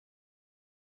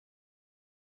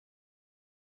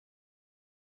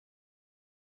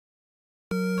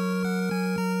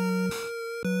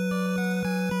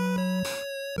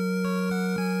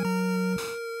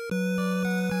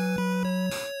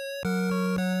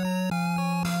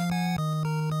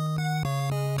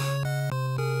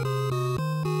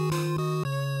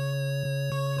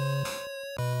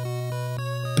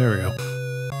There we go.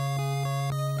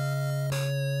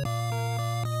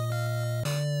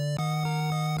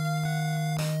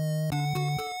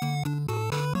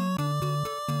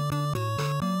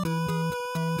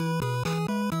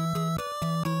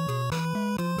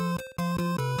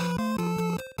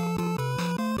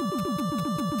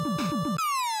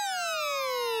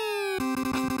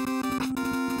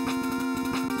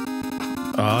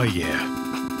 Oh, yeah.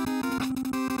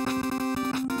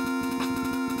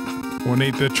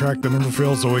 1/8-bit track that never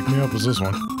fails to wake me up is this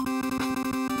one.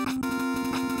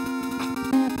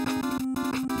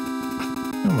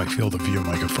 Oh, my field of view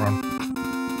microphone.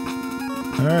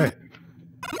 Alright.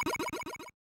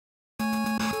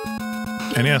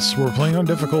 And yes, we're playing on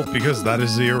difficult because that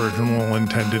is the original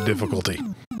intended difficulty.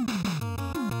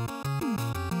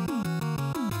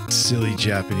 Silly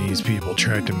Japanese people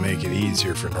tried to make it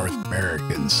easier for North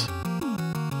Americans.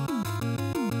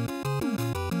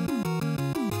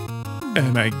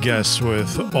 And I guess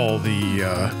with all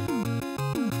the,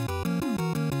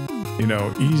 you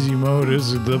know, easy mode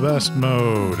is the best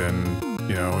mode, and,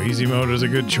 you know, easy mode is a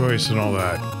good choice and all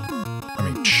that. I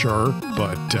mean, sure,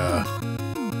 but,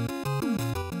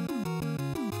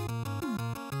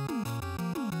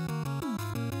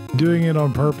 doing it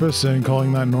on purpose and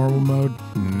calling that normal mode?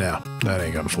 No, that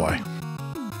ain't gonna fly.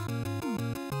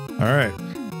 Alright.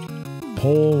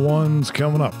 Poll 1's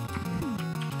coming up.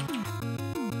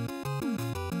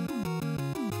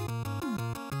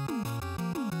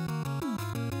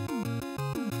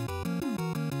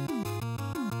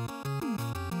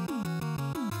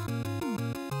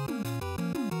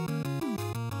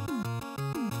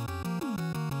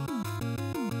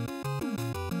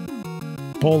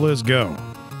 Poll is go.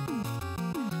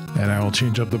 And I will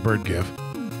change up the bird gif.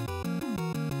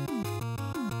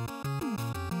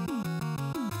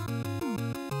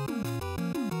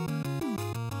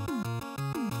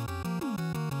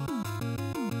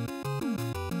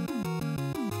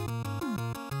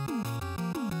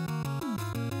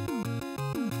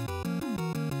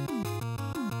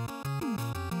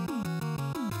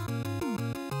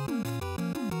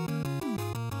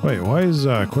 Wait, why is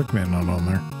Quickman not on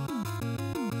there?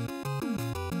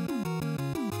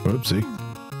 Whoopsie.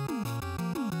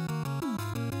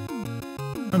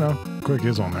 Oh no, Quick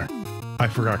is on there. I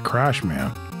forgot Crash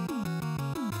Man.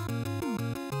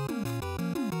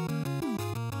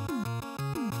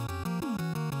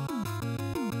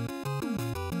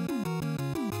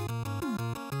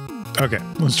 Okay,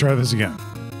 let's try this again.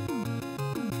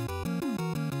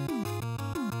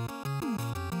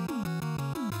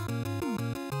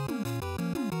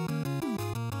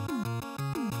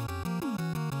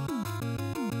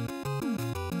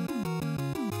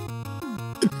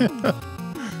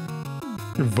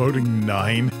 You're voting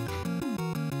 9.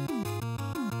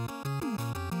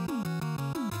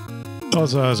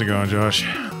 Also, how's it going, Josh?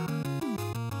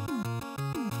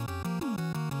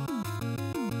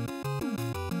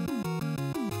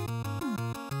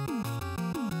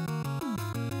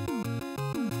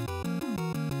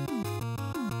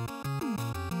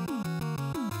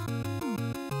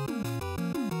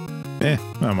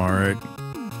 I'm alright.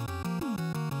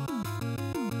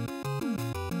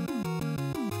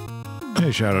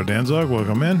 Hey, Shadow Danzog,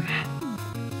 welcome in.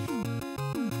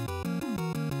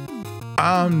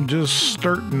 I'm just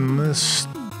starting this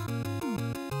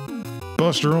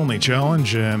Buster Only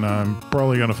challenge, and I'm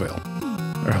probably gonna fail.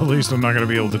 Or at least I'm not gonna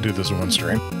be able to do this in one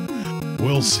stream.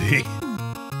 We'll see.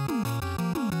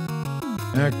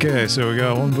 Okay, so we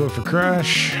got 1 vote for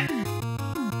Crash.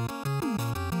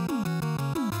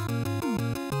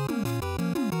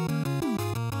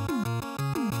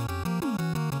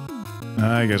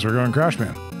 I guess we're going Crash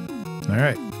Man. All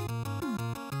right.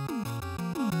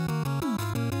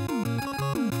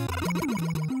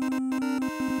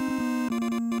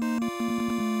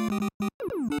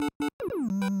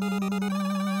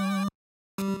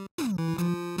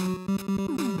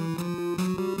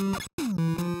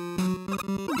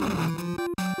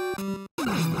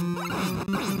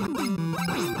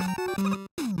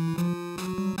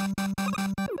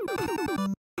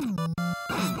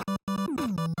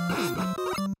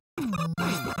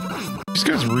 This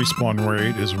guy's respawn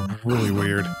rate is really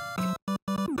weird.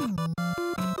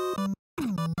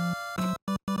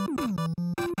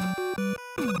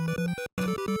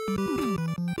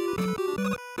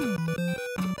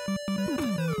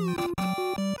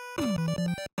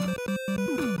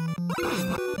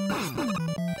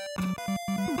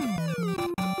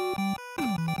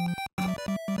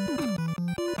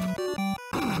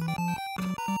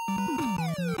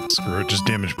 Screw it, just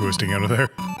damage boosting out of there.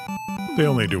 They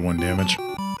only do 1 damage.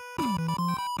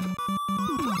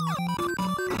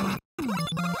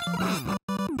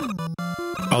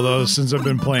 Although, since I've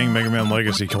been playing Mega Man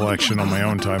Legacy Collection on my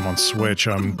own time on Switch,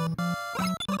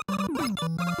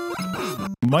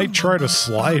 might try to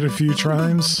slide a few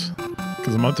times,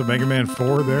 because I'm up to Mega Man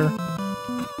 4 there.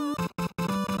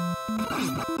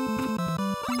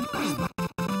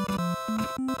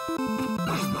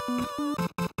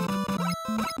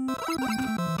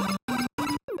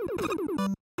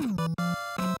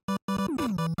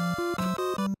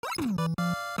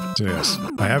 So yes,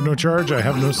 I have no charge, I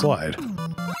have no slide.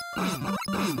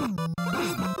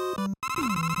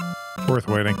 Worth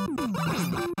waiting.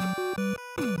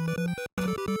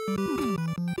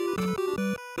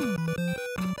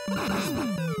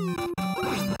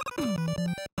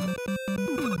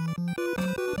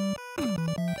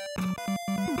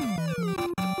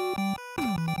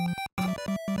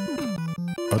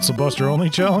 What's the Buster Only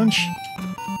challenge?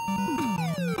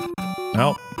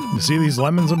 Well, you see these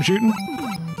lemons I'm shooting?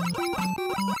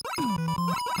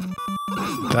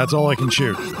 That's all I can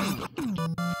shoot.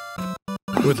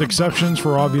 With exceptions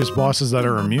for obvious bosses that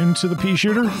are immune to the pea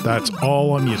shooter, that's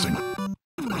all I'm using.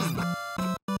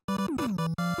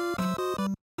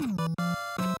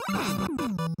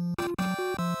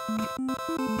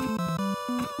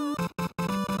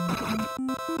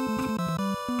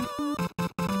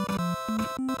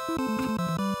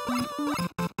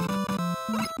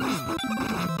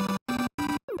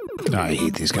 I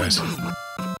hate these guys.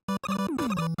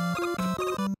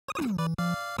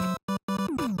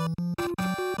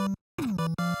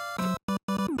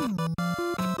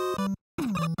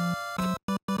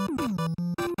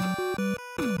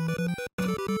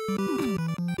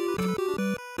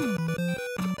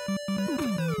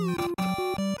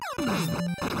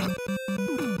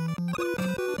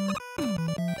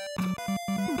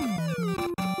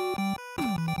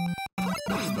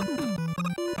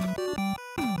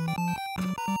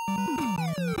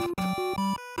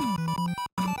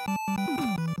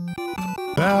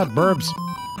 Bad burbs.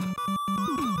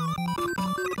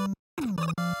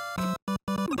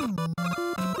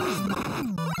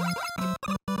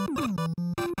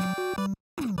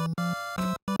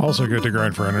 Also good to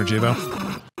grind for energy, though.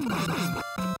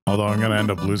 Although I'm gonna end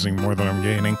up losing more than I'm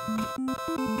gaining.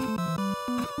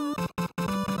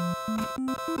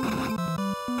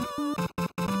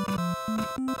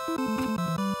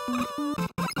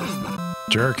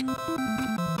 Jerk.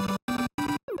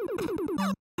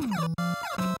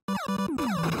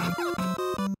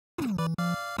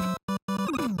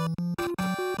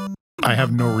 I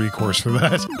have no recourse for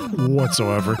that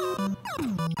whatsoever.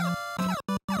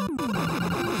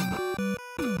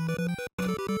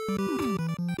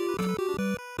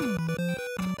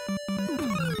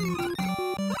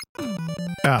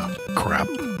 Ah, crap.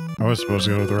 I was supposed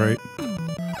to go to the right.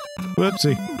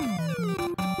 Whoopsie.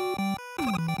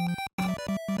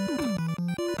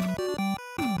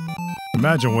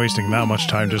 Imagine wasting that much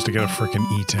time just to get a frickin'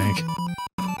 E-tank.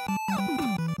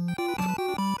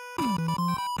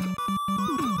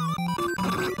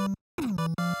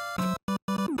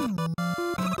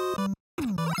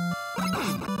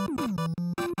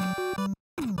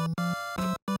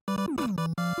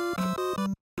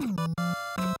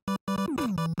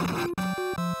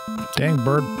 Dang,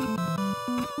 bird.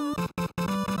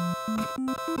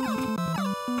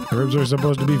 Birds are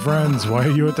supposed to be friends. Why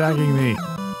are you attacking me?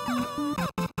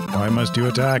 Why must you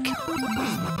attack?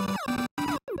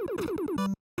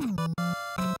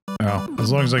 Oh,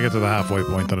 as long as I get to the halfway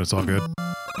point, then it's all good.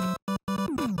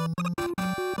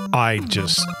 I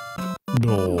just...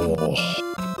 Oh.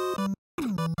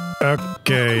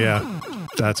 Okay, yeah.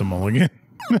 That's a mulligan.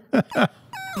 I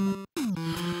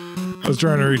was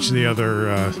trying to reach the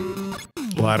other,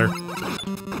 ladder.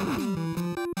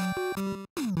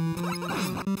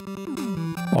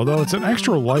 Although it's an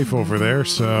extra life over there,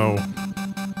 so...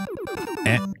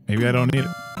 maybe I don't need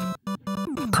it.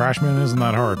 Crashman isn't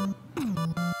that hard.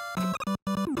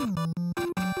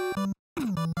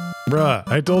 Bruh,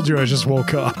 I told you I just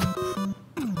woke up.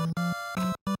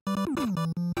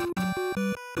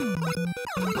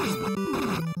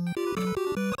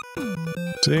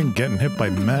 See, getting hit by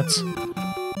Mets.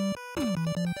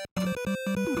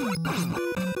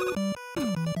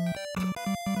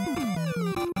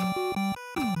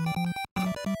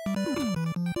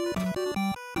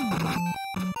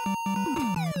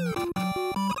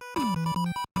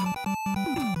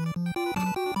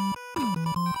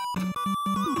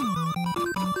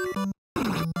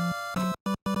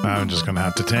 I'm just gonna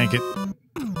have to tank it.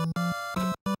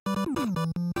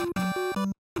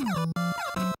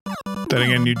 Then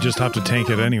again, you just have to tank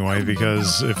it anyway,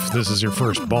 because if this is your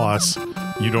first boss,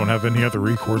 you don't have any other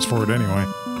recourse for it anyway.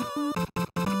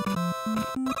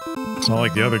 So not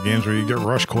like the other games where you get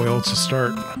rush coil to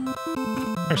start.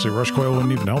 Actually, rush coil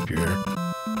wouldn't even help you here.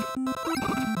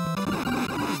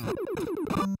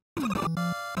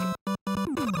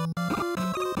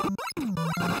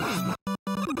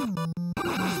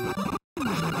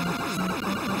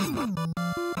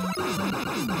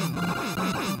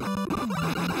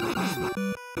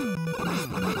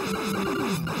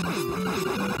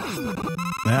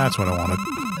 That's what I wanted.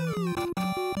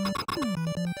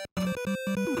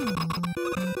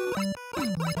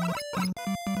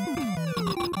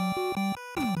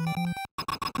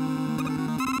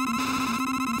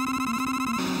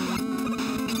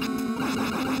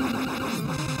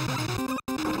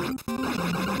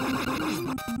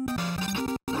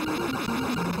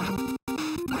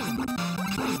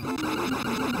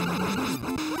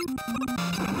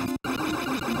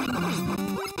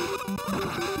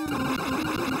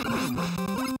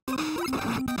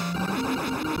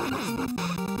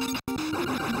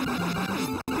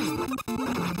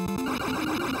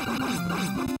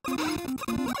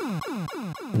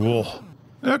 Whoa.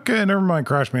 Okay, never mind.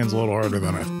 Crash Man's a little harder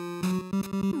than I.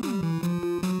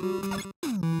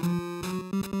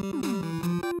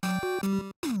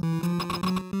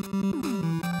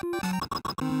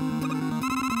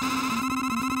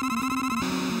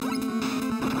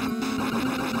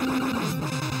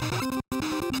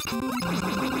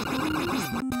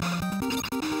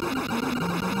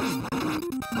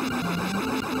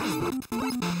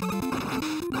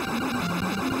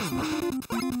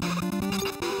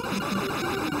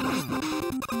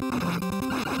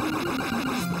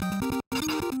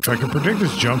 If I could predict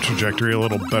this jump trajectory a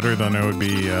little better, then it would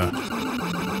be,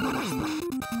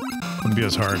 wouldn't be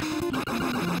as hard.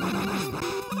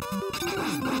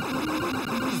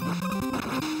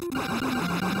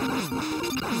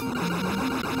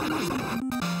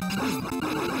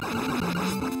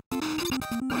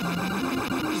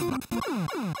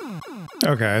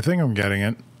 Okay, I think I'm getting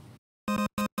it.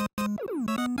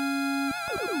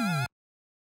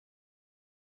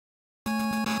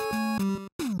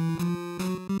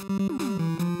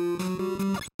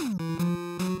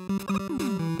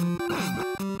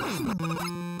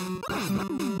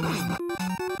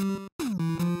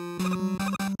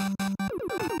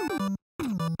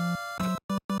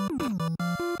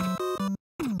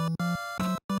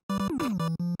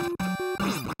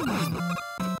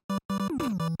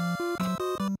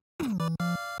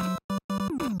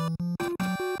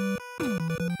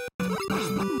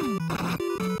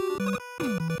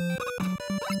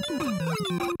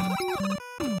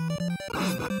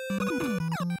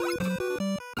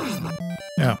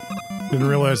 Yeah, didn't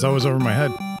realize that was over my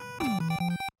head.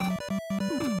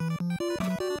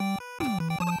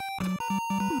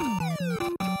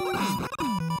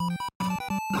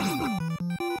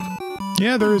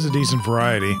 Yeah, there is a decent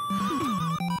variety.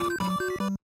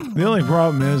 The only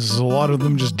problem is a lot of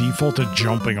them just default to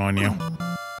jumping on you.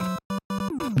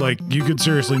 Like, you could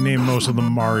seriously name most of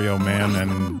them Mario Man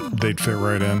and they'd fit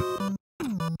right in.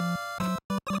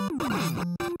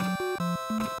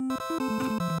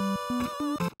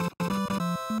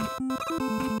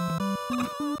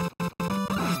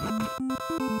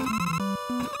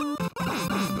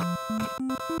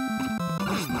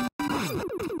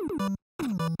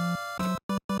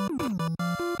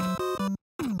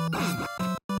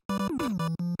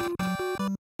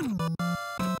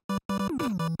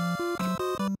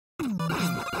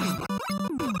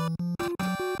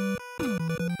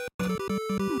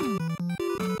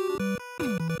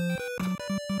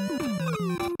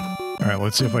 Alright,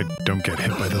 let's see if I don't get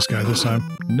hit by this guy this time.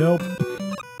 Nope.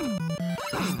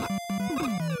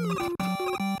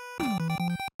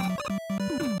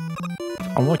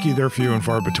 I'm lucky they're few and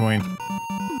far between.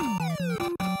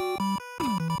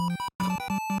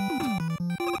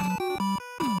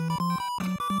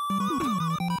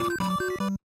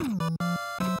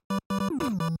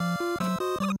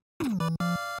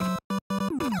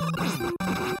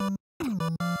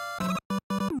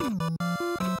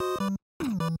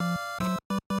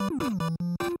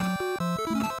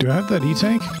 Do I have that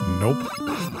E-tank? Nope.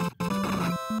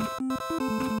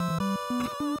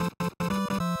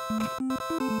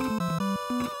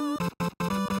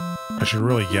 I should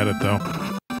really get it, though.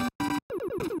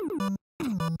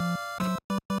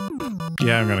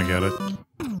 Yeah, I'm gonna get it.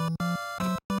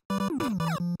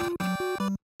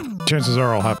 Chances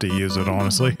are I'll have to use it,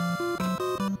 honestly.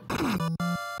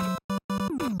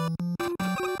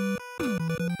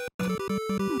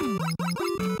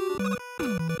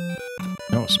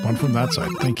 No, spun from that side.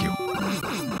 Thank you.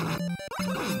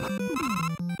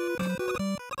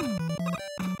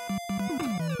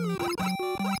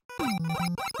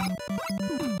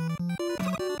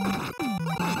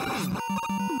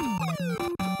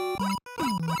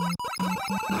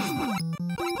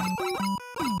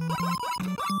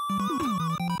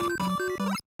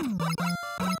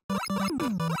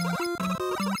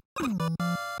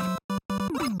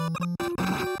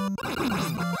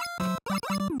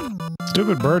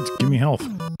 Stupid birds, give me health.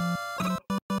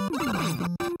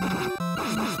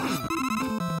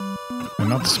 And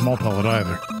not the small pellet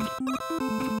either.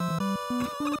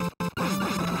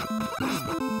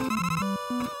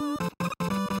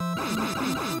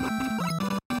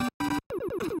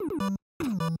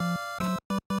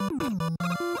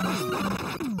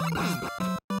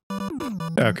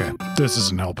 Okay, this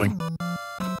isn't helping.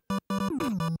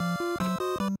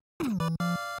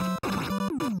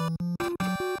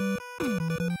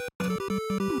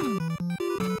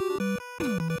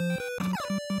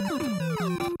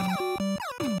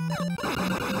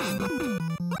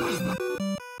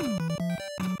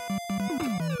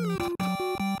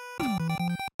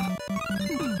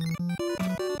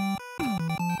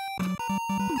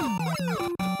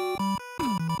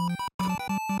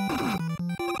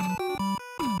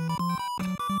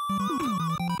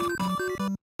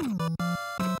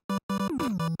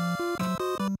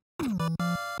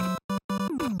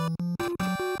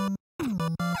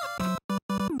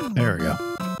 There we go.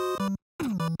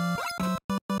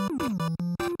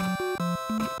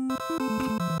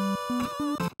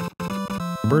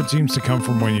 The bird seems to come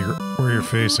from where you're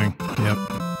facing. Yep.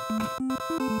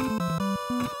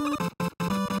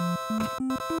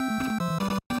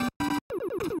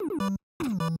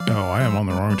 Oh, I am on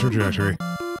the wrong trajectory.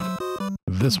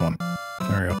 This one.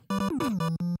 There we go.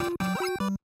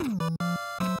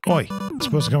 Oi! It's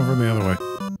supposed to come from the other way.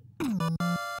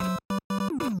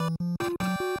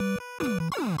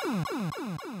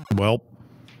 Well,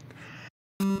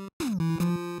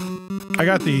 I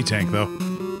got the E-tank, though.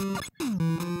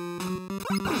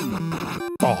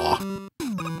 Aw.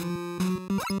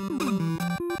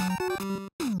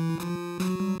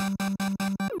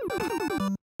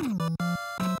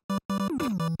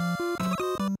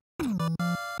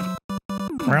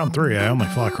 Round 3, I only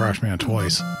fought Crashman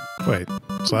twice. Wait,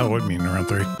 so that would mean round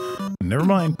 3. Never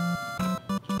mind.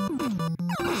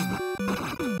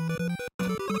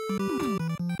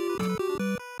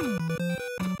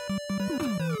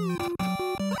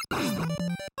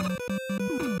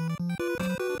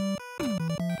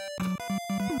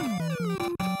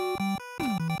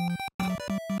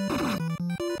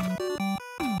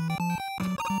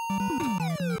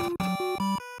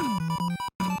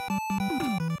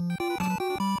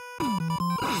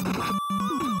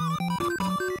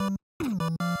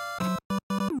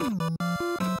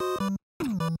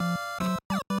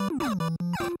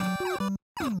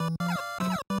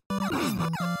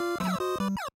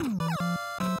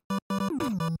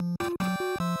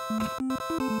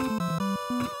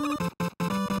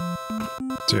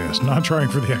 So yes, not trying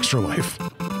for the extra life.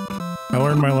 I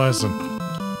learned my lesson.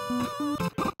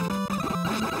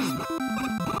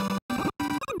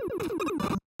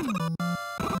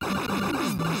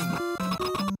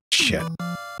 Shit.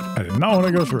 I did not want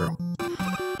to go through.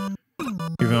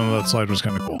 Even though that slide was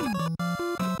kind of cool.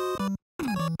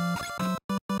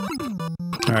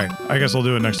 Alright, I guess I'll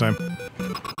do it next time.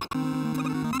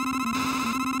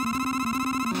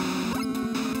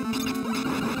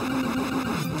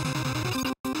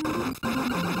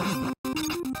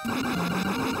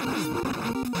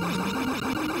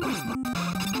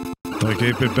 Like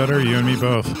 8-bit better, you and me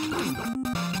both.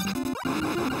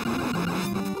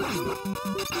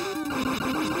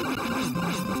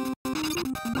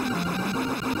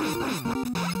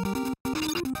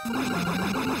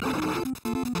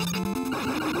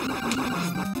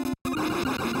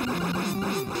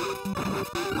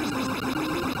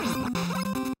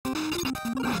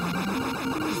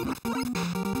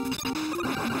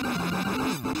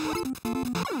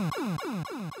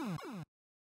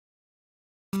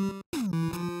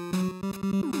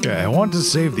 Okay, I want to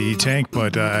save the E-tank,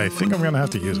 but I think I'm gonna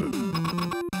have to use it.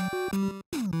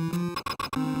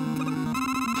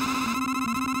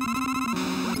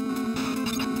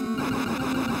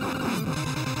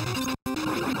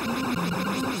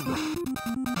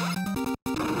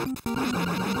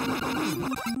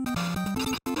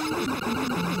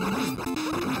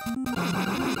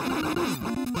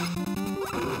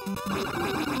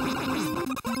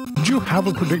 Did you have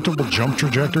a predictable jump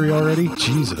trajectory already?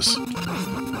 Jesus.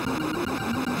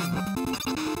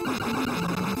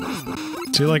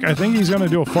 See, like, I think he's gonna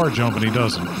do a far jump and he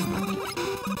doesn't.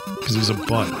 Because he's a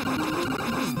butt.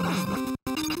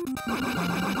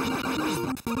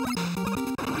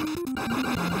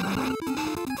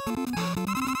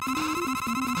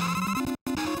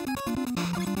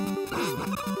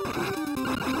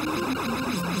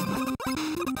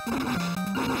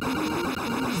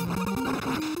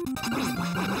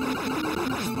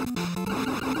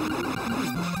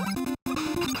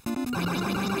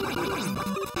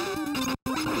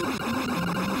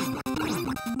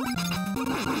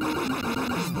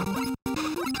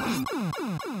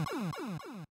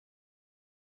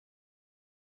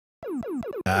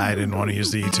 I didn't want to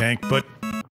use the E-tank, but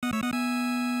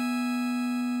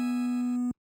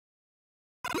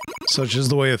such is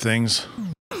the way of things.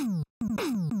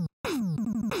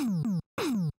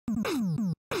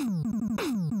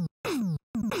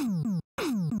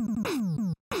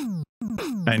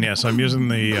 And yes, I'm using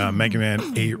the Mega Man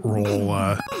 8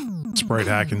 roll sprite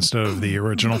hack instead of the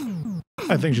original.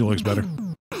 I think she looks better.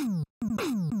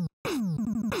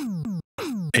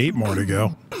 8 more to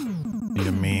go.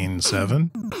 You mean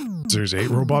 7? There's 8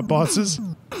 robot bosses?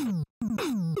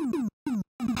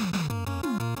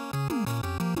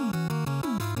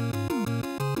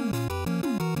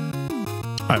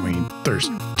 I mean, there's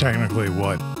technically,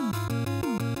 what,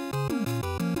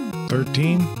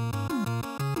 13?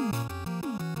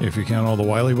 If you count all the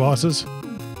Wily bosses.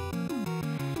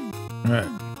 Alright.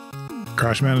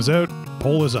 Crashman is out,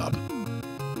 pole is up.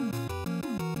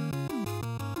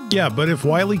 Yeah, but if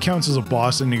Wily counts as a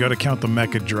boss, then you gotta count the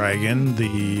Mecha Dragon,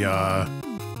 the,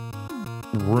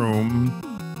 room.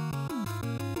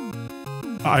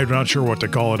 I'm not sure what to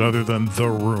call it other than the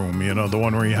room, you know, the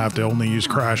one where you have to only use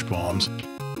crash bombs.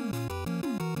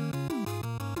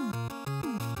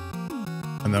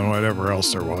 And then whatever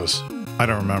else there was. I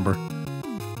don't remember.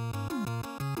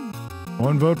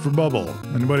 1 vote for Bubble.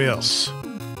 Anybody else?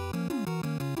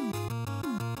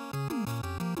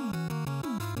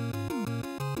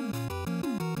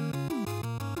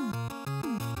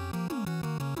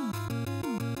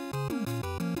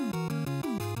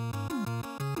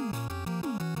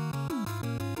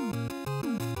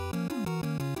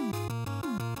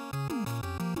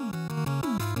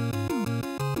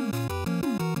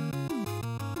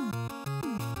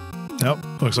 Nope,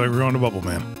 looks like we're going to Bubble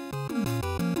Man.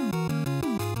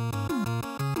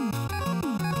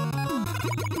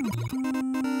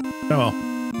 Oh well.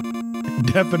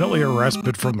 Definitely a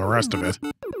respite from the rest of it.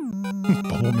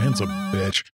 Bubble Man's a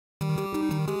bitch.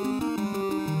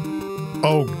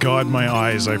 Oh god, my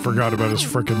eyes. I forgot about his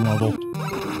frickin' level.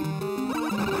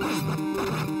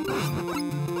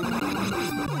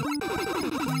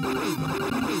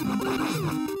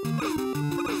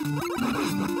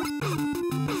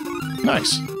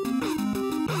 Nice.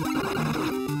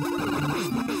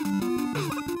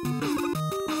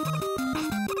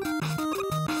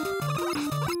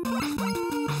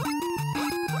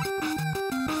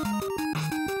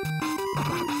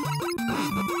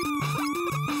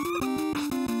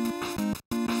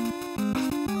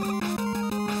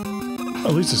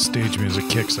 At least the stage music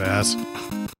kicks ass.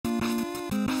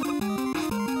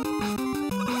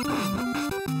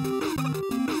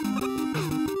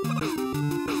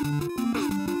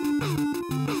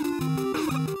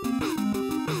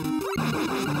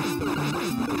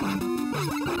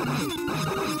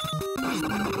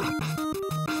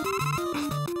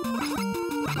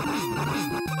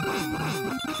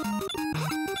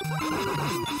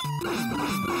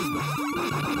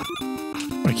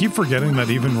 I keep forgetting that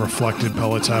even reflected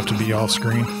pellets have to be off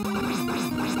screen.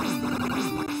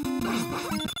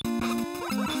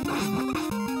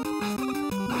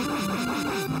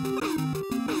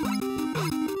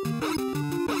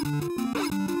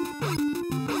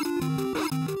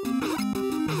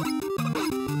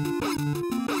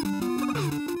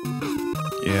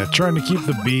 Yeah, trying to keep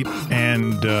the beat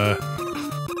and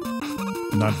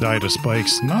not die to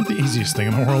spikes, not the easiest thing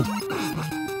in the world.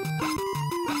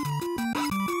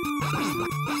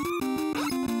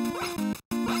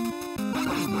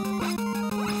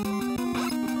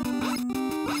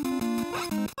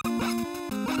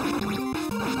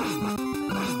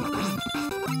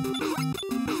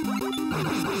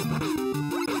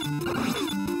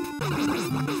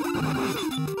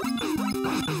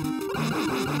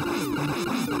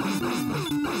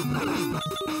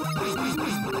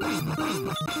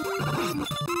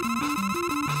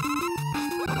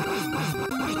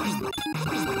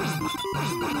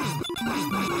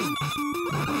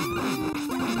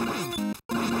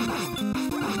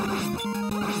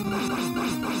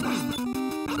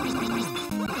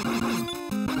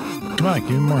 Come on,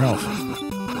 give me more health.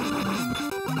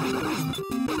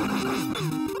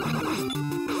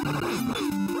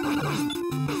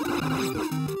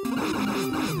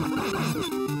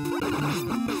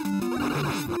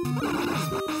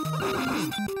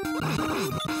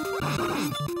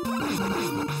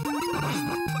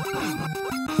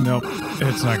 Nope,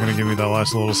 it's not going to give me that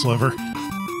last little sliver.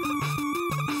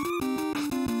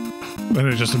 Then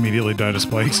it just immediately died of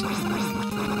spikes.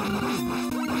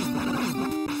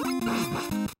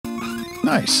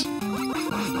 Nice.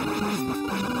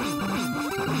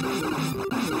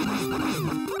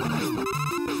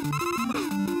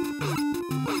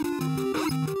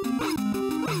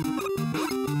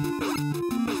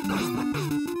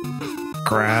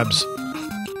 crabs.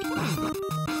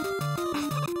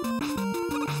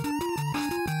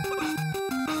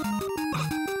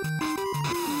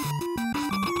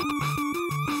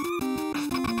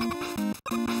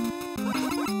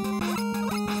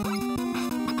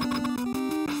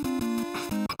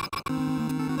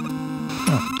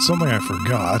 Oh, something I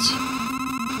forgot.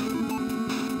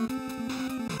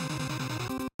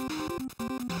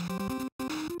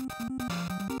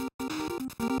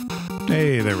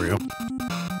 Hey, there we go.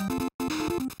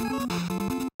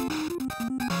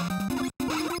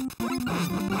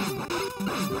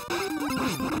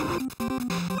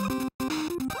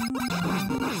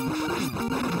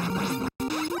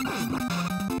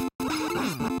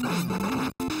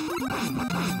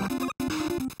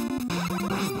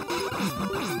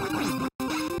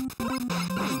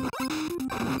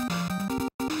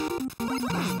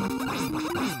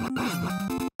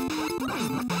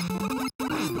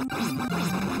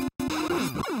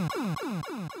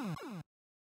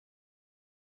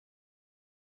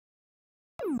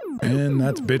 And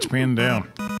that's bitch pan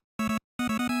down.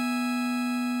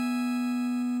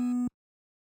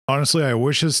 Honestly, I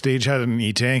wish his stage had an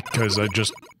E-tank, because I'd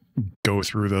just go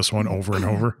through this one over and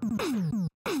over.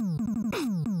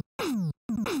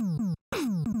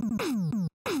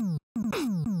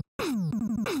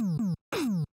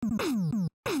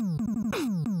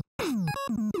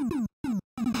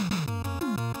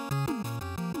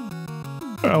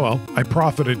 Oh well, I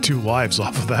profited 2 lives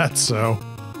off of that, so...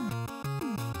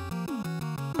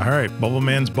 Alright, Bubble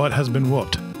Man's butt has been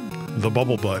whooped. The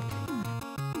bubble butt.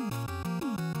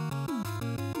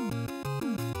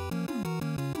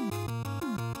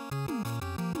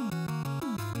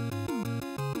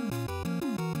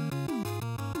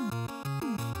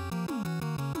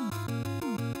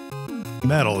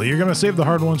 Metal, you're gonna save the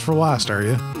hard ones for last, are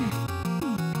you?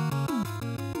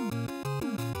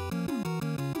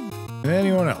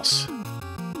 Anyone else?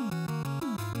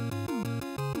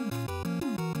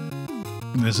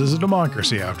 This is a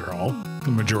democracy, after all.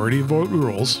 The majority vote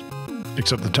rules.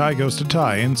 Except the tie goes to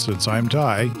tie, and since I'm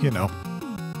tie, you know,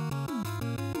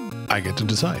 I get to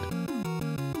decide.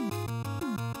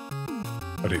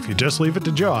 But if you just leave it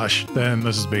to Josh, then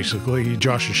this is basically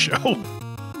Josh's show.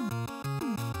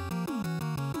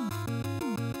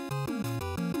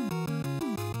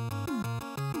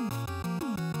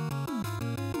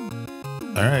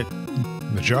 Alright,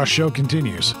 the Josh show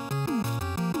continues.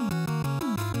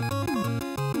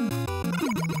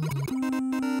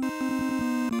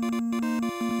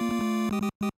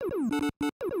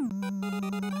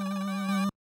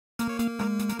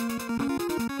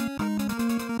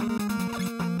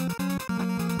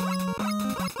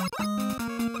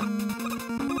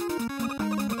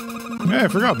 Yeah, I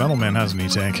forgot Metal Man has an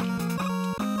E-tank.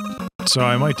 So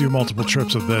I might do multiple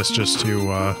trips of this just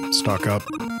to stock up.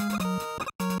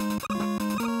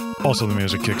 Also, the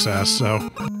music kicks ass, so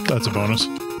that's a bonus.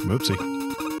 Oopsie.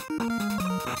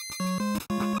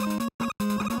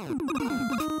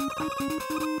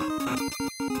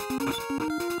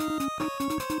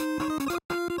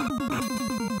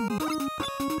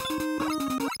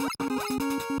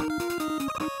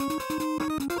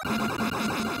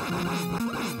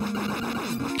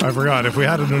 I forgot, if we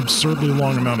had an absurdly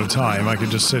long amount of time, I could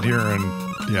just sit here and,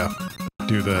 yeah,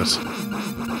 do this.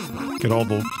 Get all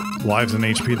the lives and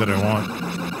HP that I want.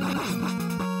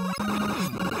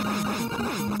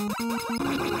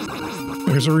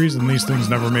 There's a reason these things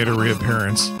never made a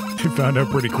reappearance. You found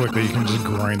out pretty quick that you can just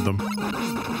grind them.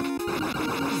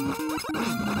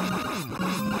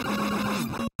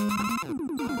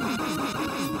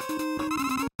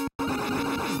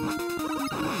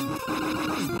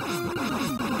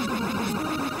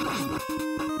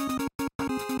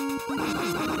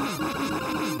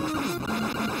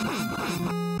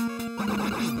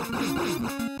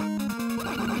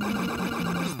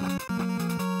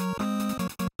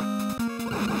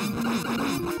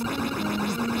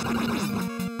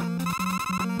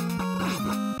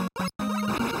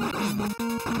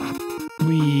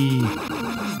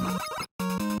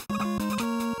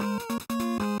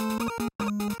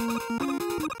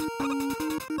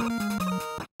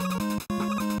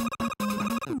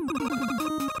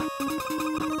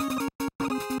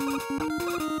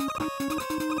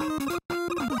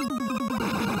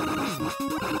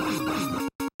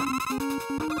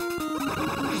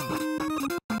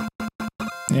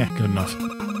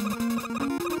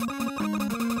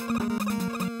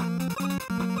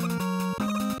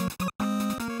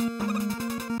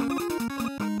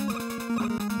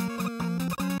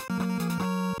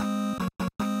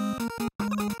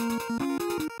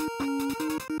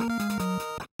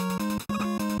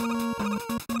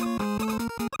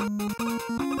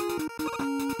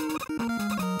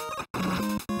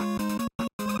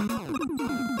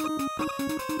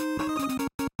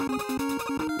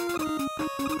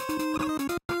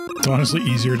 honestly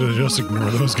easier to just ignore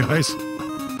those guys.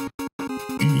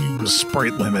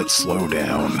 Sprite limit, slow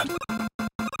down.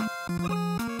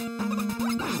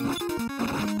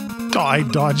 Oh, I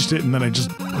dodged it and then I just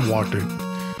walked it.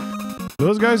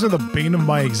 Those guys are the bane of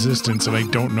my existence and I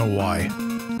don't know why.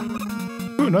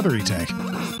 Ooh, another E-tank.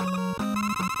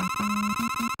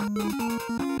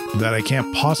 That I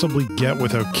can't possibly get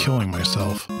without killing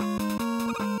myself.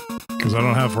 Because I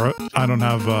don't have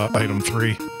item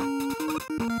 3.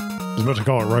 I was about to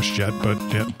call it Rush Jet, but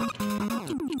yeah.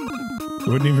 It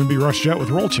wouldn't even be Rush Jet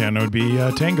with Roll Chan, it would be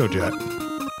Tango Jet.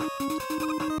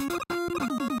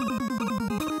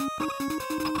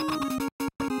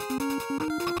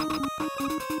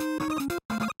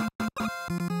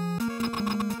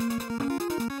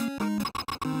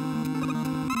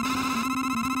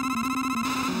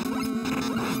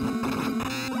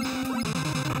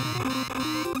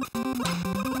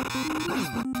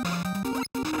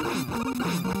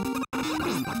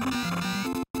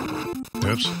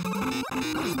 Oops.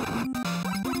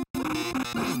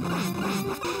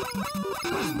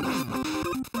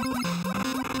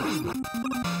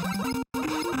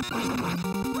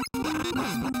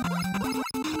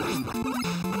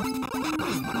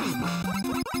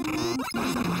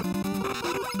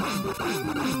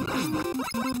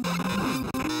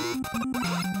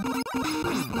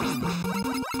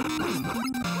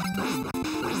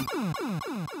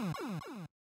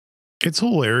 It's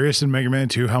hilarious in Mega Man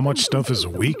 2 how much stuff is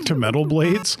weak to metal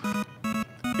blades.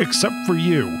 Except for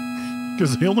you.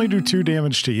 Because they only do 2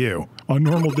 damage to you. On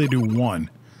normal, they do 1.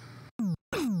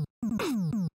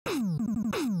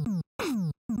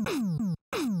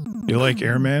 You like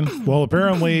Airman? Well,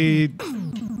 apparently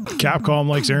Capcom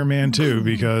likes Airman too,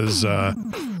 because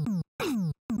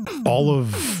all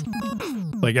of...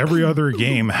 like, every other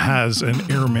game has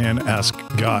an Airman-esque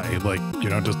guy. Like, you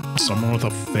know, just someone with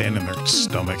a fan in their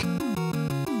stomach.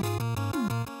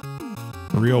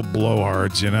 Real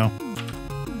blowhards, you know?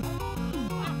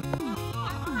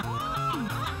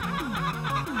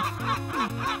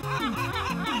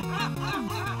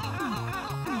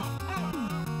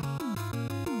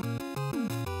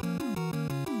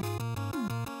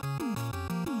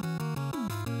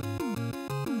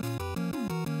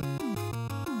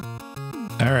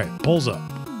 All right, pulls up.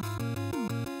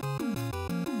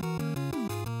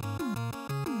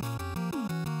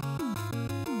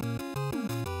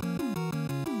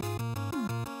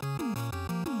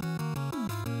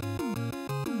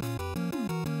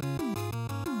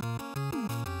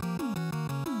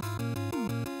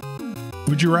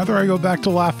 Would you rather I go back to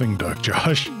Laughing Duck,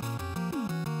 Josh?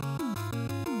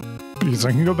 Because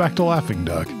I can go back to Laughing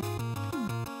Duck.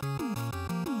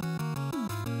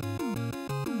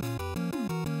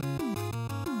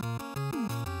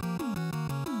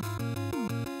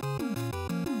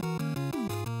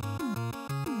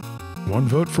 One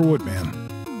vote for Woodman.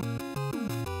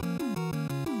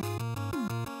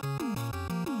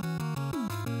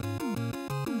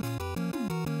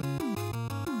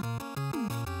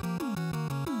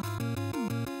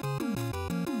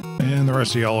 And the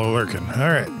rest of y'all are lurking. All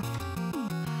right.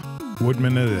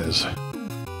 Woodman it is.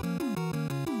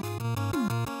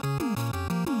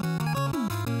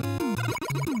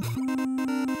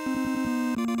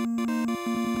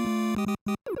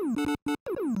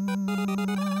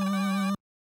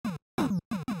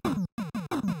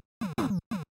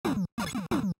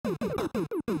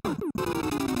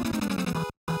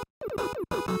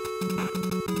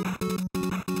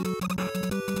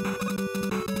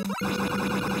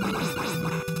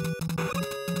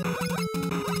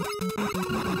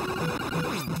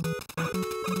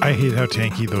 I hate how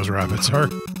tanky those rabbits are.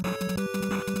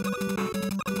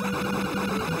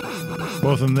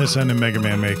 Both in this and in Mega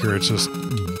Man Maker, it's just...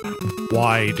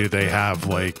 why do they have,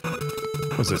 like...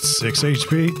 was it 6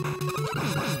 HP?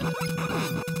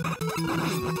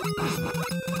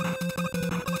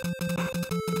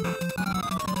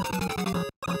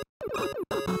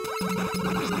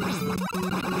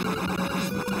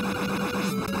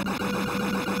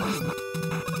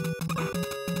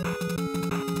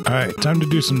 Alright, time to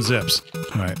do some zips.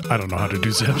 Alright, I don't know how to do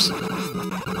zips.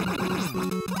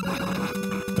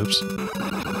 Oops.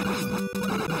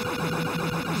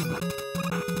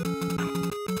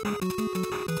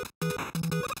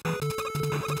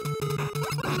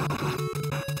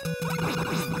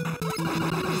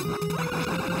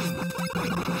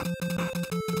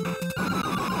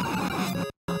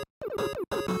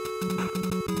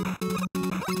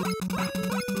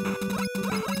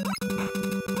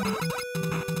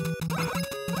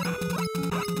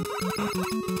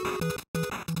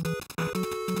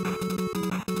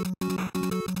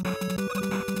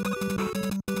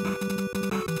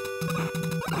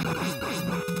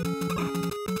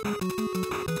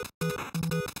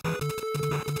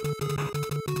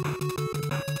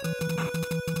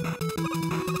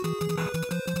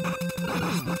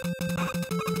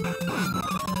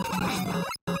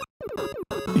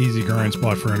 Easy grind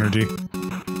spot for energy.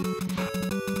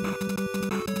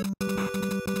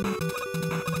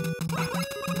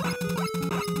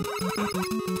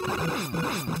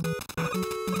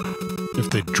 If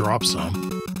they drop some.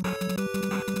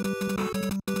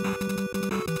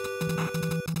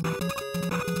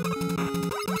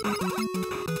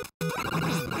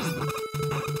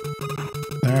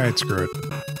 Alright, screw it.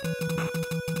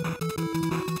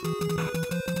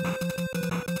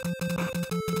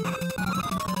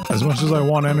 As much as I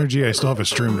want energy, I still have a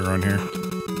stream to run here.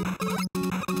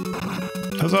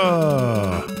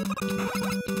 Huzzah!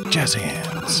 Jazz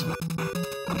hands.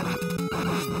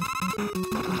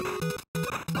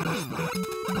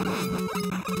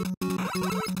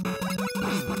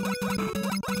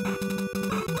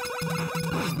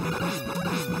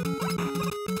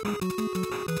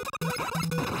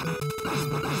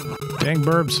 Dang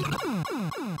burbs.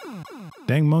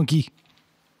 Dang monkey.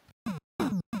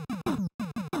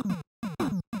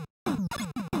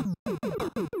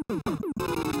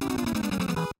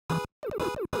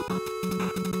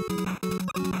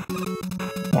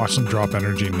 Watch them drop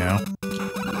energy now.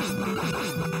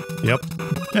 Yep.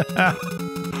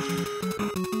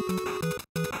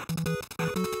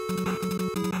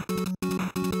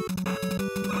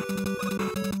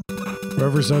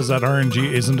 Whoever says that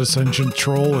RNG isn't a sentient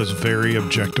troll is very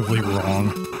objectively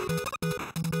wrong.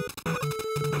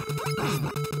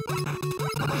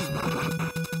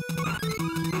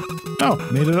 Oh,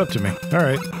 made it up to me.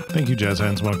 Alright. Thank you, Jazz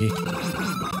Hands Monkey.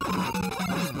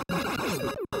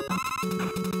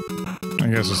 I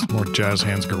guess it's more Jazz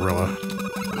Hands Gorilla.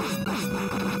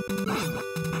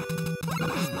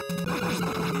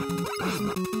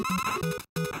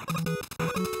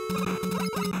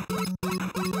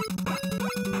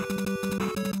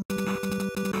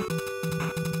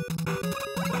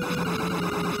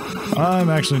 I'm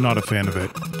actually not a fan of it.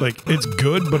 Like, it's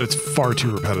good, but it's far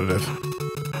too repetitive.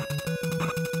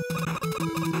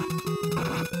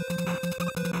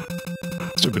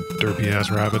 Stupid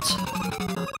derpy-ass rabbits.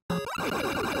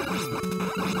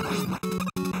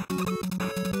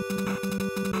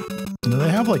 No, they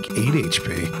have like 8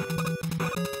 HP.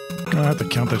 I'm gonna have to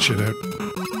count that shit out.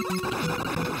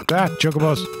 Ah,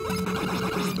 chocobos.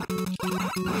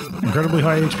 Incredibly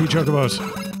high HP chocobos.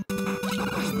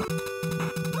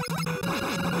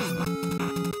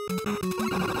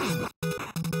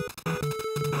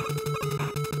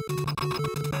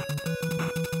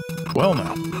 Well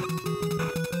now.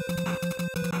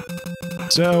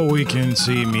 So we can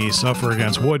see me suffer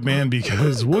against Woodman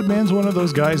because Woodman's one of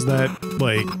those guys that,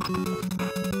 like,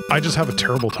 I just have a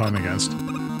terrible time against.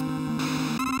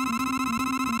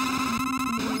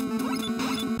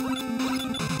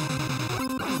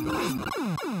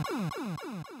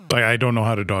 Like, I don't know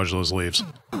how to dodge those leaves.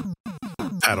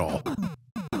 At all.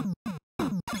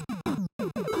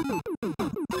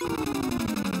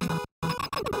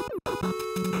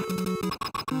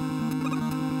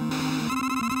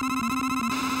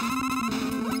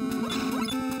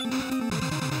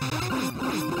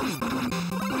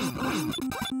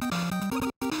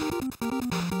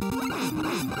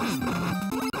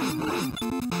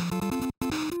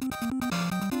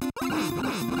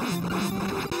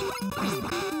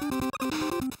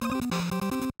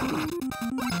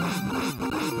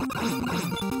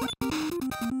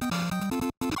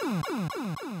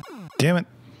 Damn it.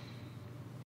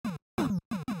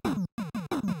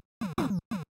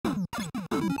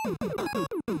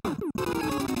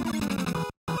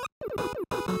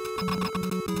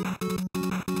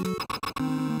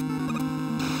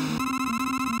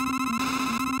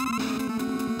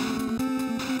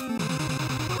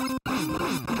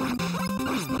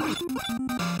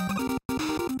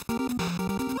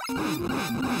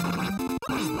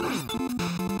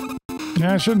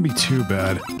 Yeah, it shouldn't be too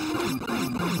bad.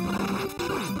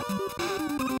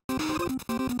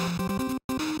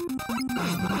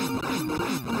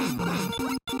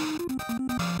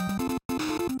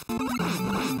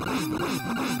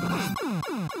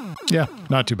 Yeah,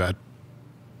 not too bad.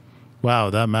 Wow,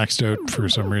 that maxed out for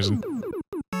some reason.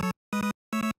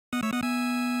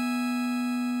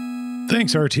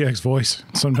 Thanks, RTX voice.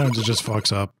 Sometimes it just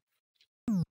fucks up.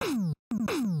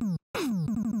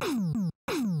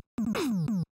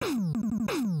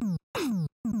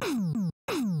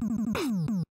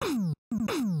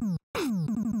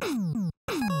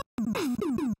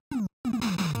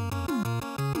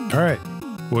 Alright,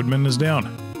 Woodman is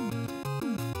down.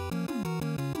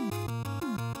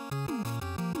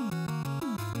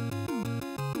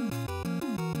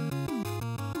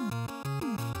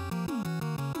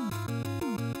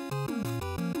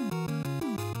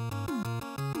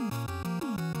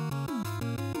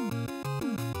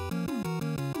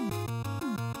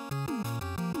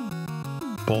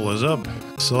 Pull is up.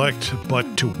 Select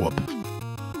butt to whoop.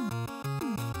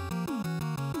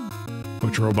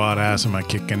 Which robot ass am I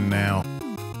kicking now?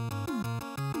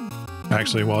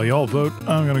 Actually, while y'all vote,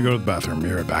 I'm gonna go to the bathroom.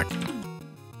 Be right back.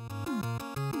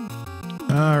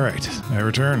 Alright, I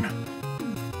return.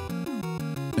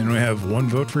 And we have one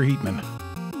vote for Heatman.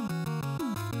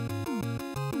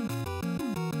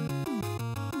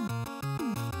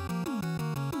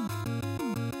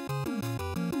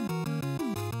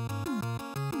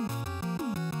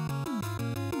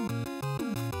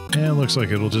 And looks like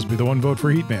it'll just be the one vote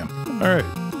for Heatman. Alright.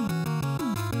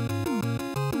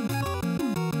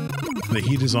 The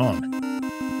heat is on.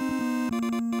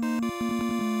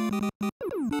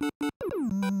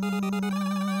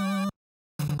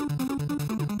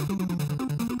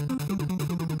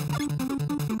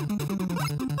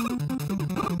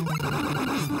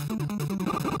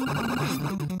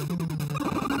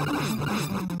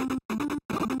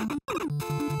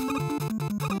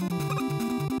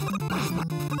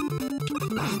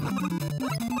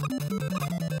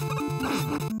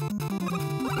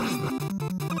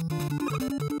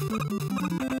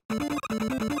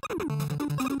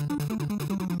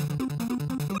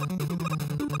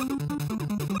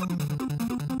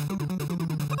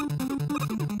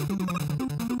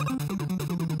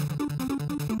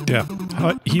 Yeah,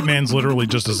 Heatman's literally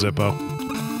just a Zippo.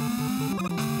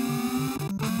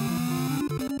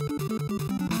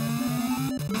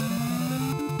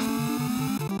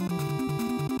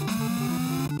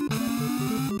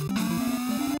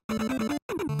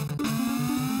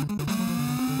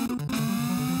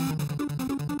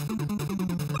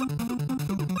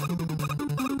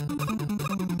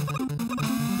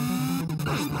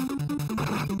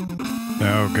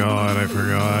 Oh god, I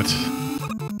forgot.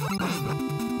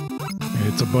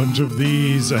 It's a bunch of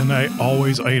these, and I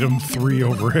always item 3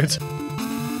 over it.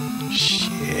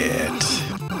 Shit.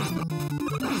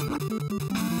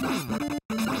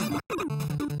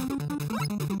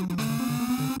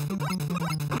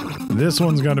 This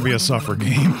one's gonna be a suffer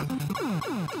game.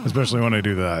 Especially when I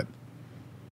do that.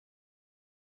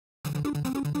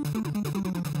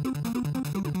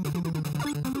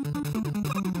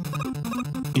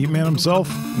 Heatman himself,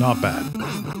 not bad.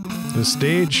 This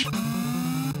stage...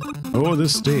 Oh,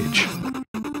 this stage.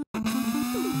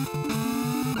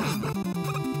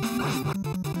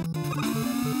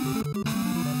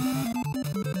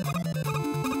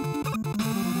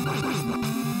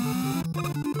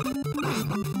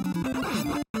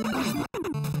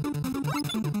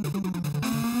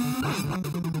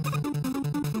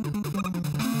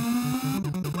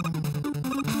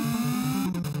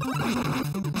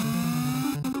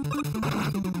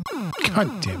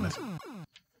 God damn it.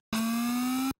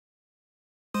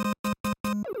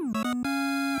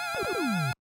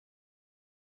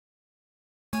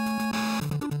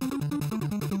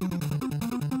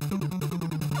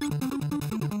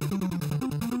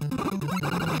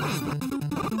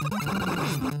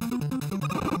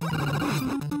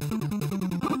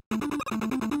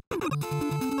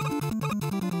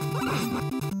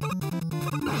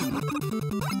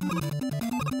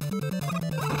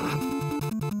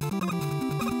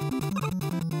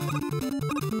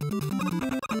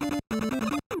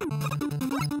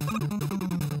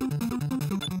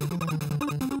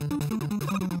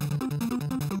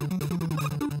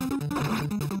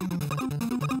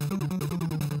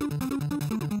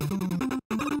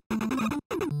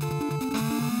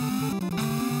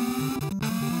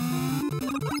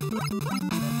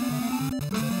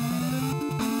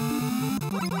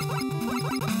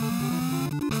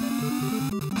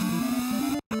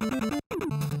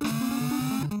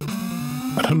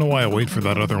 I don't know why I wait for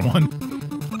that other one.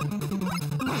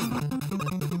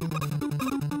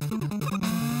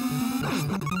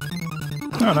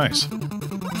 Oh, nice.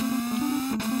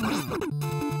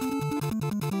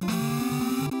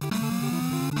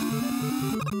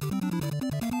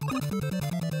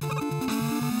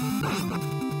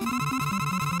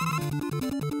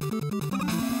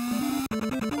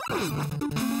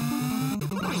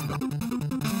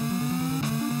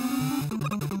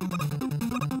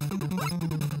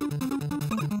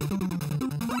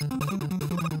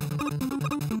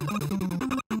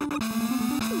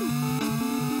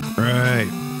 Right.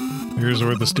 Here's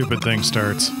where the stupid thing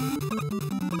starts.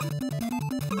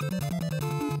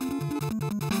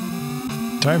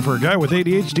 Time for a guy with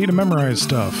ADHD to memorize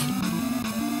stuff.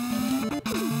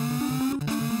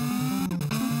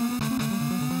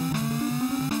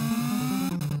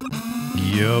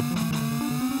 Yup.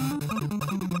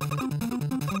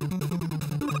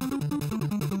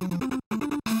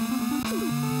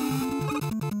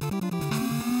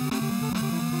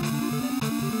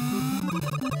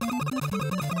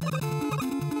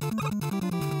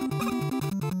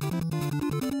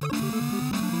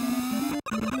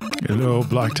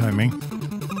 block timing.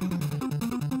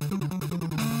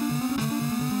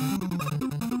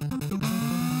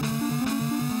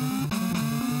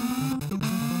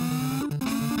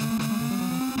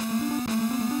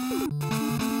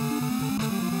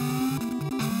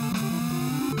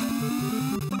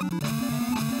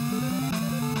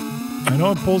 I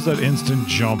know it pulls that instant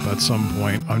jump at some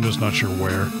point. I'm just not sure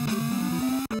where.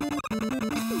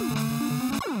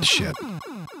 Shit.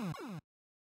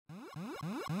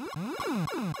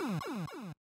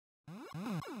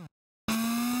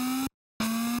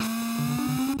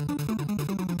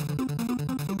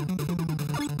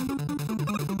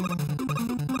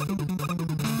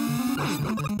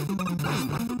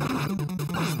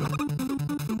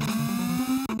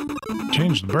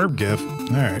 Change the verb gif.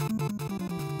 All right.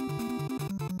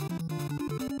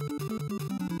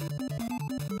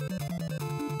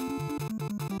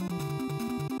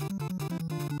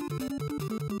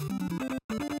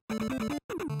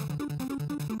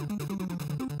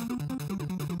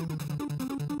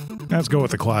 Let's go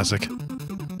with the classic.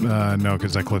 No,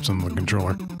 because that clips on the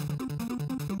controller.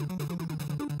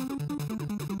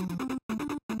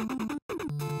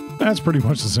 That's pretty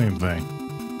much the same thing.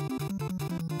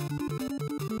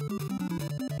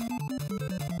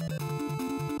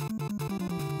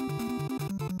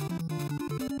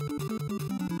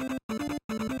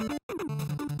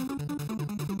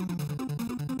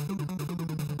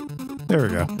 There we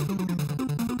go.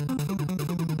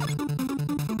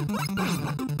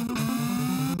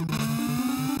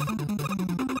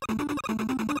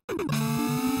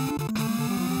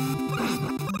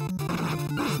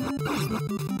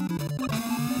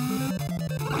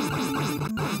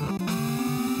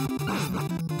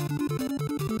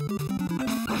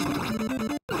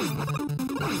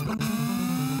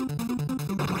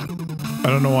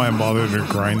 I don't know why I'm bothered to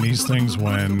grind these things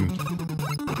when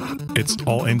it's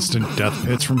all instant death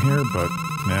pits from here, but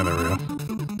yeah, there we go.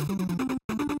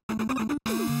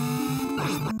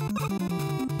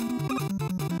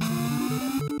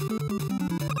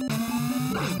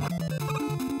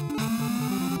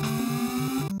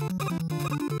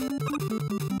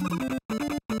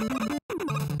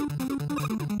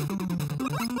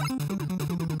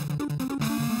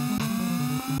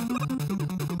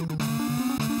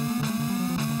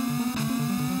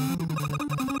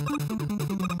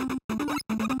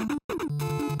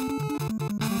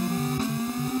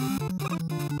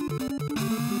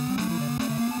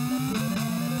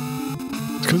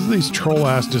 Because of these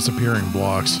troll-ass disappearing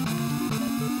blocks.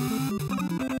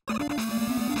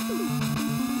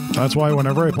 That's why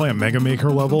whenever I play a Mega Maker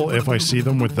level, if I see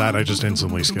them with that, I just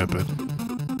instantly skip it.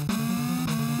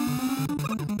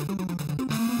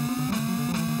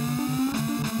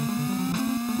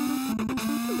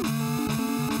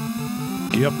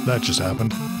 Yep, that just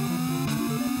happened.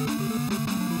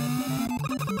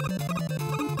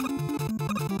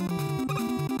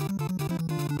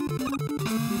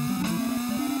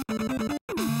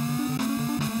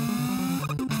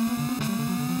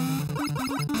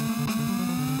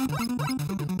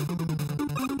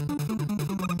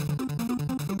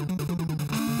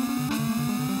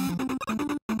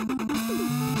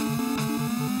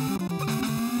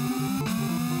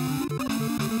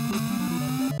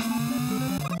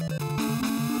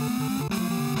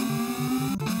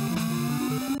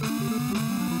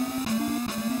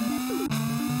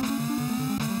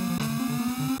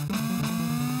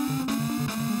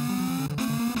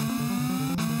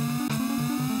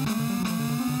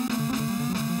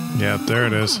 Yeah, there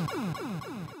it is.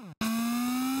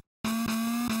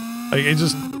 Like, it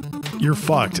just... You're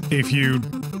fucked. If you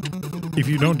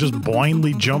don't just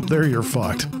blindly jump there, you're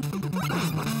fucked.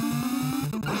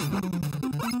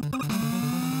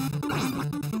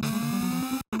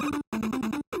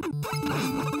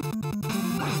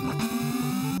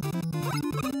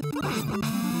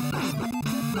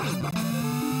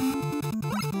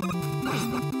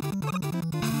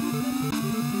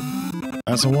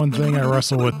 That's the one thing I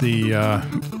wrestle with the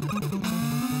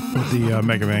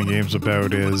Mega Man games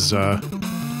about is, you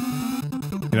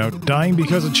know, dying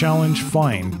because of challenge,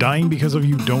 fine. Dying because of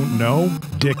you don't know,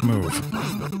 dick move.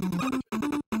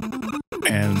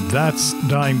 And that's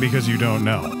dying because you don't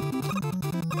know.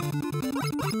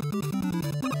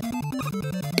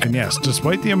 And yes,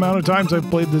 despite the amount of times I've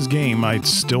played this game, I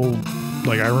still,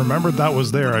 like, I remembered that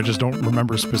was there, I just don't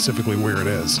remember specifically where it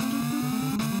is.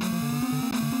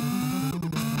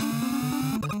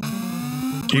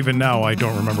 Even now, I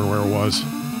don't remember where it was.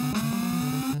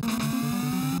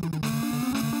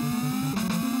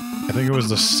 I think it was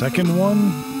the second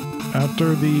one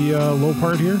after the low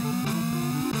part here.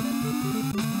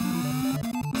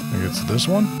 I think it's this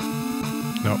one?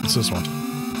 No, it's this one.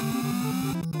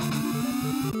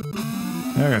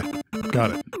 Okay, got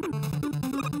it.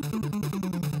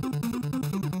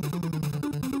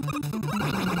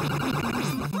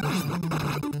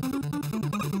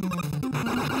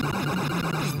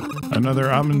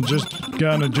 Another I'm just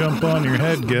gonna jump on your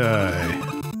head guy.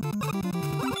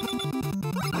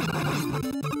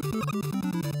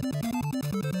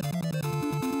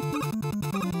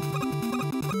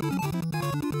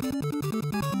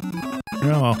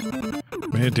 Oh,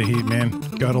 made it to heat, man.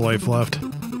 Got a life left.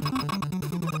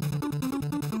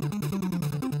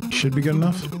 Should be good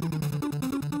enough.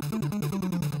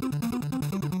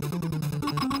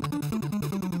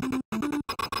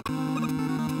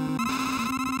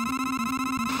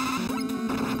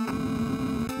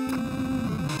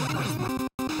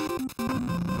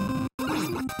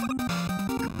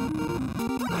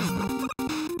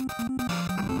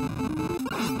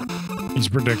 He's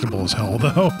predictable as hell,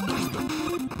 though.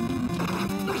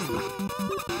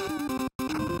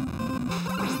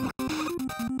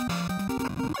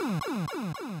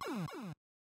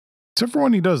 Except for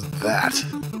when he does that.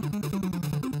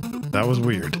 That was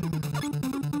weird.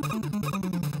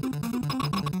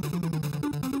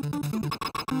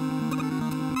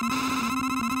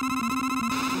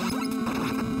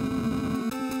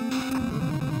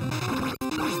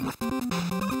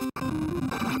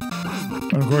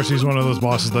 And of course, he's one of those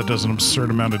bosses that does an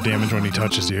absurd amount of damage when he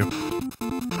touches you.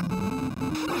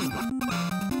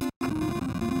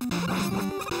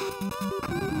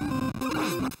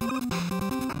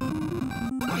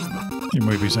 You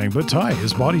might be saying, but Ty,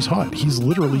 his body's hot. He's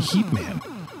literally Heat Man.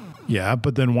 Yeah,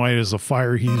 but then why does the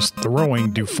fire he's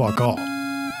throwing do fuck all?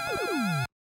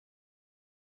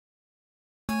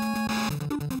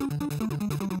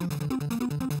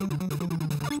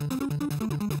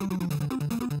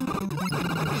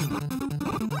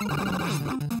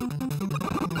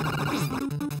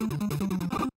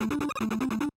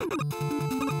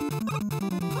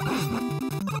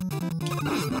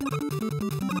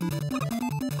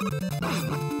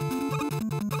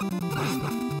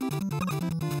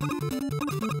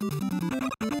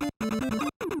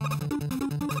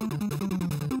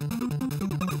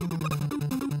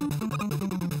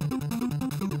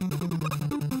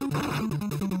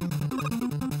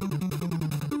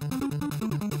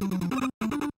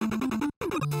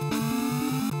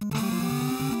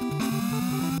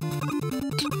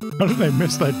 How did I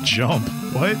miss that jump?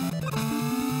 What?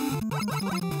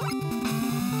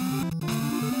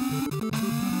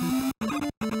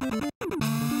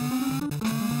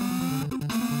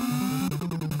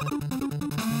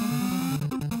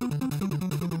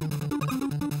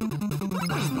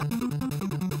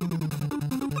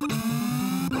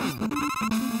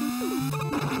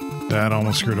 That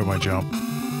almost screwed up my jump.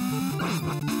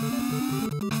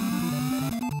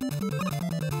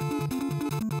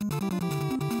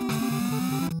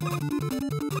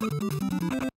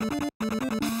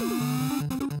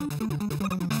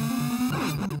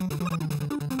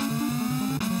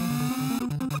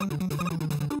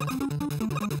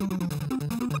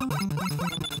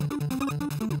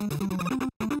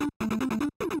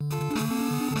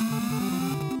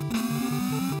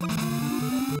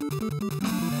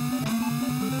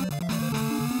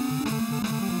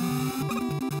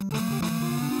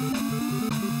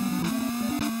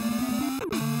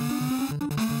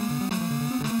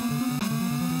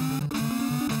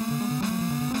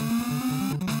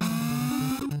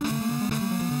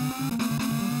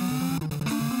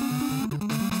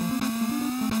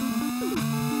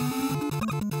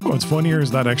 What's funnier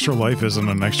is that extra life isn't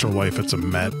an extra life, it's a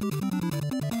met.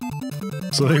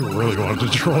 So they really wanted to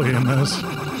troll you in this.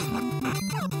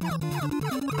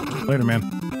 Later, man.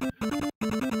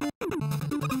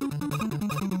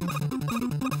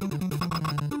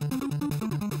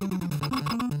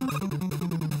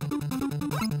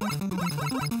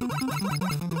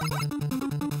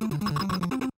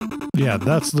 Yeah,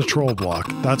 that's the troll block.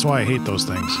 That's why I hate those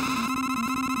things.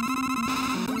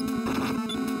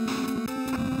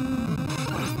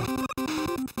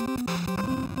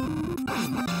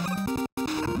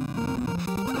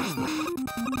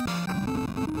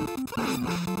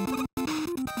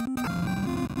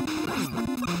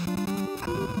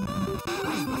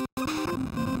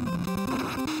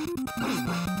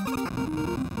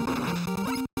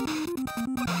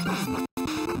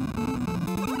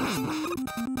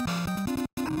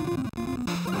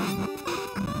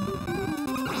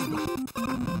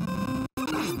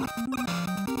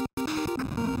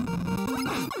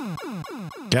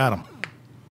 Got him.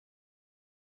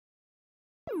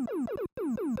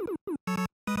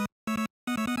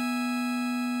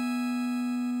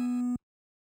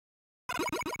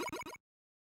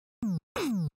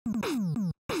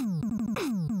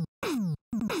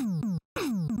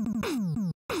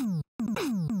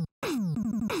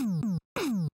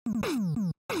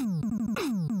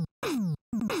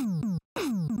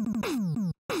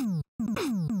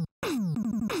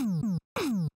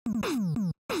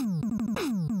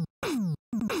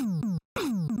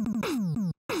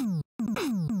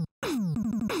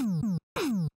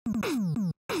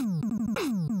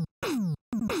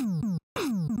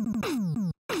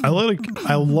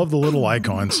 I love the little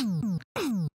icons.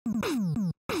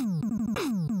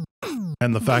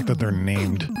 And the fact that they're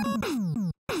named.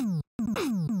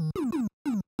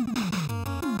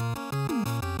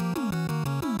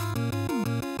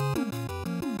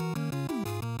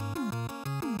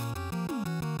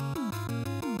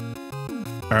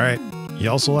 All right,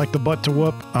 y'all select the butt to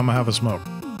whoop. I'm gonna have a smoke.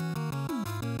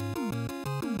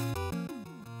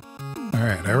 All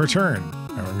right, I return,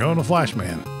 and we're going to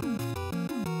Flashman.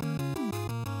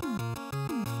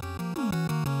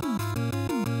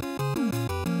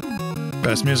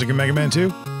 Best music in Mega Man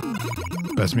 2?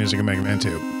 Best music in Mega Man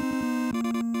 2.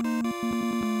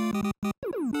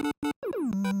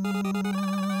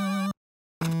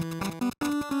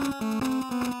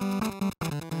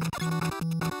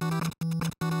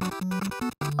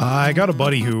 I got a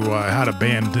buddy who had a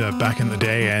band back in the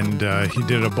day, and he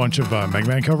did a bunch of Mega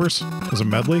Man covers as a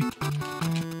medley.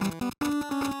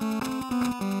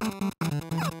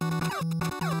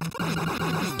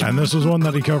 And this was one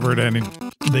that he covered, and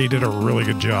they did a really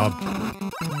good job.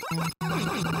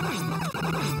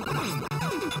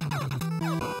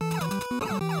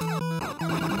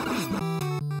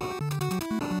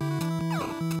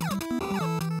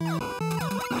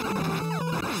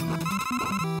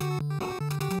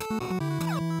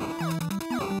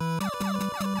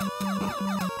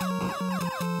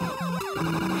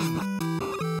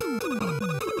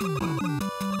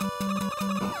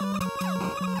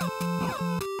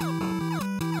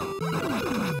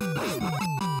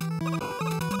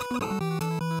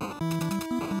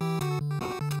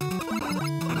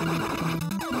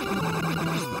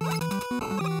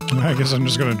 I guess I'm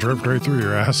just gonna drift right through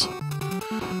your ass.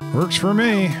 Works for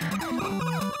me.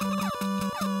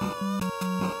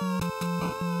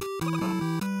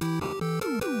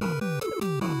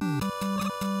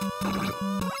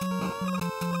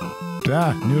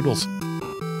 Ah, noodles.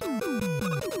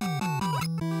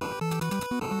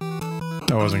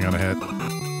 That wasn't gonna hit.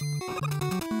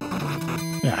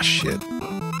 Ah, shit.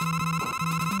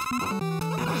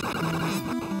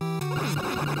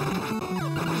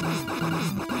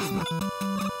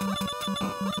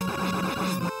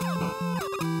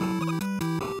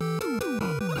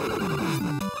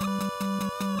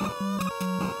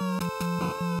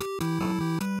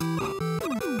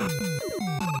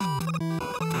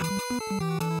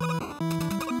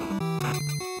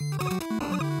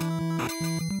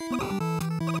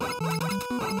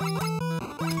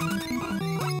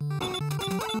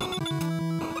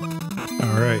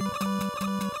 Alright.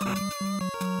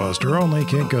 Buster only,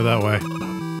 can't go that way.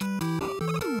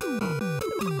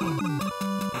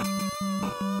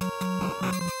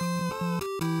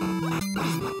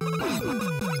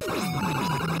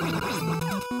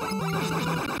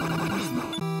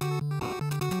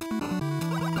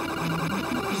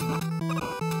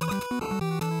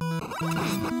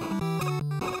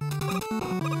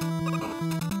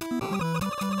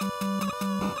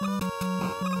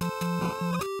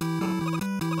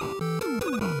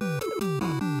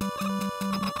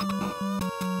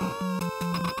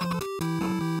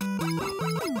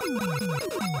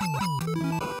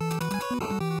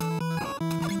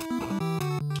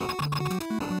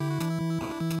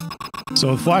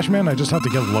 So with Flashman, I just have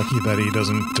to get lucky that he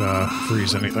doesn't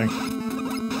freeze anything.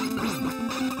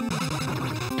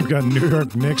 We've got New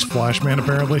York Knicks Flashman,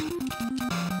 apparently.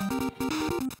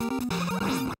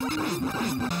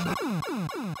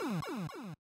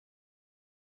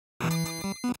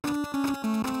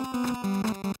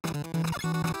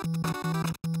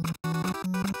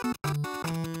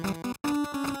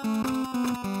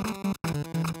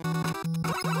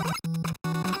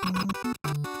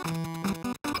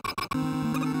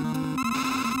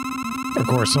 Of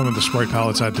course, some of the sprite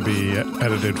palettes had to be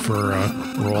edited for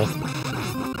roll.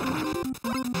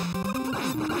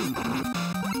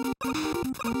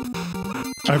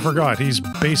 I forgot, he's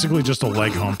basically just a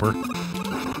leg humper.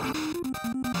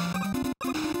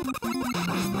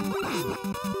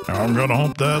 I'm gonna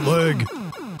hump that leg.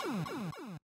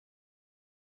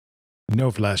 No,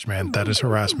 Flashman, that is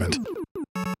harassment.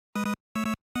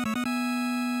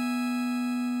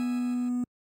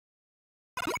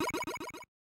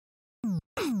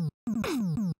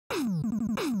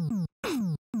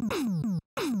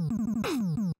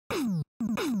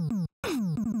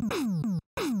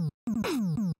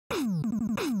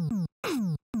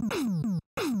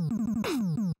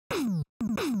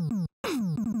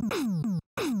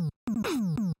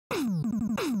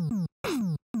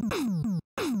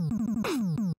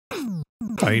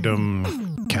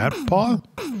 Item cat paw?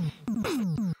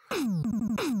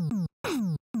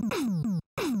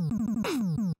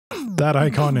 That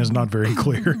icon is not very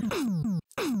clear.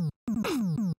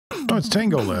 it's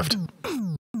Tango Lift.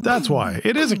 That's why.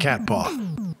 It is a cat paw.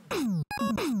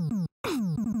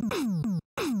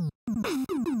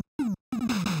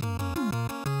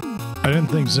 I didn't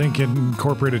think Zinc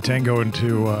incorporated Tango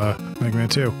into Mega Man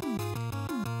 2.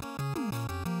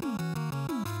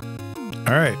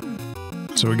 Alright.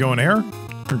 So we going air?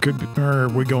 Or are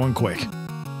we going quick?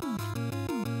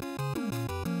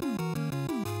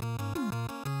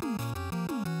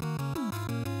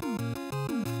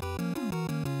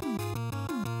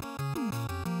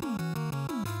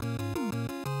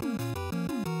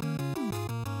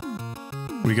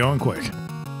 We going quick.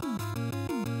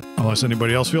 Unless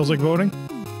anybody else feels like voting.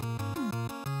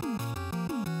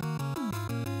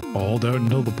 Hold out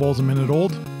until the poll's a minute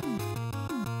old.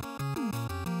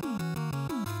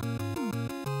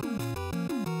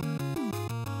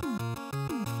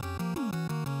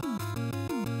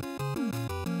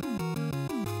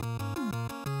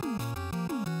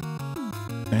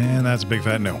 And that's a big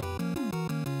fat no.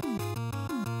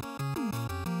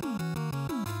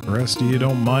 The rest of you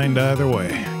don't mind either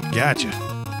way. Gotcha.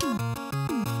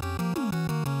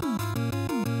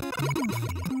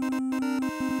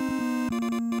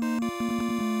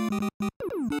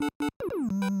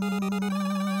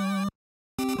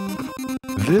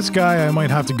 This guy, I might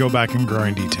have to go back and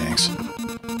grind E-tanks.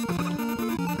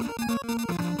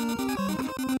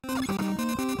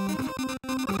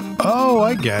 Oh,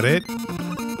 I get it.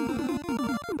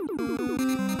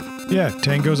 Yeah,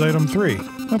 Tango's item 3.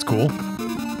 That's cool.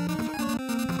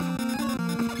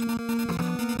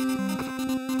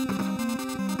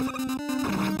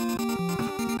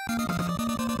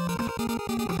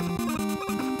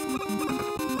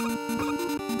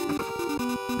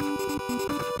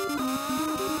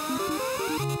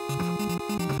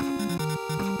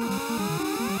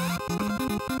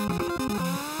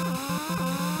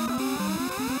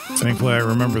 Thankfully, I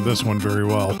remember this one very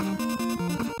well.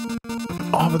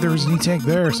 Oh, but there was an E-tank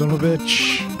there, son of a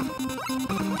bitch.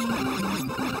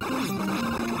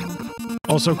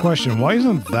 Also, question, why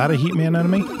isn't that a Heatman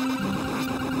enemy?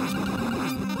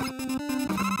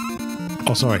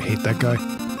 Also, I hate that guy.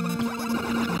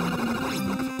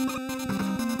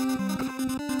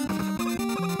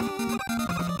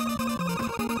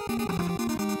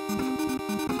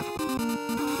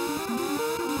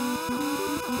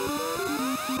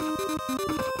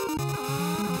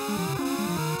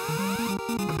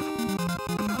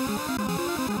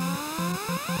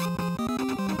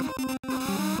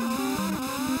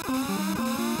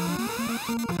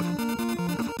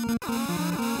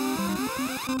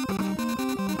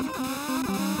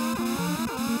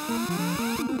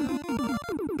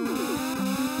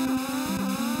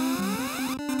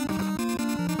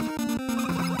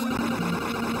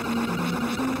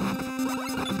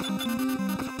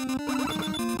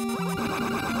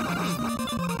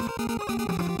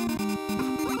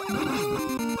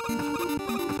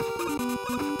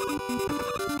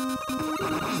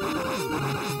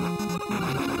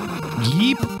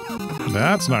 Yeep.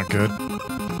 That's not good.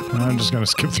 I'm just gonna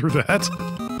skip through that.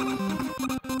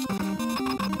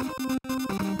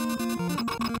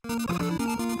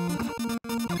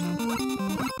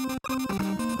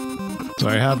 So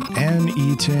I have an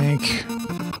E-tank.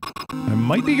 It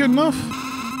might be good enough.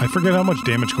 I forget how much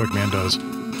damage Quickman does.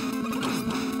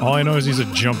 All I know is he's a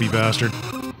jumpy bastard.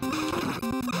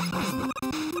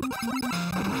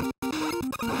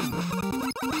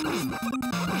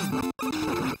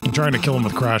 Trying to kill him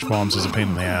with crash bombs is a pain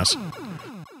in the ass.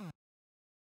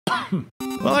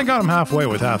 Well, I got him halfway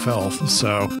with half health,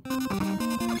 so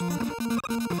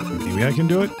maybe I can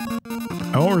do it.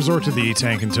 I won't resort to the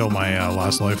E-tank until my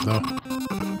last life, though.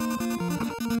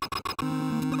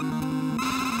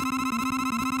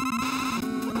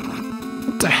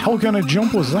 What the hell kind of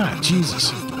jump was that?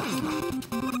 Jesus.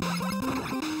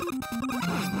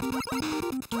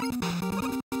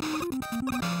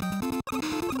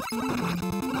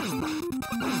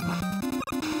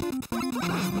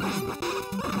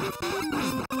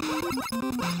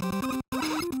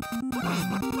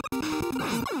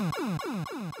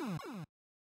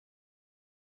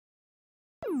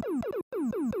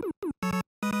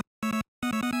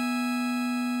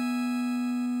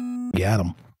 Got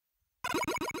him.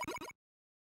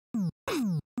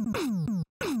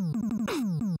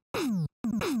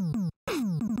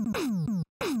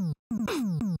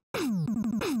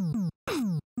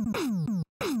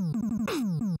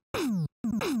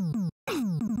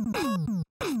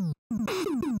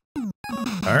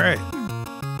 All right.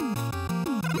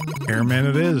 Airman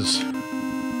it is.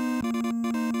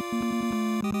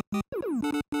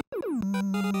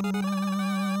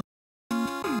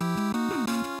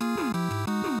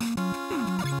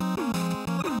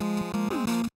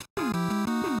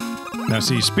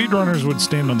 see, speedrunners would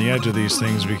stand on the edge of these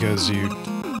things because their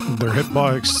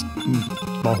hitbox,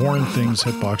 the horn thing's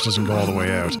hitbox doesn't go all the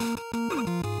way out.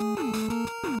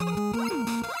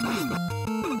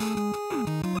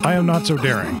 I am not so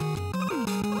daring.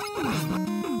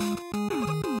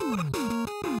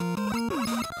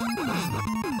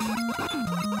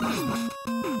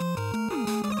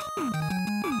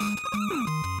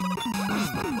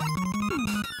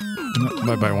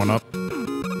 Bye-bye, one up.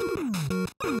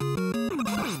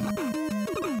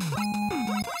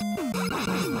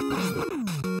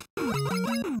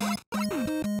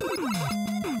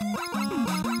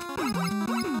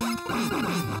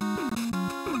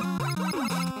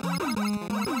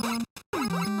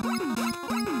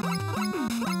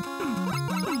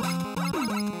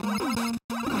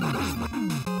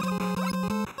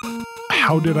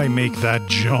 How did I make that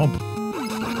jump?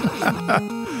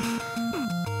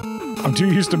 I'm too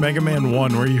used to Mega Man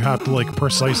 1 where you have to, like,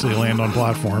 precisely land on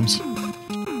platforms.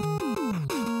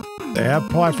 They have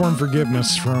platform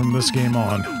forgiveness from this game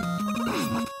on.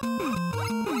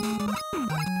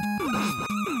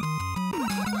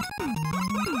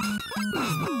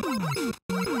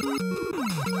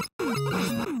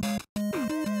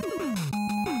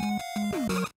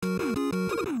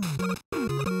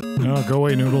 No, go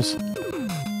away, noodles.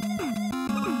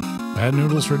 I had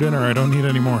noodles for dinner, I don't need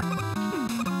any more.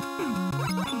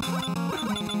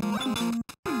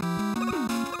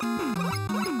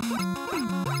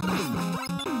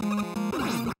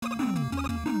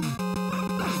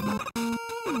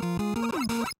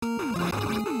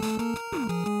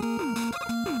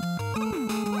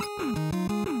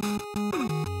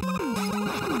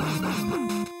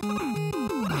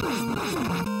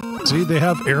 See, they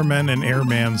have Airmen and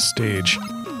Airman stage.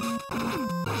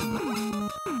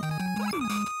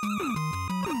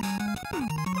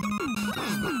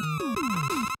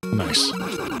 Nice.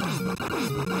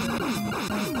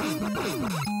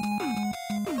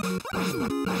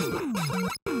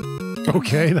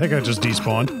 Okay, that guy just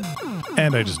despawned.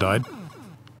 And I just died.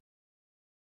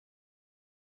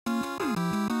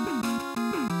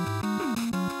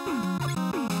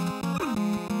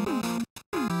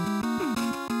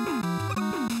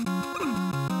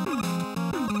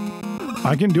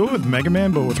 I can do it with Mega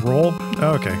Man, but with roll?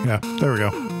 Okay, yeah, there we go.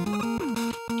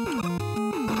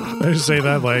 I just say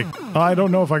that like, I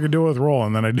don't know if I can do it with roll,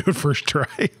 and then I do it first try.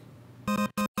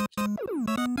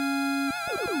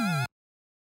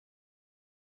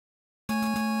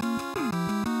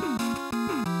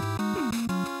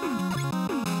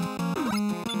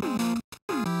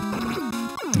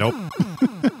 Nope.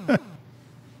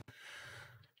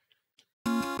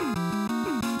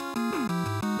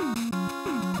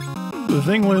 The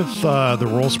thing with the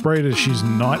roll sprite is she's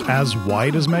not as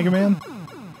wide as Mega Man.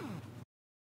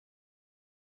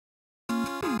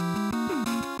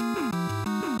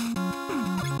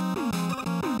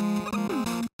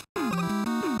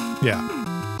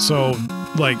 Yeah. So,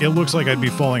 like, it looks like I'd be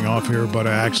falling off here, but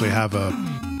I actually have a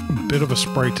bit of a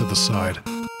sprite to the side.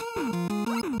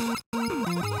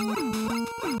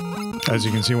 As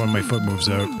you can see when my foot moves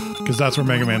out. Because that's where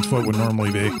Mega Man's foot would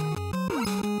normally be.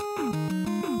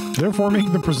 Therefore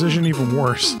making the precision even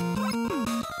worse.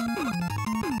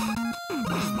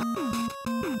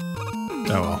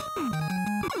 Oh well.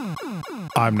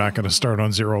 I'm not going to start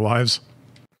on 0 lives.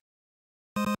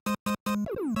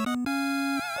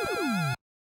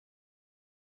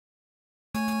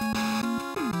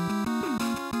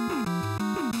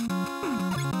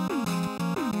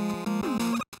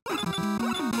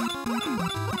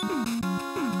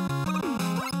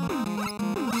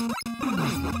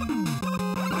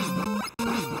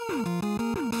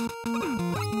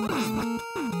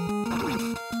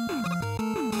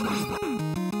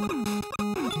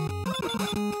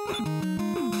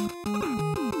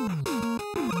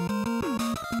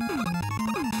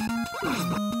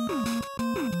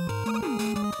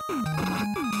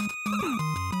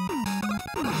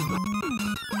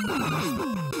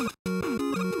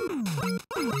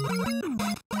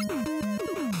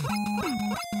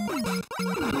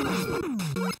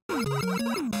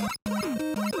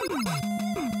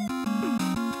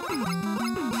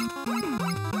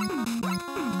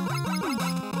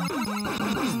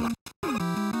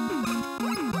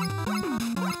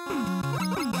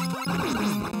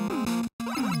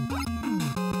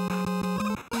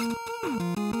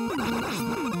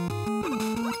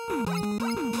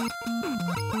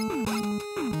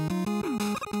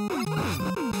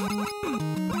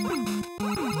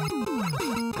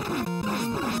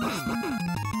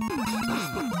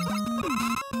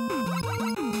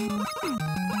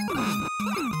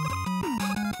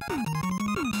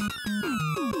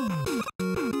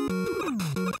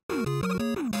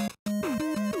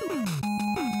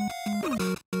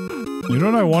 You know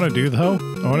what I want to do, though?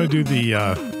 I want to do the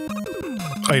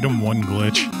item 1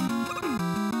 glitch.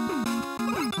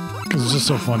 Because it's just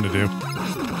so fun to do.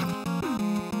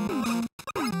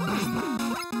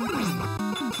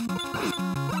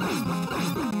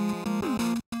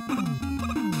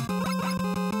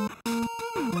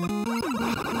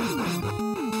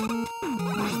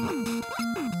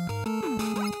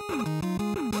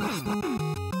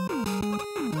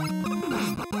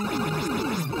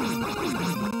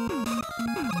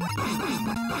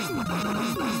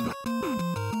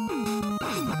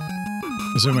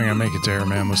 Assuming I make it to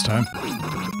Airman this time.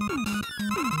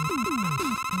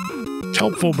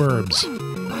 Helpful burbs.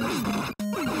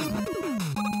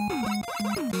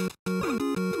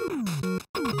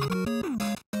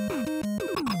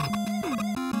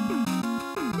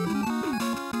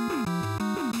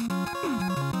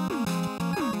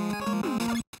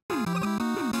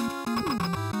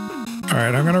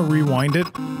 Alright, I'm gonna rewind it,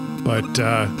 but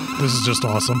this is just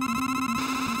awesome.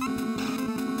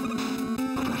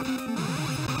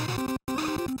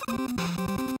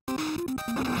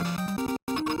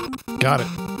 Got it.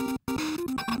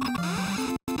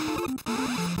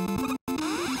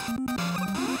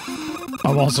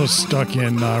 I'm also stuck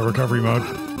in recovery mode.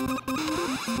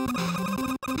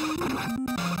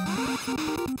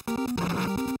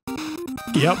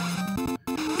 Yep.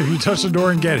 If you touch the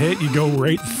door and get hit, you go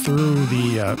right through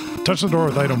the... touch the door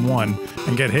with item 1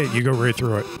 and get hit, you go right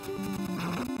through it.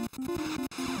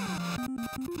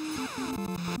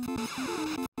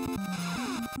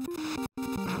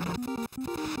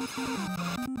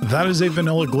 That is a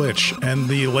vanilla glitch, and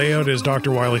the layout is Dr.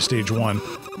 Wily Stage 1.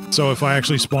 So if I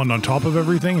actually spawned on top of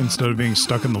everything instead of being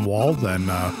stuck in the wall, then,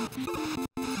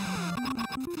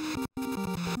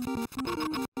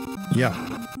 yeah.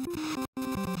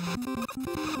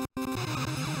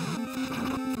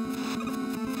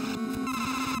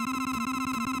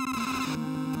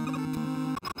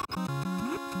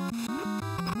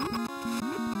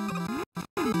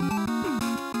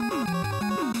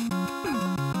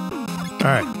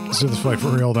 Alright, let's do this fight for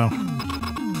real now.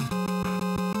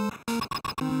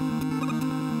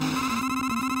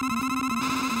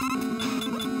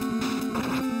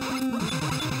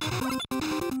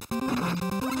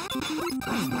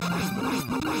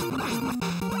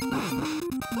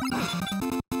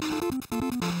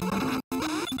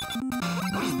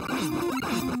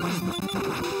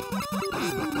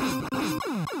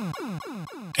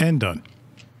 And done.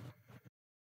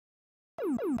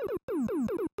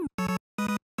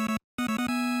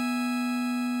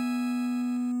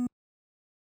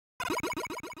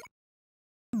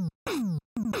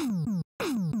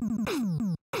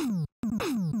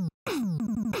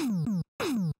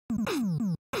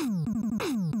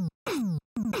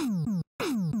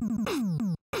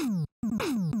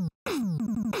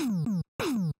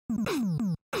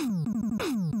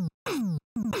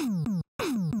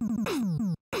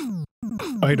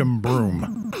 Item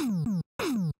broom.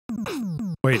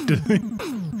 Wait,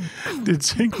 did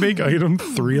Sync make item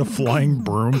 3 a flying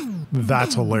broom?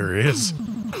 That's hilarious.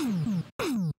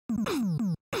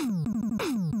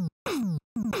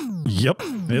 Yep,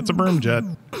 it's a broom jet.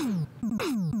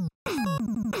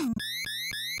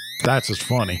 That's just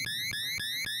funny.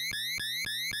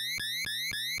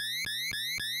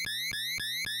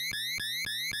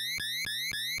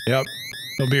 Yep.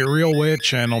 There'll be a real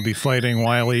witch, and I'll be fighting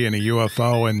Wily in a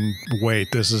UFO, and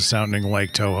wait, this is sounding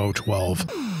like Toho 12.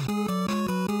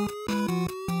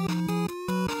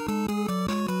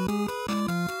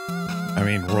 I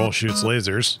mean, Roll shoots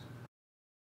lasers.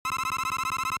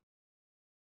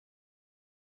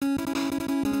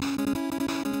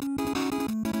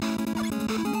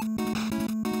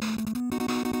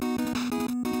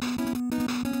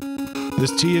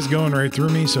 This tea is going right through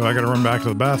me, so I gotta run back to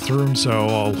the bathroom, so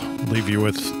I'll leave you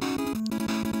with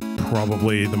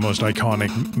probably the most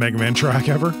iconic Mega Man track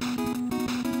ever.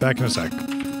 Back in a sec.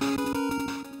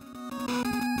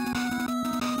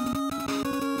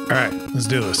 Alright, let's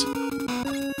do this.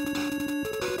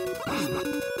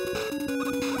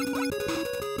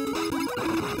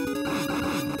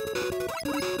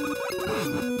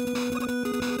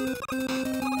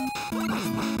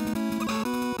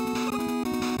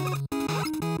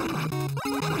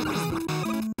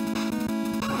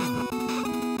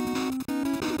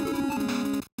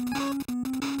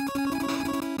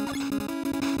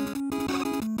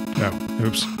 Oh,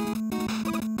 oops.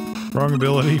 Wrong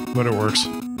ability, but it works.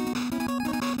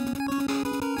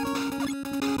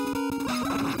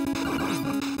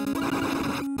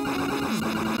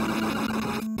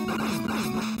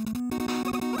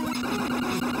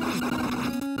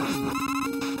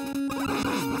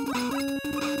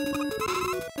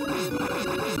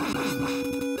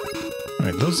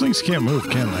 Alright, those things can't move,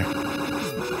 can they?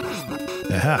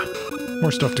 Aha!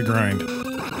 More stuff to grind.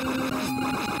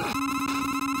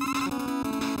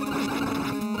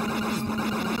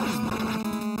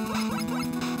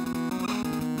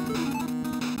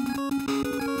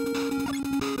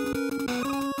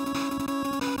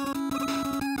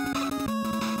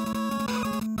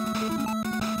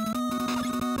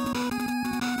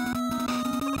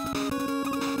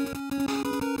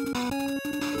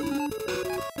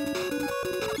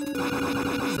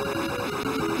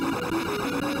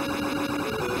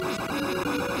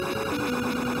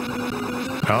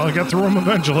 Well, I got through them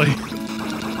eventually.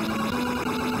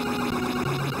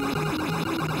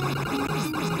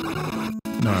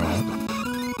 No, I won't.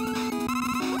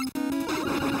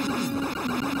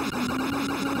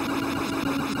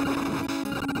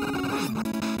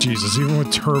 Jesus, even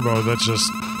with turbo, that's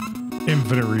just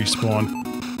infinite respawn.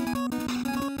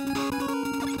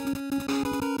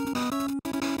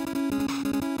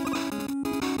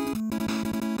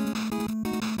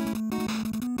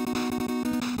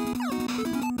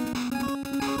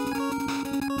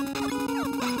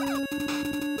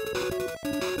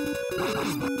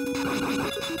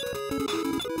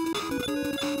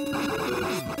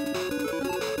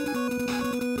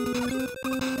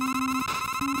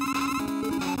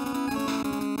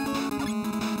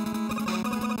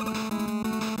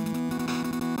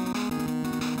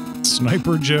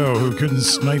 Sniper Joe, who couldn't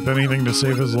snipe anything to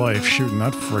save his life, shooting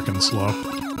that frickin' slow.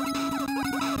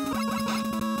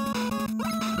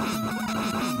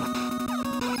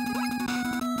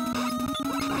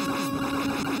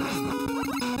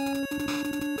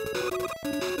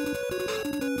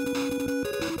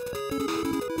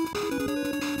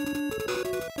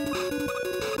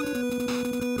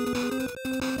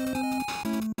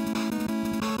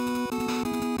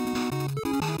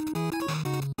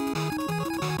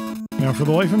 Now, for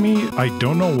the life of me, I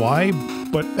don't know why,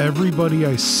 but everybody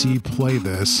I see play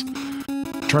this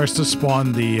tries to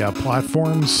spawn the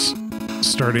platforms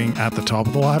starting at the top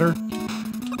of the ladder.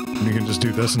 And you can just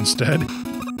do this instead.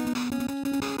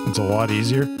 It's a lot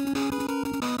easier.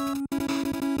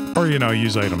 Or, you know,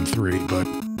 use item 3, but...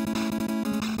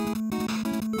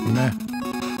 meh.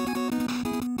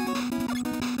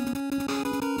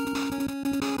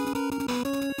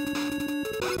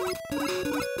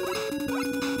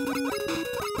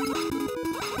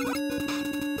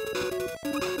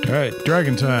 Alright,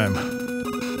 dragon time.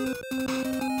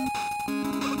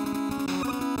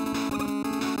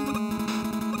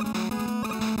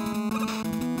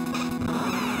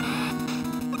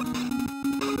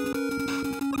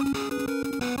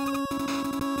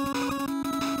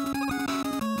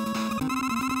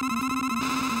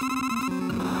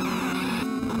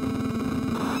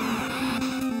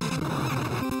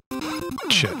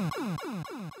 Shit.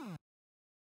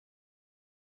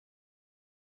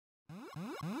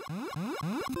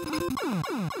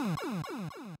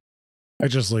 I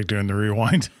just like doing the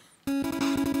rewind.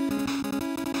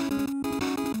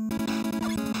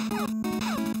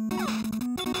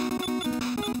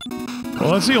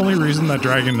 Well, that's the only reason that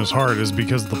dragon is hard, is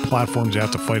because of the platforms you have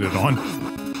to fight it on.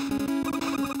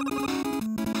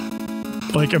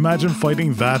 Like, imagine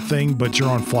fighting that thing, but you're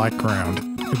on flat ground.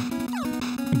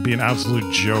 It'd be an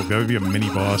absolute joke. That would be a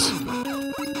mini-boss.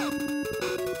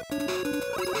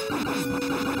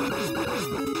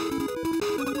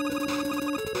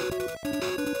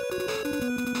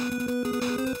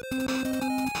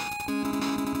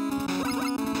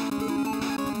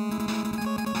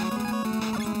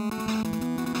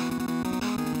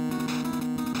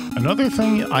 Another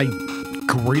thing I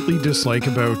greatly dislike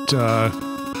about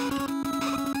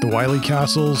the Wily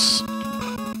castles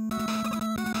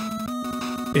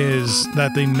is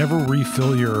that they never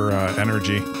refill your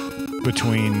energy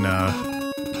between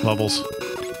levels.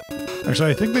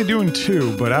 Actually, I think they do in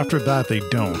 2, but after that they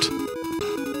don't.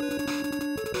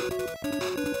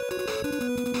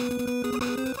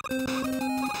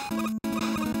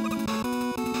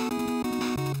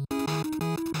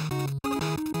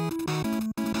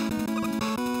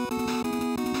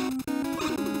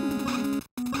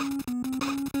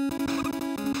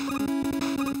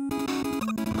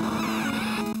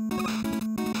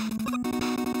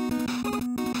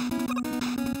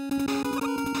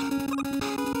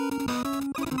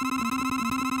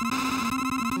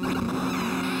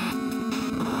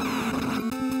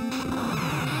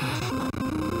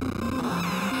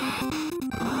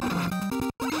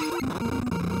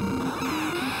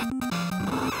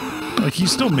 Like,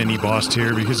 he's still mini-bossed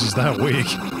here because he's that weak.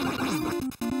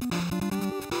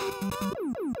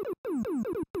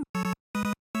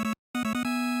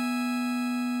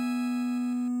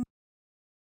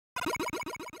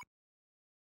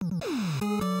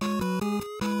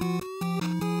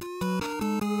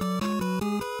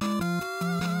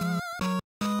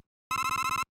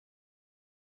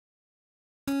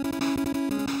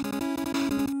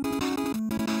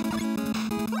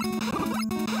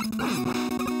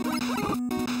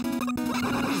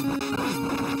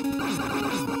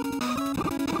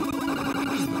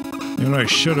 What I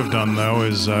should have done, though,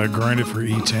 is grind it for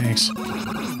E-tanks.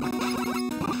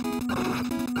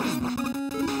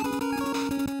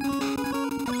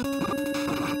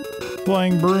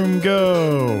 Flying broom,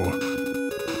 go!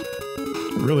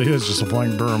 It really is just a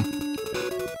flying broom.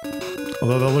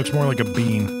 Although that looks more like a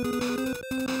bean.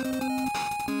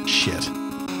 Shit.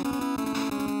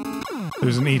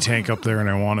 There's an E-tank up there and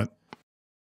I want it.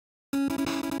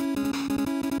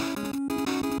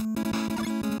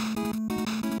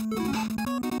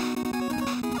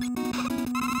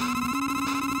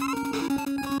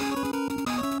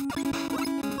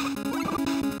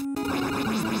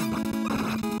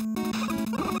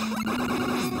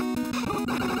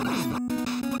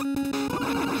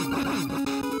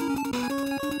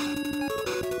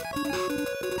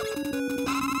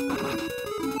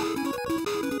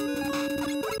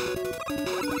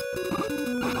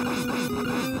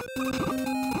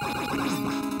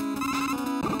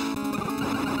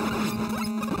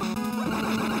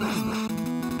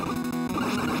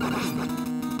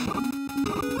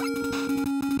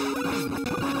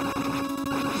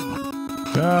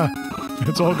 Ah,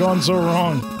 it's all gone so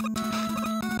wrong.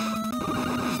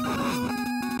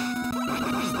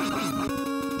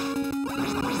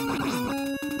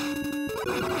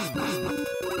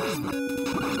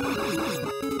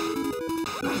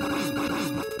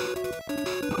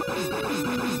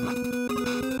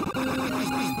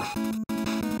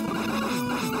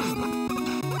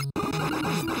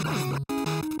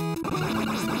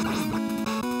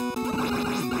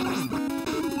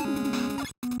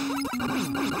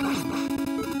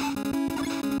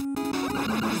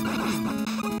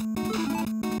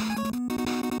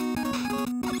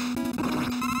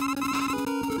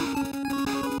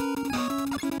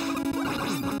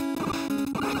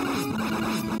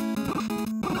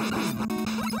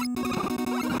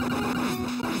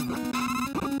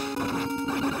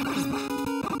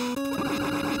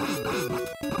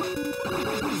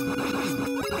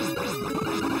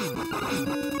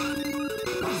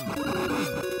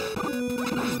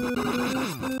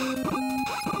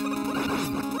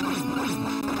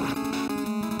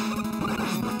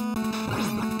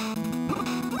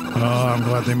 Oh, I'm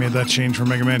glad they made that change from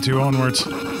Mega Man 2 onwards.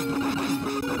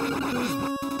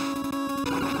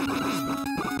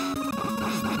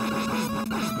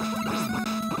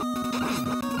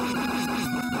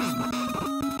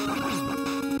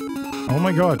 Oh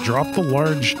my god, drop the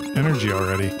large energy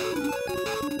already.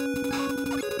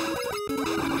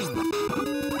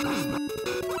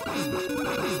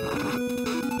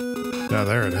 Yeah,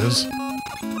 there it is.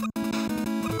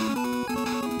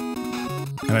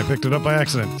 And I picked it up by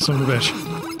accident, son of a bitch.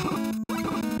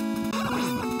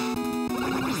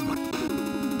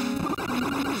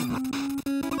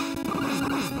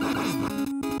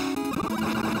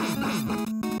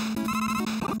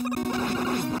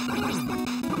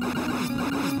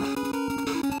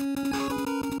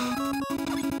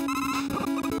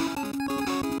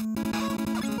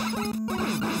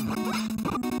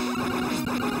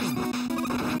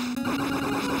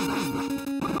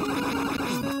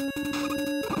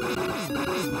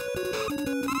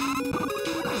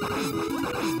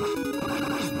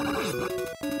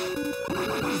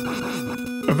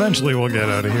 Eventually we'll get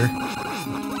out of here.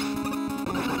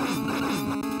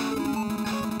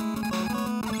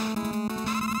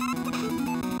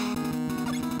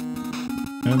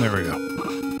 And there we go.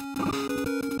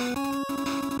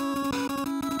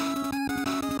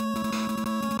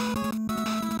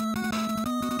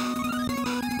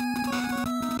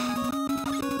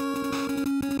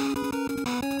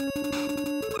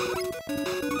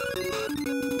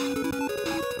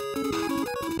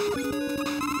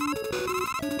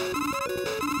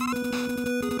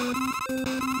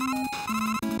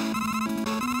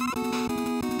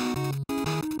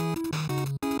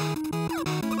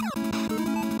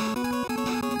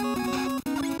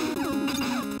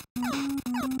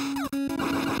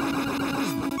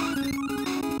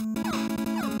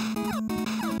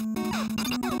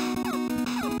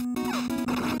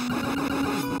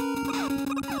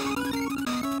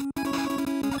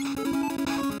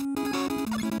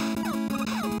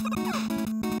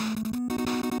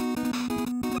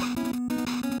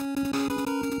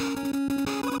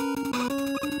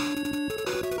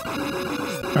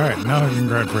 Alright, now I can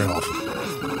grind for health.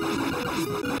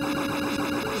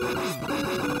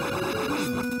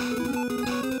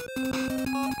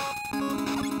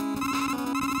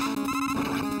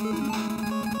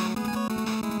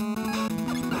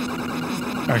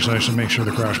 Actually, I should make sure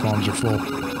the crash bombs are full.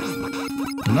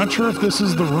 I'm not sure if this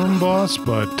is the room boss,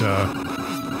 but,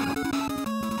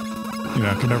 you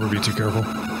know, can never be too careful.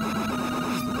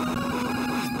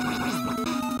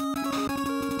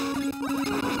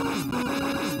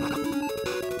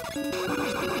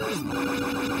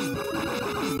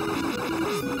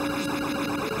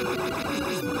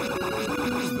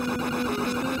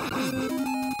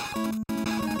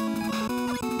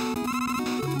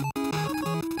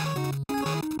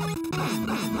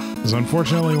 Because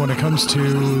unfortunately, when it comes to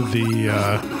the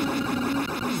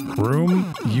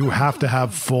room, you have to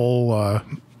have full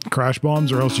crash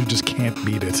bombs or else you just can't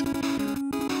beat it.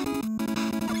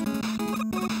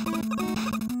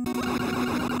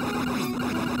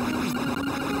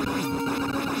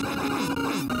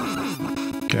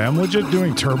 Okay, I'm legit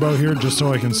doing turbo here just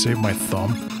so I can save my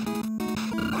thumb.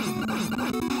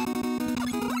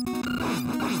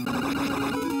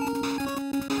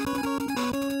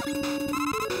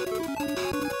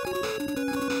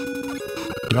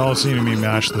 Y'all seen me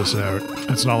mash this out.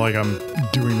 It's not like I'm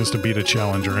doing this to beat a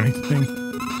challenge or anything.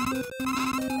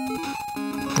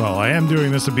 Well, I am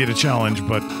doing this to beat a challenge,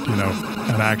 but, you know,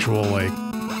 an actual, like,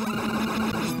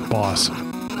 boss.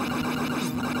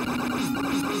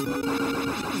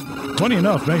 Funny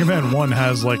enough, Mega Man 1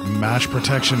 has, like, mash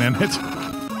protection in it.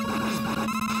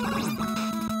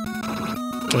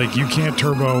 Like, you can't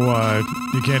turbo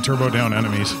down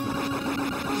enemies.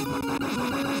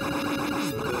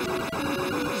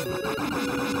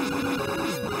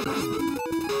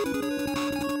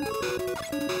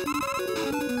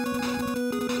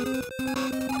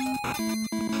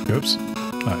 Oops.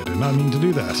 I did not mean to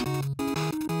do that.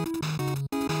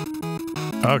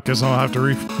 Oh, guess I'll have to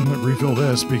refill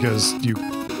this because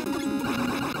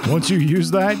once you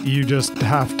use that, you just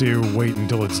have to wait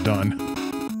until it's done.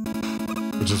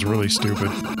 Which is really stupid.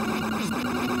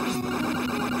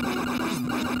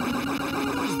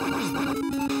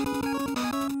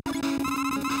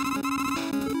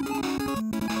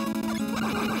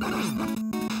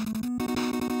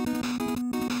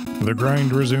 The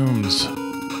grind resumes.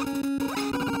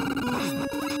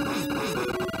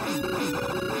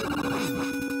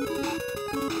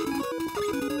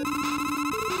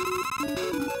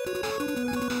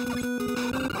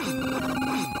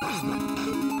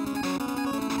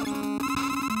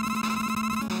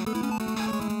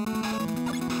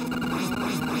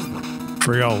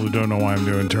 For y'all who don't know why I'm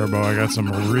doing turbo, I got some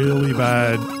really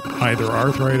bad either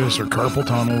arthritis or carpal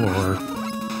tunnel or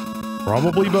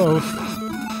probably both.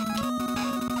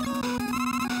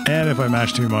 And if I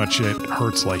mash too much, it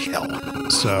hurts like hell.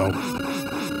 So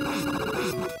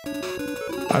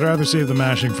I'd rather save the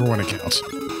mashing for when it counts.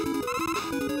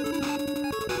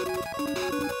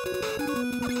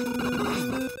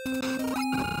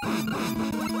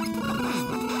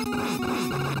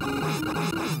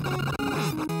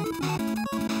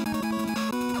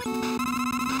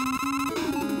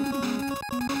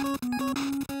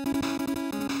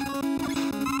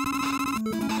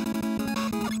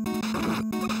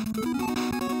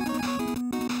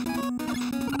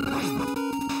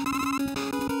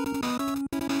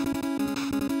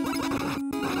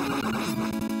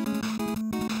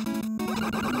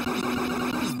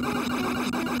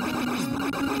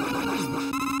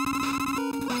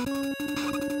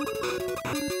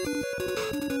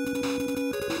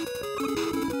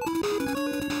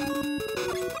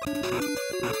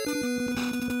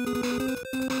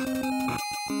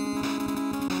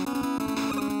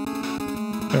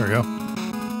 There we go.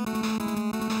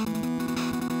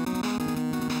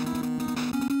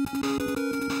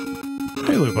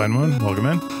 Hey, Lupine Moon, welcome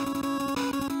in.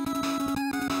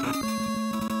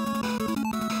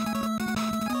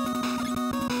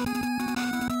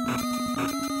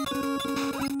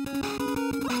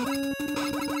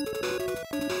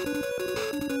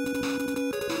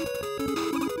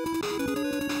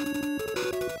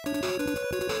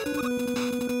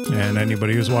 And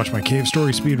anybody who's watched my cave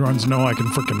story speedruns know I can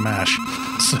frickin' mash.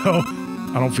 So,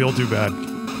 I don't feel too bad.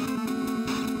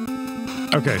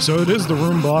 Okay, so it is the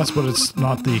room boss, but it's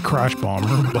not the crash bomb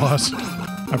room boss.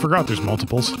 I forgot there's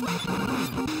multiples.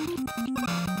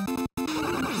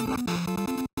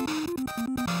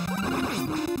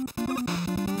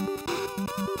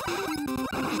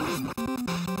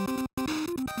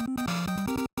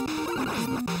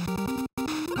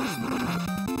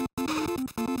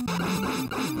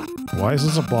 Why is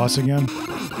this a boss again?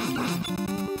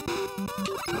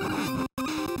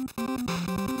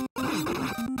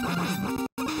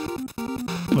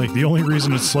 Like, the only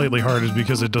reason it's slightly hard is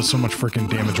because it does so much freaking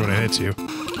damage when it hits you.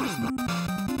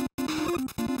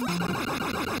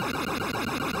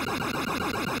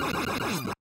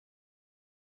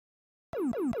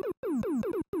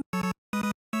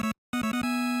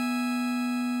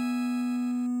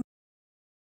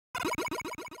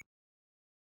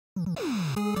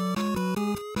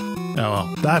 Oh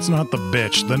well, that's not the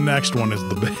bitch. The next one is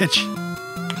the bitch.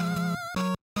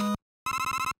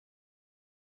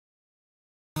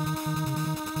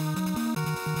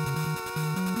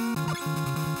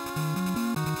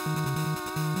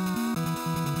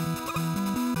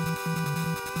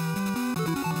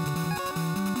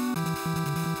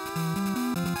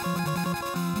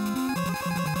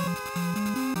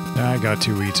 I got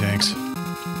 2 E-tanks.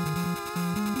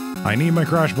 I need my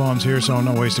crash bombs here, so I'm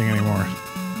not wasting any more.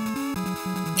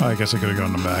 I guess I could have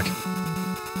gotten them back.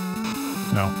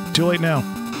 No. Too late now.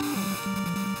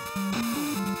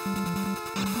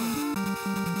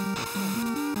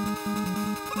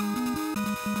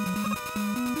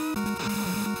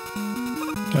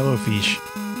 Hello, fish.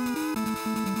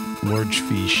 Large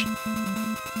fish.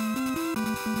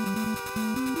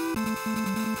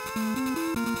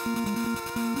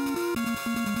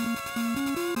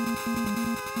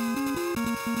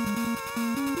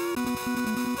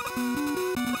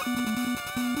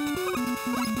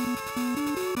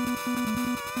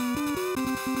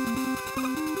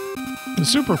 The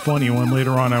super funny one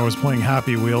later on, I was playing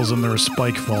Happy Wheels and there were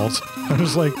spike falls. I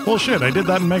was like, well shit, I did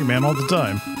that in Mega Man all the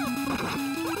time.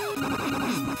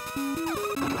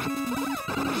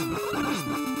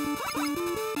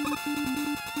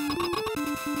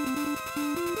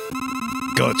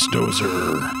 Guts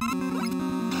Dozer.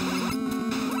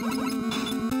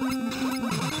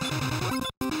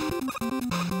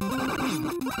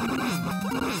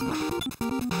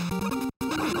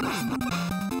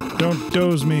 Don't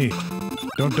doze me.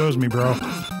 Don't doze me, bro.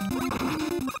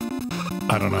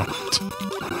 I don't know.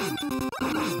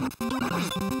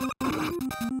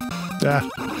 Ah,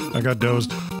 I got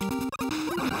dozed.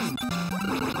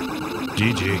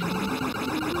 GG.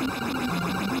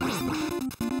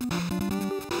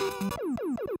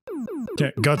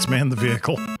 Yeah, Guts manned the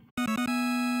vehicle.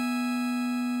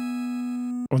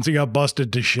 Once he got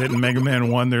busted to shit in Mega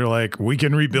Man 1, they're like, we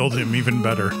can rebuild him even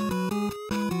better.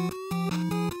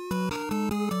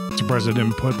 Surprised I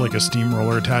didn't put like a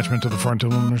steamroller attachment to the front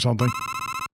of him or something.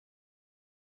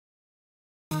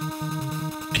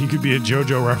 He could be a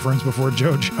JoJo reference before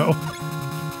JoJo.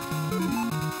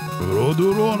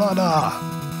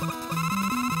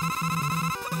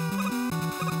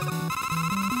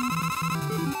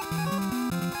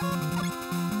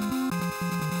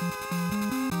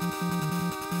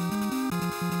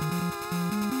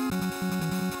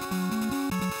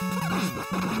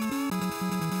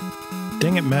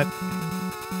 Dang it, Matt.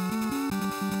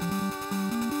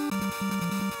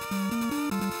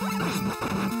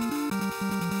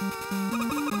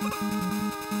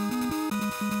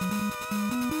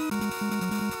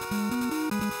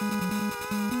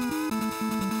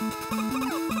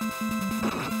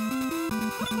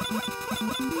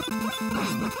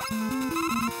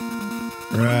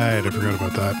 Right, I forgot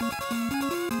about that.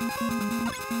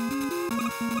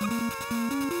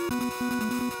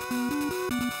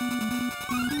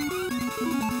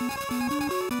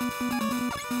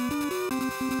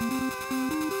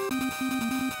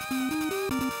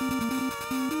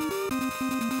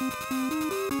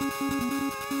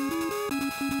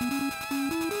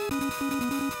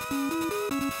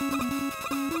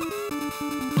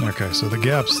 Okay, so the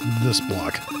gap's this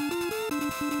block.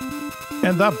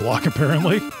 And that block,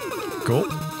 apparently. Cool.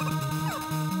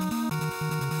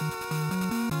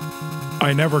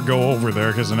 I never go over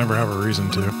there because I never have a reason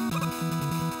to.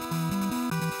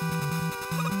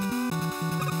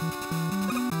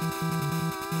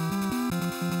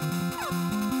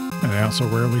 And I also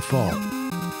rarely fall.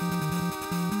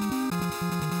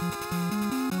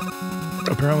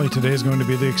 Apparently today is going to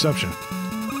be the exception.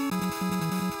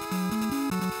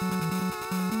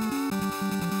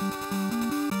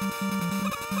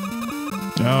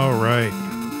 All right.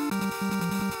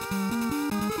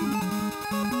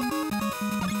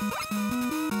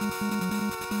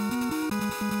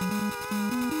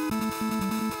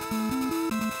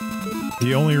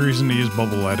 The only reason to use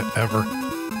bubble lead ever.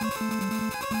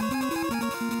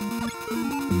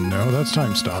 No, that's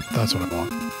time stop. That's what I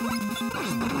want.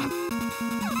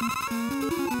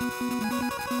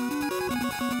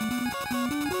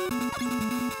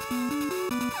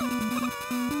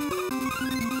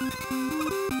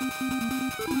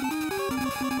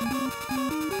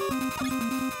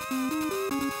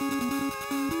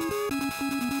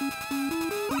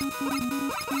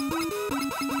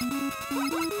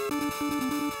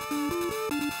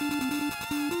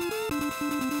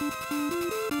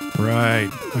 Right,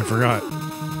 I forgot.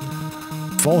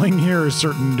 Falling here is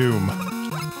certain doom.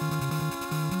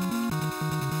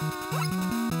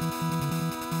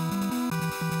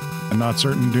 And not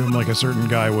certain doom like a certain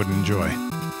guy would enjoy.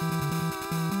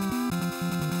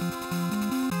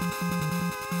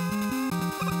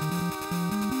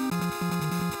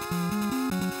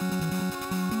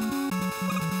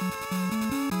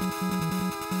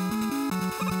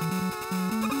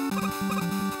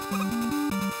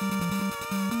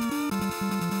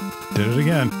 Did it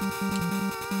again.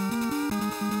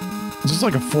 It's just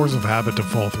like a force of habit to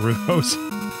fall through those.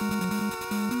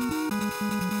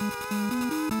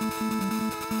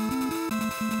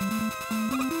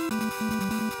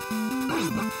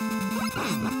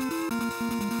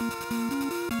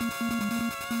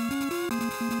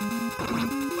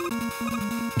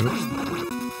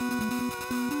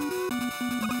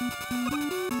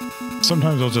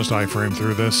 Sometimes I'll just iframe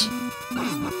through this.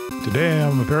 Today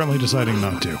I'm apparently deciding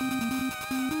not to.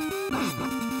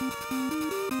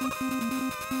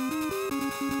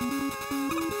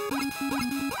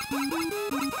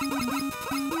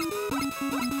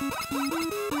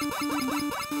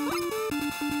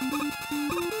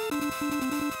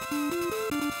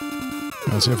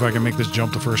 Let's see if I can make this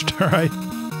jump the first try.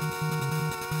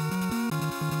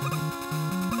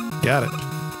 Got it.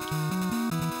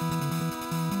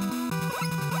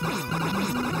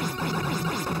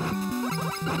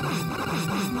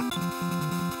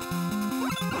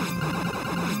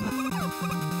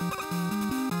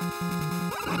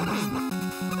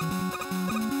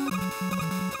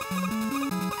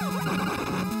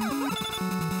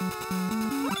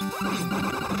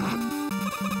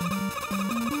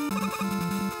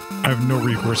 I have no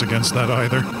recourse against that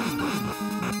either.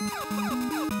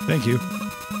 Thank you.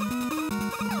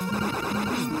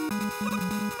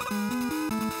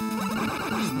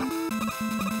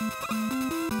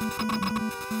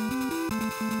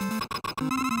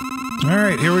 All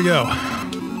right, here we go.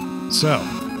 So.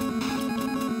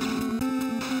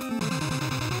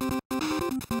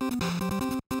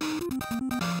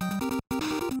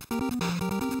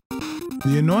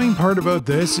 The annoying part about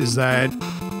this is that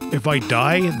if I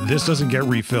die, this doesn't get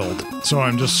refilled, so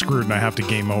I'm just screwed and I have to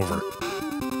game over.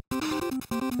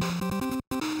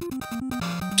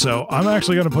 So I'm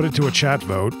actually going to put it to a chat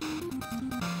vote.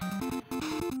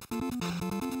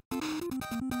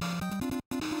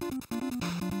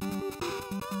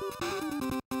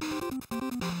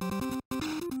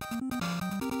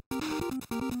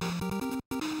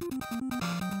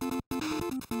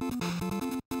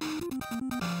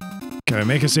 Can I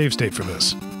make a save state for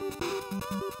this?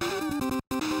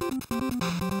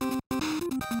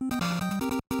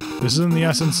 This is in the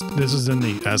essence, this is in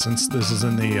the essence, this is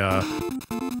in the,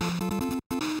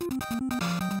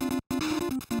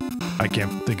 I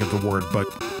can't think of the word, but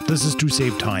this is to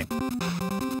save time.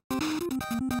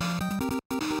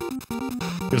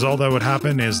 Because all that would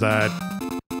happen is that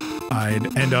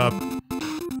I'd end up,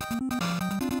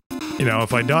 you know,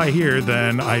 if I die here,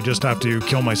 then I just have to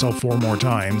kill myself 4 more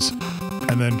times,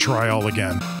 and then try all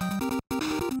again.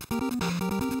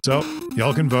 So,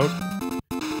 y'all can vote.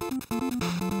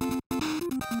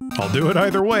 I'll do it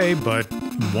either way, but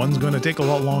one's going to take a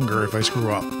lot longer if I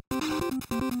screw up.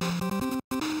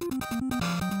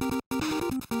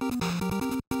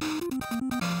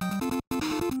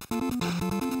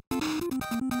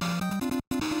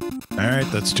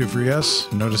 Alright, that's 2 for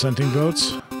yes. No dissenting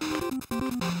votes.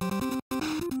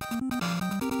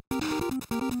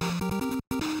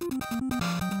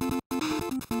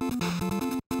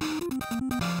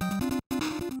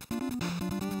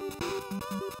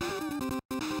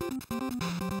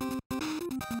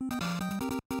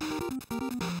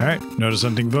 Alright, no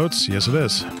dissenting votes? Yes, it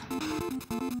is.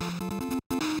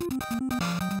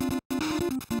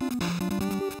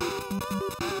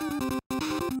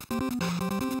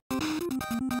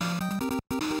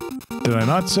 Did I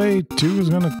not say 2 is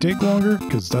going to take longer?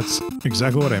 Because that's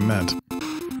exactly what I meant.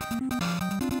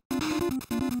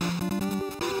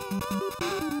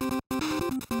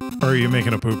 Or are you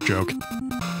making a poop joke?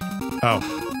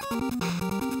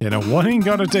 Oh. You know, 1 ain't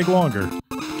gonna take longer.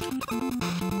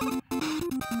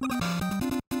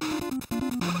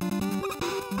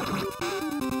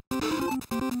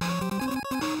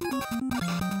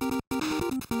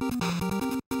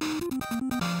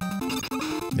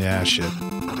 Yeah, shit.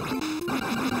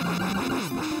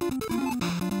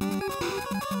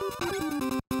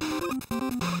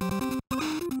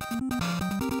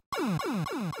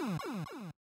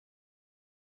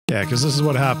 Yeah, because this is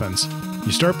what happens.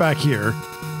 You start back here.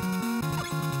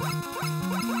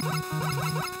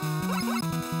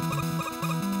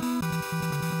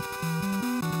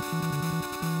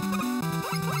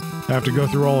 You have to go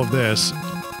through all of this,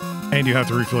 and you have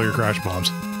to refill your crash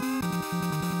bombs.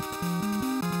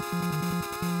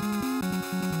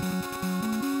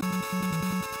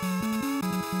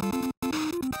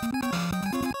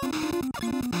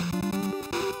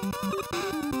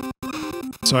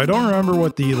 So I don't remember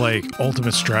what the, like,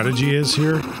 ultimate strategy is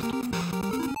here.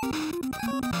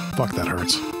 Fuck, that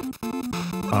hurts.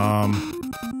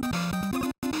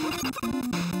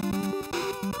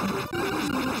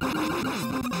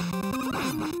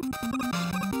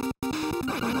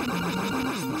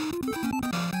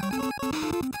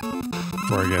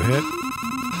 Before I get hit.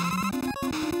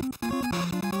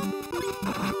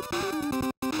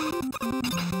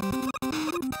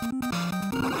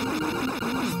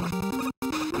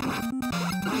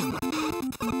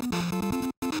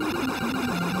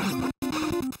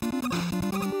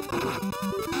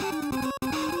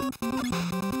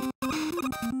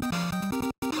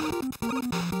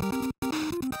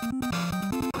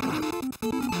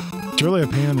 It's really a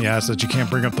pain in the ass that you can't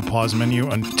bring up the pause menu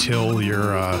until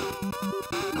you're,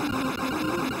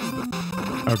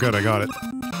 Oh, good, I got it.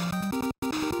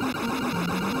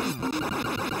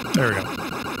 There we go.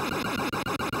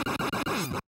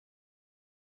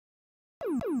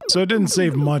 So it didn't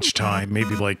save much time,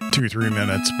 maybe like 2-3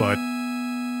 minutes, but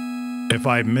if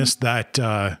I missed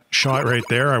that shot right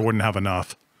there, I wouldn't have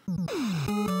enough.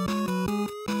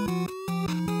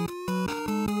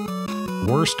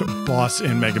 Worst boss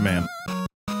in Mega Man.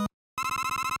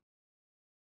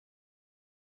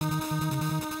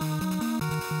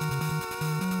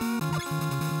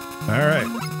 Alright,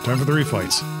 time for the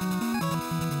refights.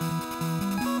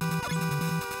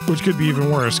 Which could be even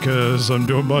worse, because I'm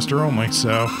doing Buster only,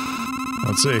 so...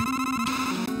 Let's see.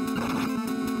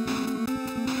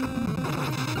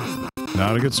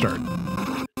 Not a good start.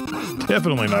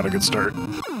 Definitely not a good start.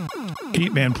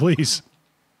 Heat Man, please.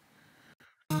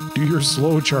 Do your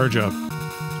slow charge up.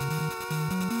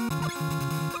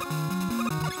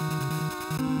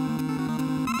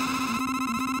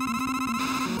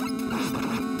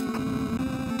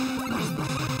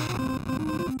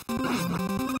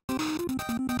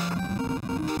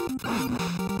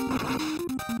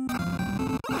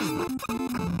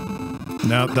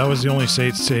 Now, that was the only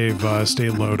state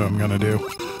load I'm gonna do.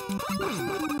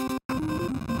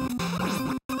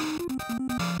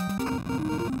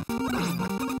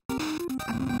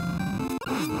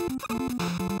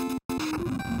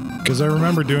 Because I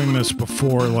remember doing this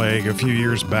before, like, a few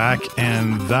years back,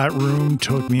 and that room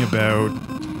took me about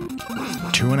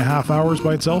 2.5 hours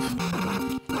by itself.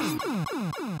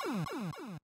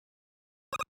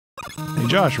 Hey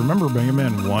Josh, remember Mega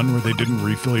Man 1 where they didn't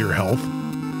refill your health?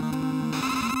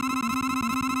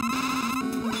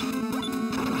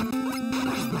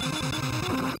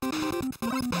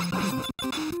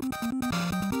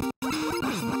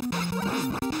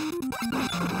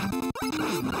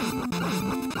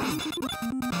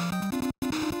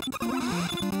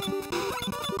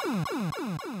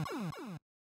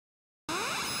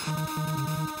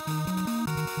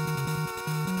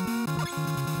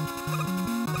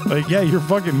 Like, yeah, you're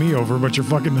fucking me over, but you're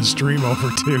fucking the stream over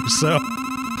too, so...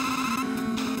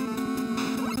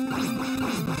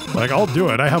 Like, I'll do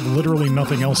it. I have literally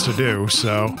nothing else to do,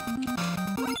 so...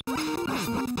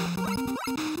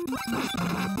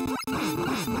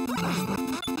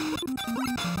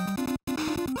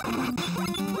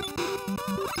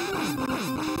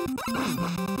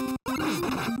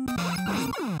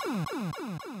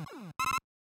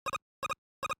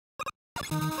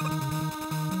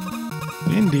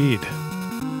 Indeed.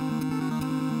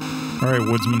 All right,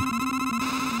 woodsman.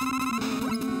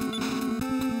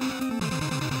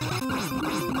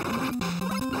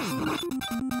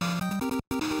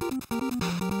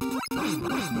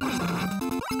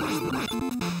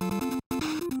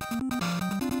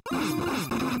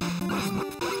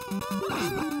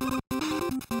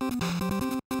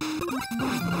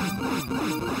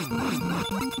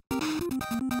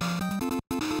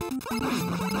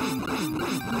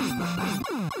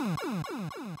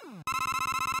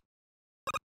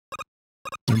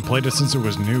 Played it since it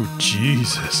was new.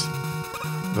 Jesus.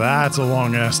 That's a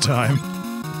long ass time.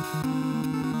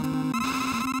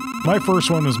 My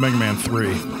first one was Mega Man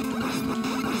 3.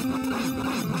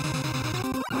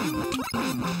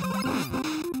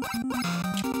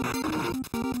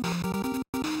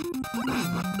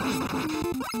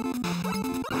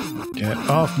 Get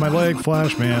off my leg,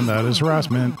 Flash Man. That is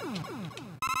harassment.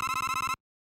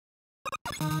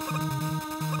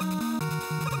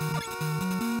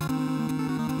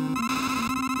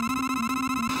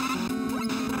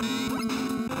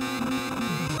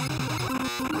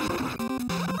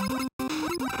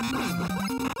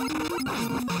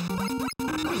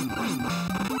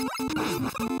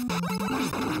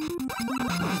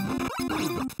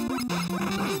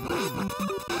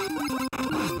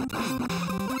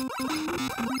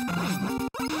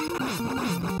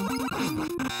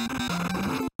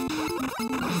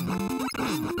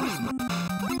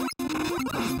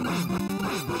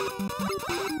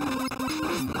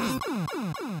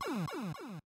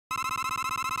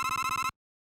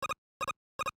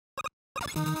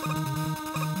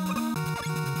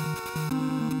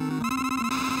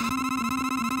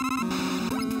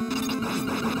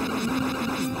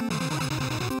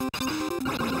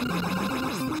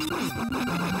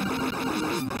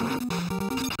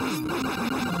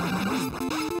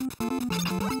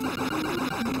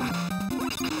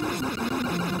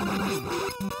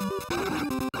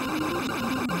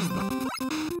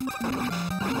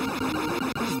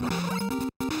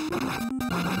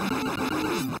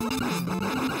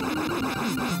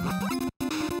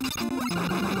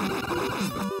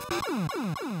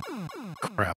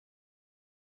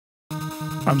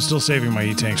 I'm still saving my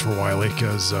E-tanks for Wily,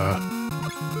 because, yeah,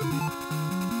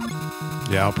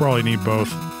 I'll probably need both.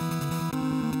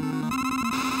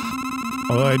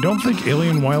 Although I don't think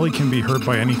Alien Wily can be hurt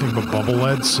by anything but bubble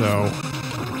lead, so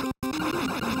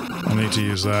I'll need to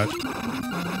use that.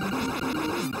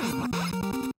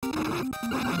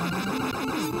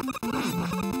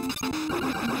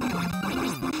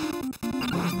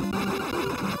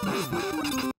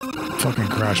 Fucking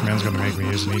Crash Man's gonna make me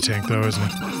use an E-tank though, isn't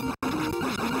he?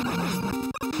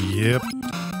 Yep.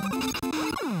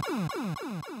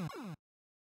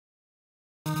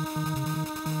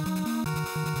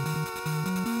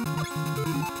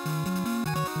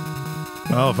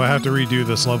 Well, if I have to redo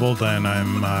this level, then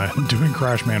I'm doing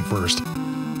Crash Man first.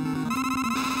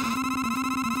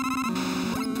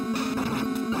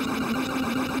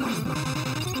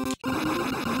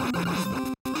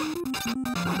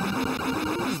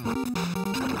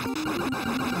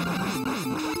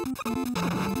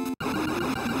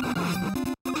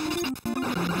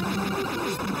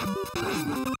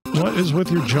 What is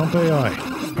with your jump AI?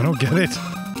 I don't get it.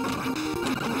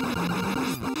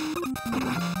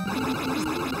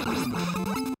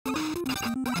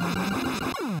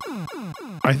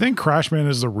 I think Crash Man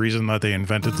is the reason that they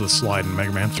invented the slide in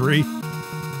Mega Man 3.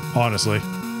 Honestly.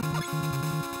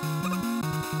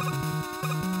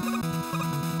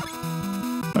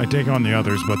 I take on the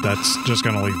others, but that's just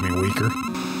gonna leave me weaker.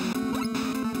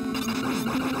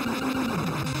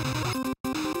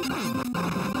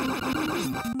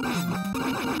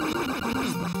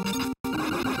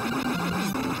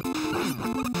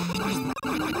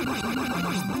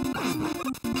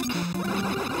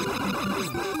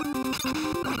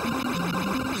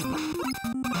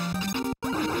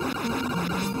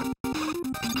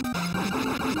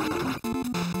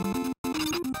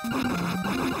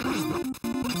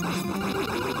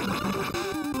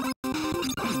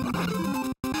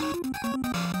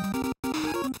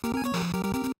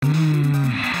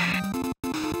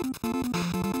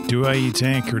 Do I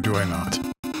E-tank or do I not?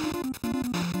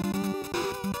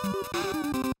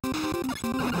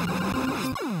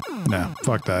 Nah,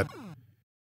 fuck that.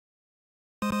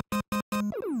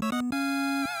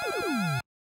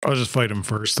 I'll just fight him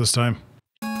first this time.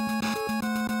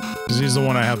 Because he's the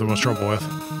one I have the most trouble with.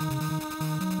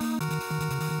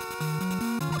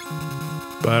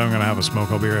 But I'm gonna have a smoke,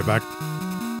 I'll be right back.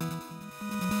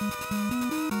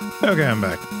 Okay, I'm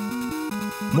back.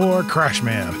 More Crash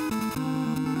Man.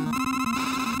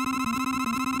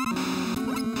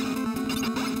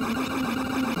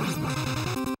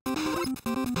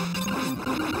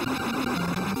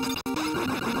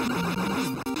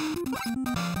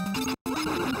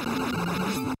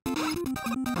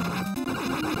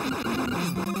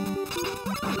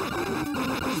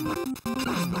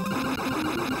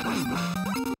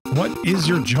 What is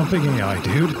your jumping AI,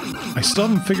 dude? I still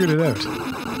haven't figured it out.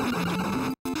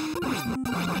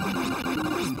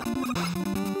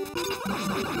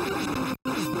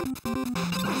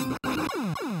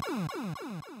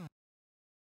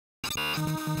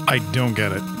 I don't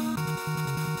get it.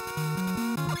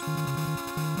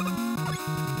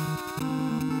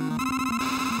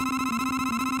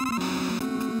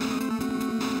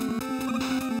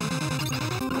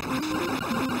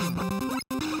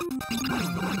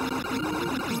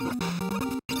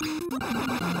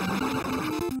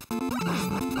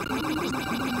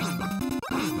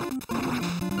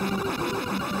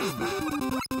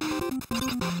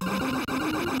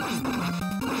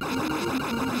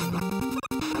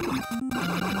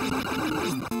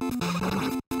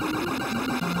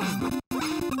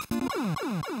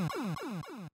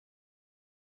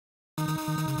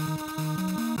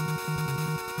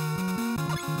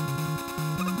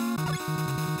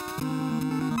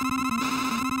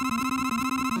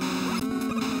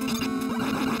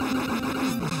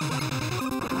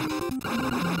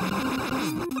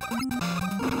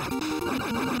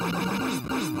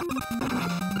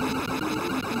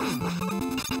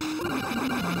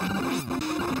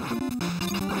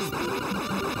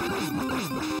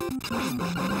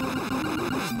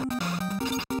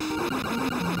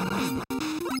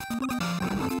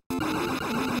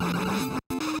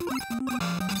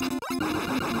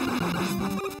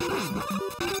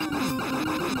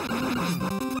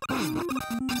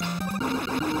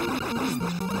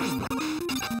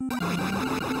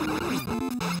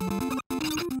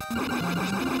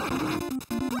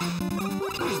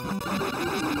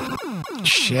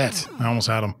 Shit, I almost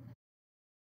had him.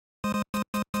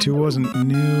 2 wasn't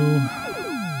new.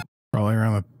 Probably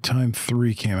around the time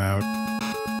 3 came out.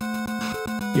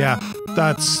 Yeah,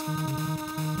 that's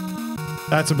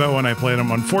about when I played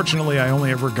him. Unfortunately, I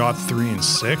only ever got 3 and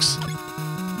 6.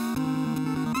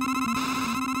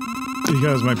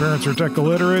 because my parents are tech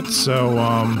illiterate, so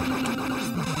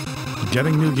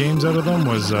getting new games out of them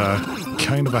was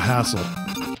kind of a hassle.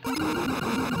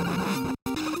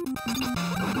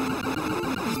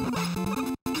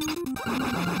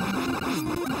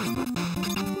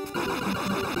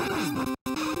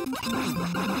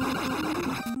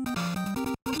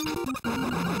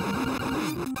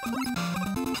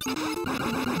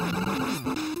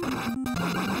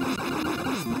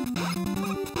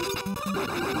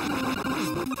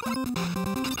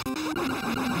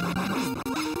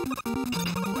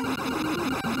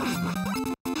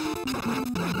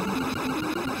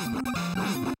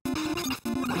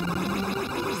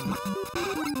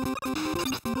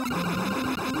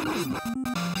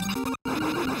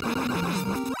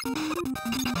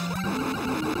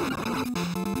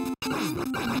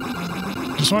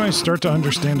 Just when I start to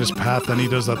understand his path, then he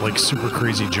does that, like, super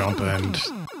crazy jump, and...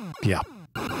 yeah.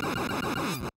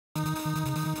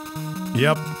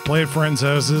 Yep, play at friends'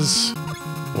 houses.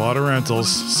 A lot of rentals.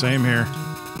 Same here.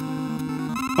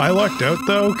 I lucked out,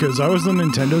 though, because I was the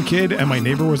Nintendo kid, and my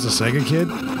neighbor was the Sega kid.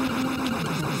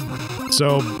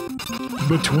 So,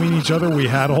 between each other, we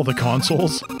had all the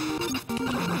consoles.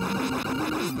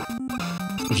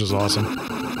 Which is awesome.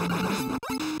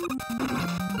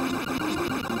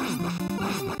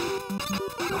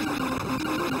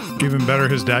 Even better,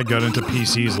 his dad got into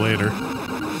PCs later.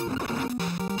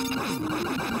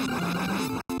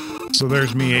 So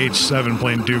there's me, age 7,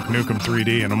 playing Duke Nukem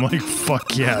 3D, and I'm like,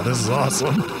 fuck yeah, this is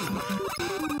awesome.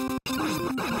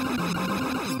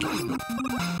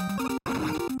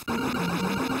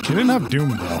 She didn't have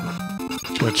Doom, though.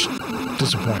 Which,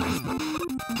 disappointing.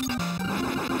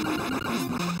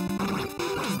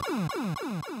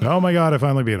 Oh my god, I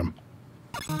finally beat him.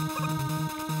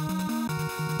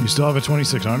 You still have a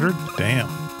 2600? Damn.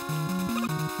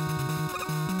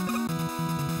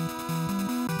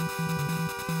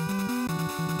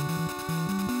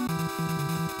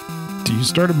 You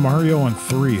started Mario on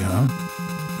 3, huh?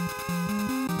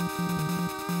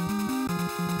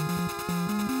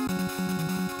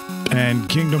 And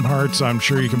Kingdom Hearts, I'm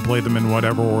sure you can play them in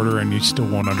whatever order and you still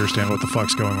won't understand what the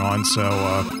fuck's going on, so,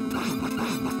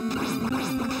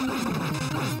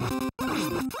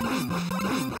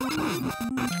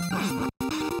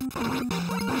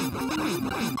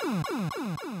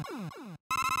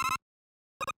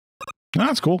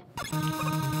 that's cool.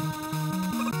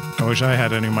 I wish I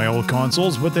had any of my old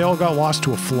consoles, but they all got lost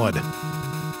to a flood.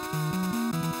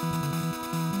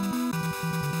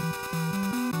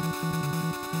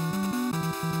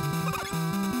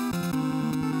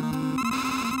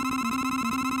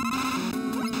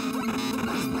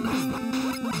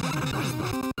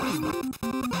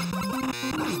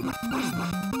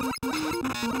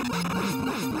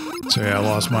 So yeah, I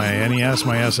lost my NES,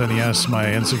 my SNES, my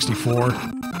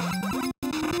N64.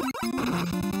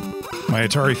 My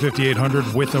Atari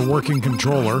 5800 with a working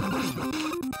controller.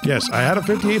 Yes, I had a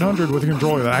 5800 with a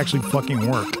controller that actually fucking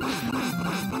worked.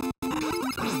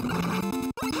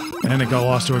 And it got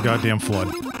lost to a goddamn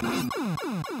flood.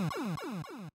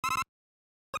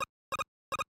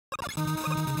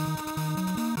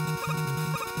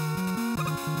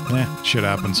 Shit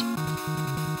happens.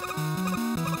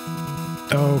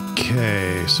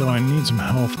 Okay, so I need some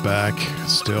health back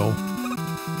still.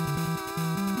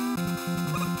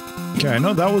 Okay, I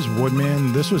know that was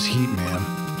Woodman. This was Heatman.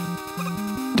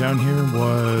 Down here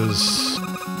was...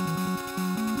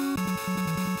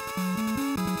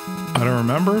 I don't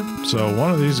remember, so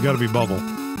one of these has got to be Bubble.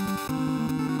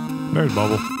 There's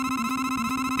Bubble.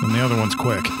 And the other one's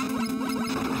Quick.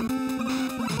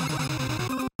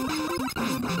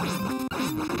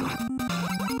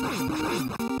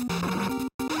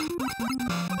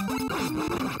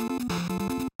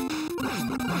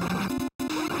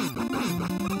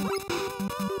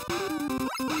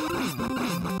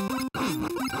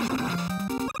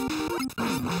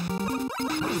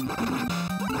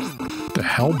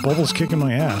 Hell, Bubble's kicking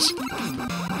my ass.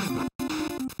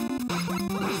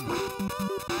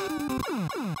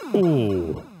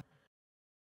 Ooh.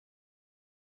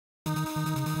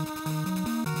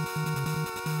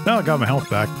 Now I got my health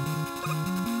back.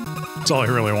 That's all I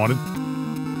really wanted.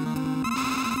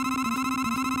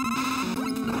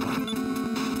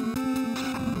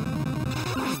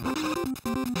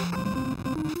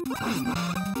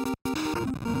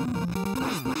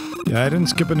 Yeah, I didn't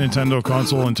skip a Nintendo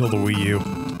console until the Wii U.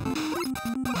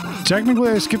 Technically,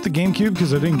 I skipped the GameCube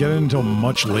because I didn't get it until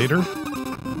much later.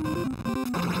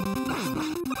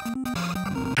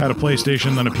 Had a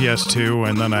PlayStation, then a PS2,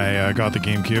 and then I got the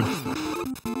GameCube.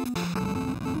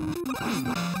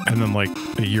 And then, like,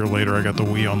 a year later, I got the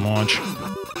Wii on launch.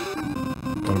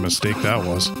 What a mistake that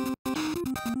was.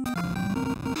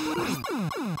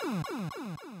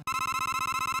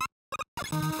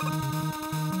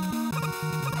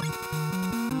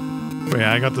 But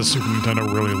yeah, I got the Super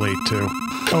Nintendo really late too.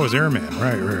 Oh, it's Airman.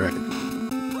 Right.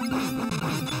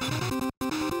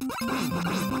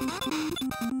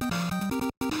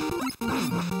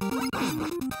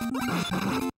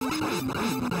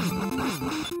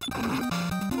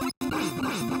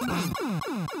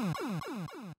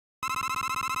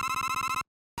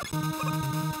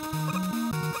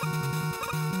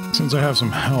 Since I have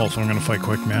some health, I'm gonna fight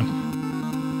quick, man.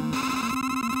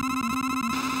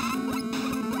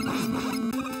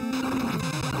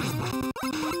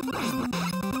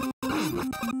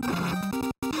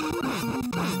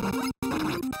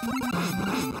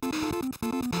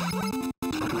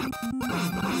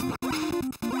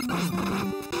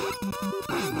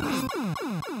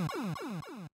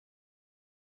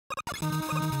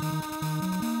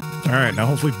 Alright, now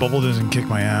hopefully Bubble doesn't kick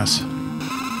my ass.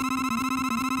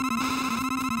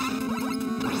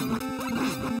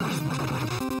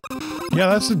 Yeah,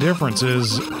 that's the difference,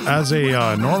 is as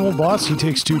a normal boss, he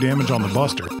takes 2 damage on the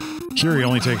Buster. Here he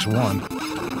only takes 1.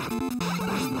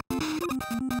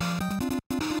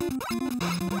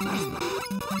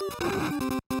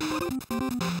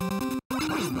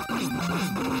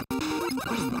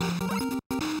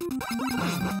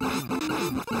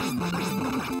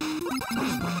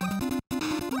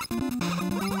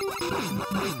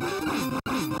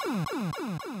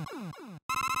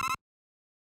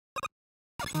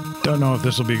 Don't know if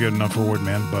this will be good enough for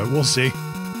Woodman, but we'll see.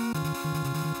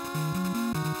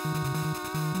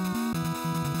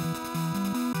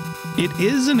 It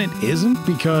is and it isn't,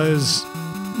 because,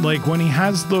 like, when he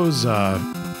has those,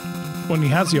 when he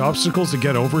has the obstacles to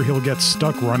get over, he'll get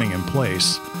stuck running in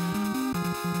place.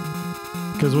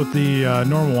 Because with the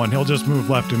normal one, he'll just move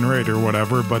left and right or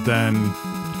whatever, but then,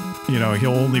 you know,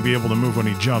 he'll only be able to move when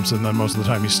he jumps, and then most of the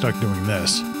time he's stuck doing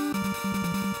this.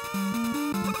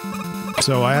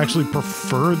 So I actually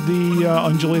prefer the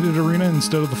undulated arena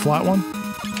instead of the flat one.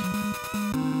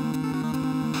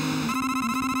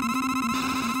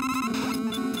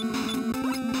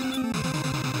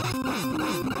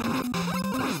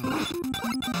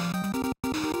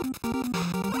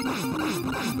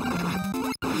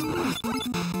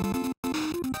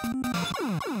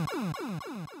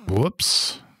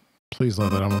 Whoops. Please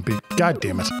let that almost be. God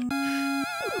damn it.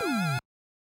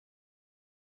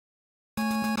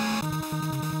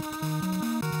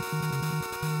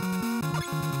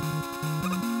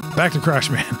 Back to Crash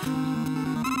Man.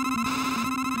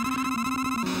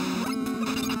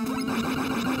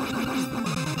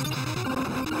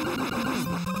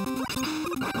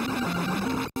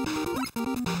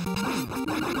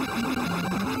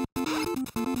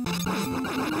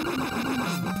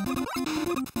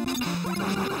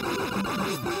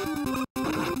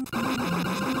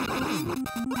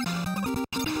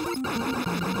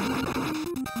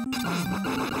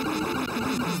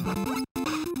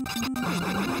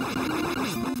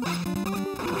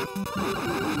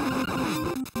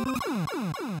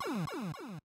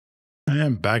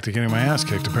 And back to getting my ass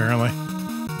kicked, apparently.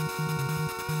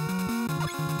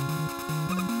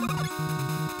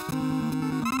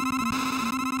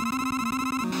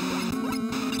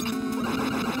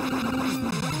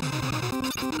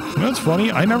 You know what's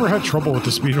funny? I never had trouble with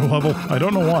the speeder level. I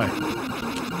don't know why.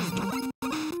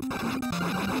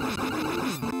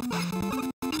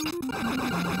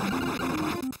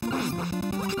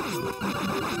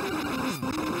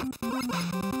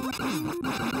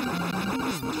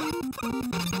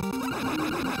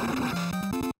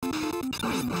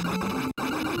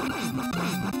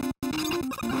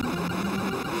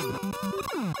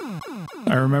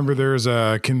 I remember there's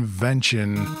a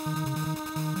convention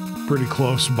pretty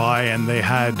close by, and they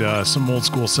had some old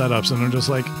school setups, and I'm just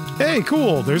like, hey,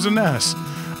 cool, there's a NES.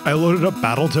 I loaded up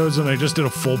Battletoads, and I just did a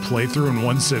full playthrough in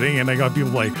one sitting, and I got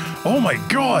people like, oh my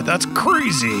god, that's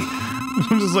crazy!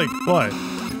 I'm just like, what?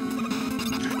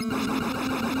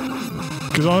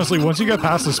 Because honestly, once you get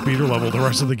past the speeder level, the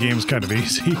rest of the game's kind of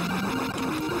easy.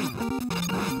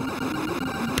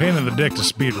 Pain in the dick to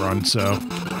speedrun, so...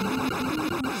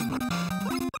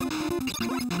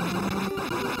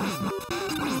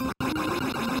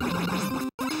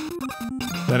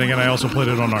 Then again, I also played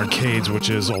it on arcades, which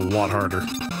is a lot harder.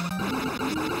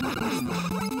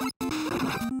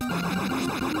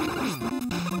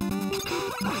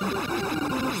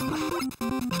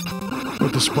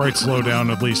 With the sprite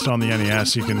slowdown, at least on the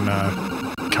NES, you can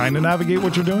kind of navigate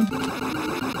what you're doing.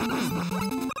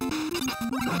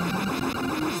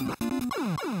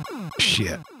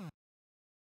 Shit.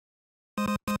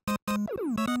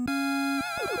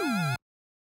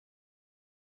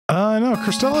 No,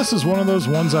 Crystallis is one of those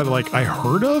ones that, like, I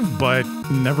heard of, but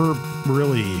never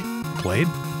really played.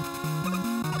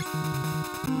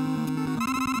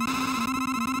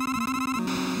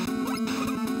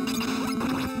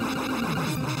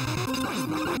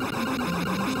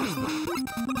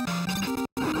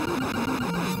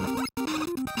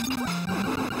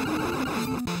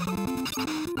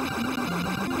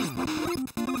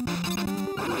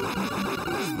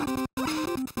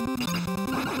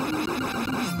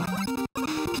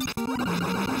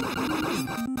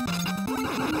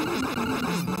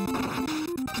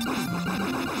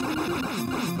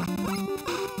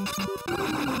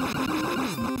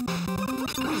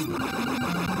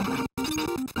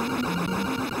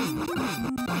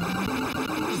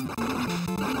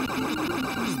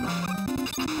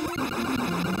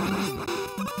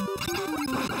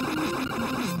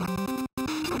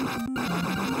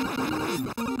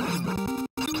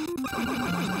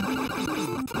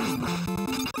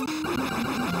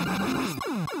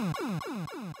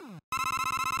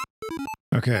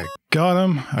 Okay, got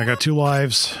him. I got 2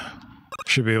 lives.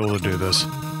 Should be able to do this.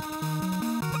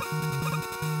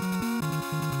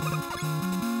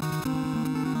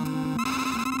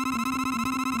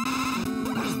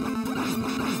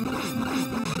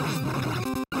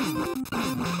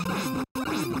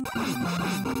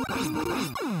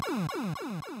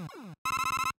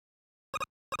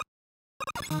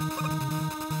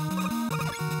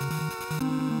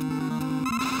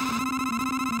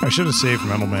 I should have saved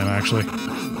Metal Man, actually.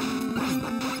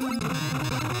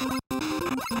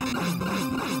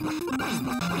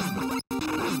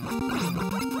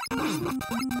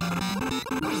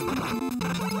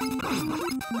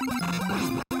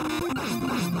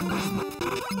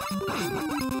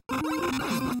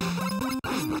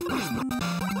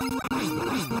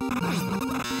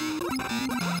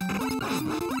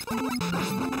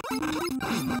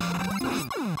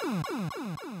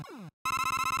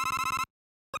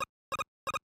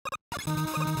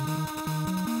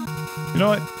 You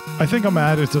know what? I think I'm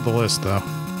added to the list, though.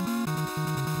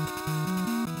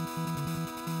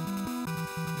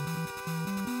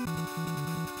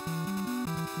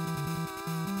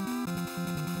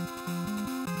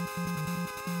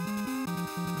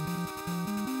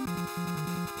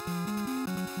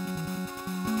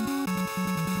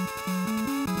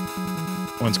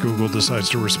 Once Google decides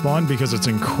to respond, because it's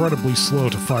incredibly slow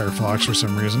to Firefox for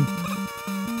some reason.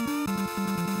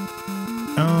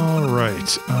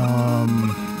 Alright,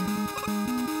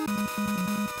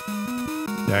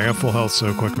 yeah, I got full health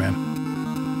so quick, man.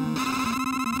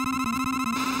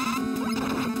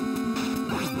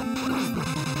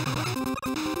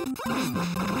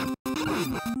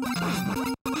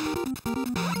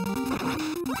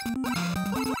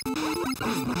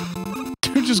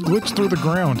 Dude just glitched through the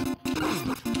ground.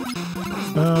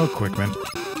 Oh, quick, man.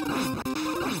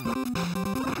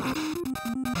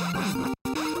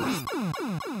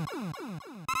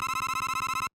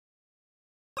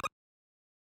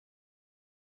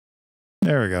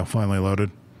 There we go, finally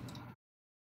loaded.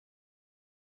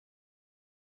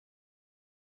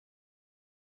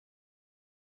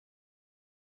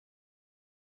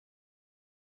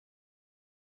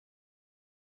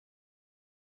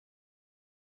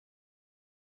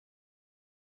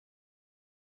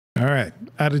 All right,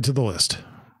 added to the list.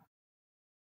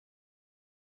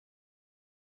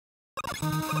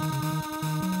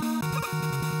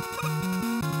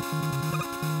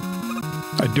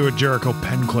 I'd do a Jericho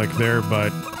pen click there,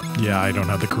 but yeah, I don't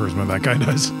have the charisma that guy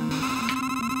does.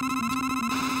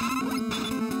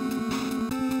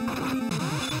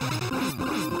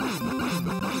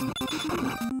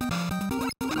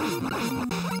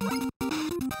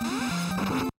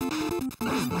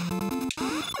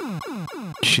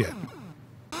 Shit.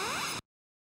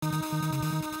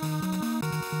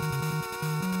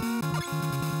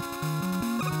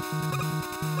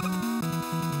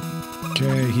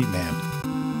 Okay, Heat Man.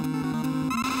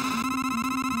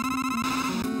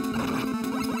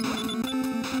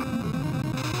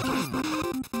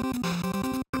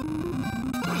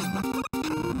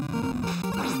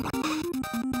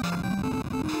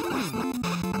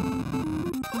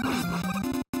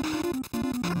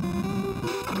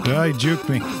 Die, juke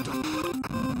me.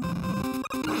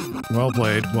 Well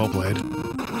played, well played.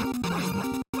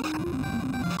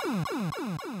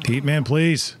 Heat Man,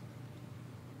 please.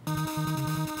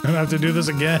 I don't have to do this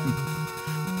again.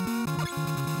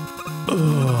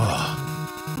 Ugh.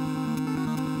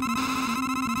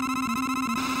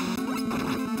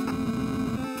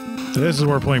 This is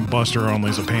where playing Buster only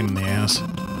is a pain in the ass.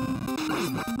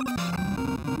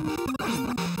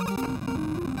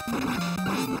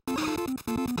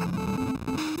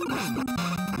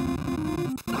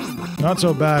 Not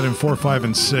so bad in 4, 5,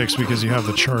 and 6 because you have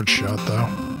the charge shot, though.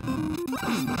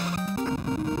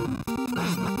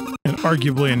 And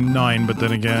arguably in 9, but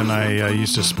then again, I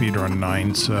used to speedrun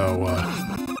 9, so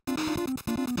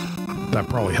that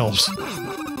probably helps.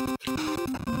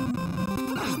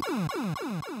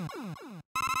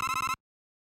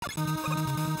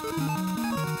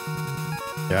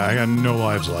 Yeah, I got no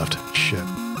lives left. Shit.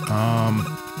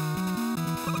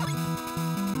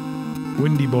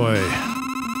 Windy Boy.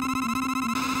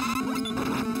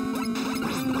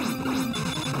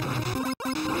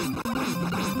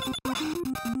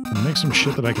 Make some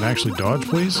shit that I can actually dodge,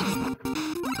 please?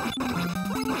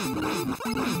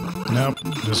 Nope.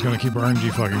 Just gonna keep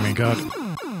RNG fucking me, God.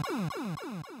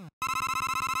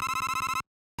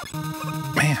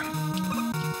 Man.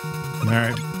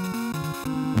 Alright.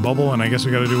 Bubble, and I guess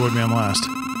we gotta do Woodman last.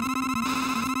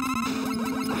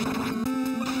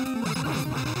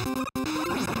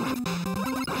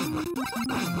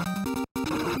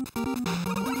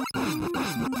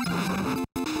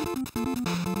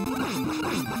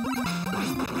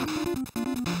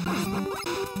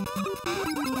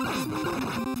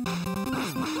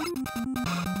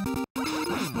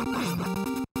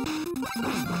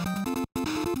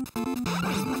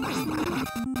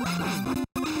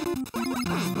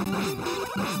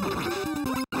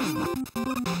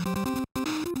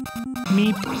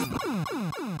 Meep.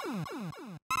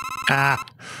 Ah.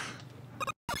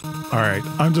 Alright,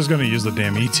 I'm just gonna use the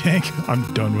damn E-tank. I'm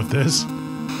done with this.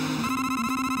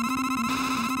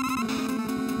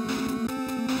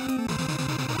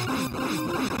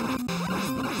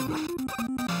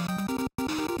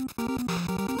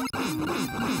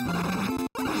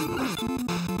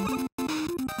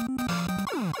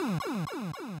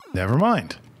 Never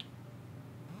mind.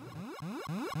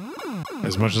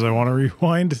 As much as I want to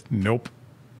rewind, nope.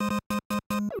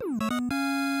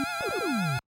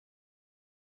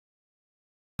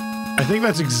 I think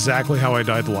that's exactly how I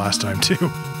died the last time,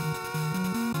 too.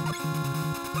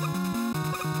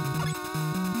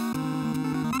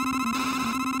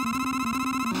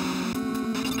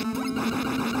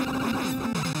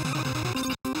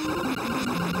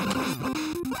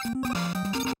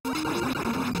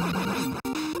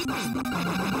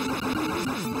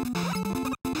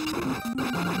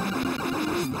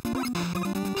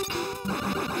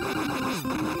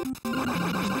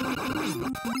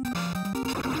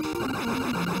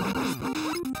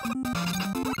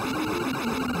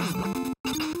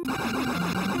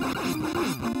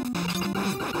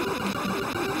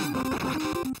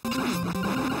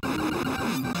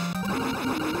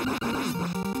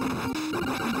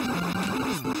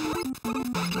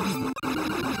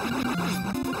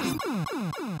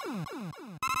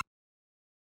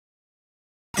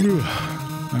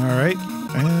 Alright,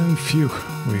 and phew,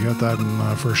 we got that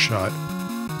in first shot.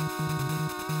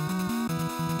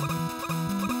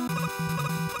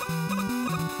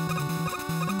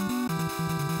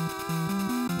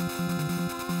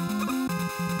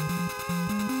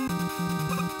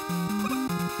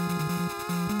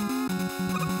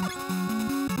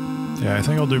 Yeah, I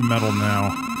think I'll do metal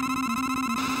now.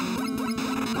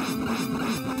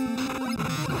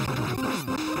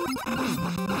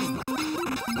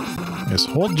 Yes,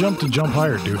 hold jump to jump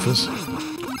higher, doofus.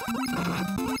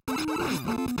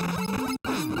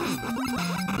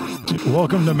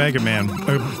 Welcome to Mega Man.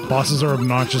 Bosses are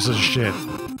obnoxious as shit.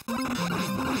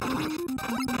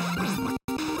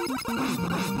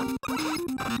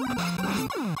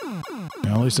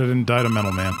 Yeah, at least I didn't die to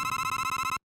Metal Man.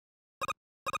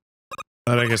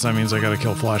 But I guess that means I gotta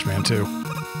kill Flashman too.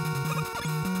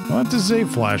 I want to save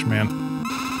Flashman.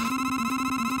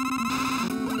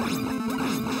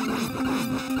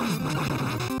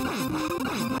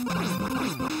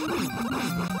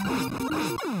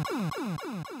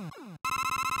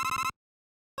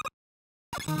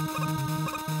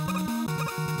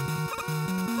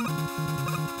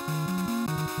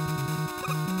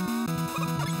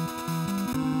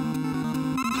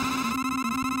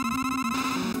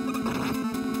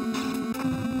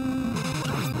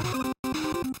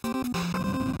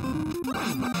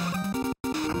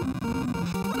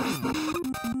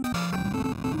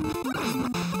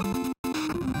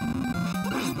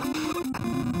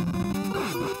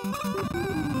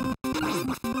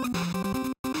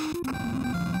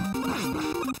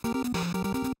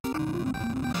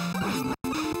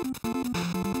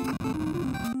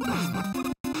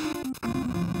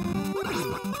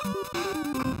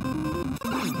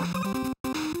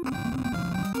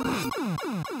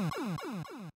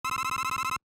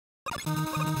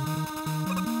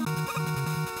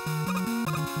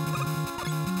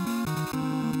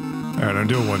 Alright, I'm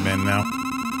doing one man now.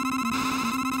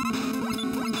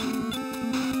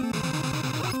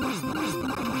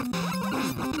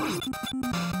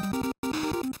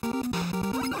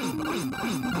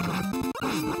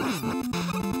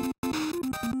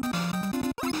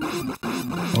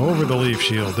 Over the leaf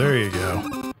shield, there you go.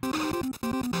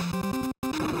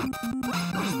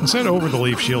 I said over the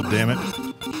leaf shield, damn it.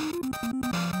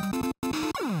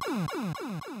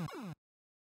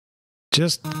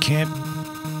 Just can't...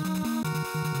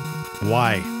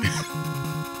 Why?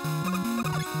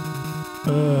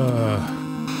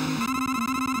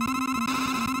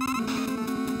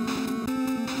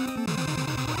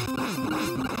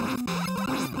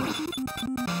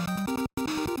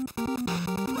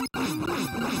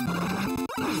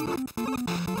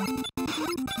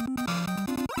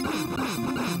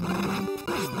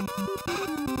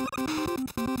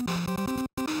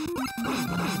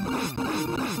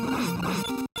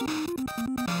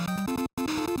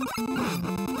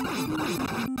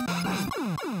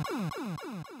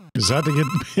 I had to get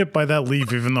hit by that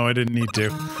leaf even though I didn't need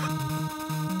to.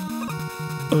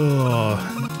 Ugh.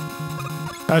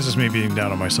 That's just me being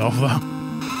down on myself though.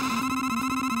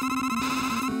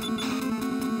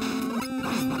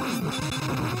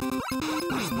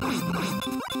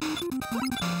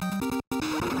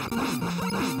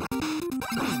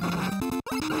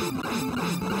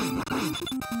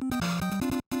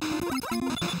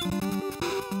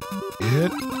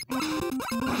 hit.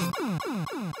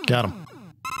 Got him.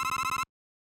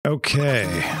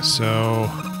 Okay, so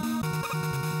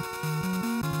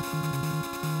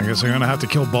I guess I'm gonna have to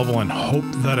kill Bubble and hope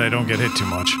that I don't get hit too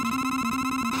much.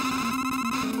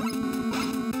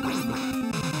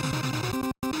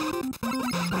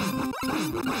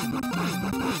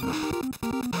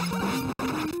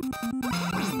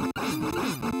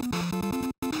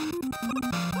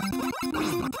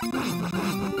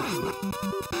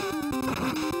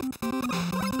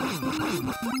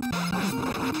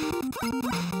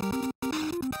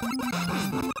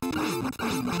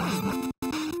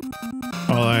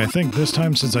 Well, I think this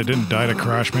time, since I didn't die to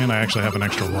Crash Man, I actually have an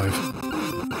extra life.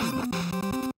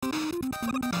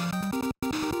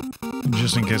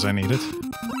 Just in case I need it.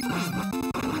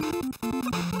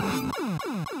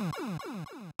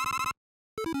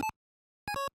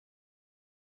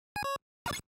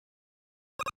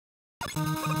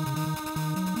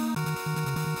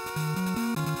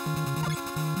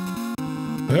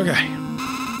 Okay.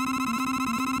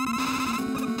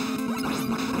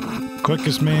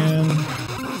 Quickest man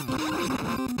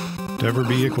to ever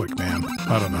be a quick man.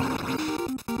 I don't know.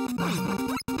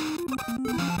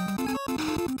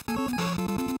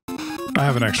 I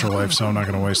have an extra life, so I'm not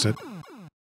going to waste it.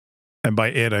 And by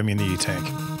it, I mean the E-Tank.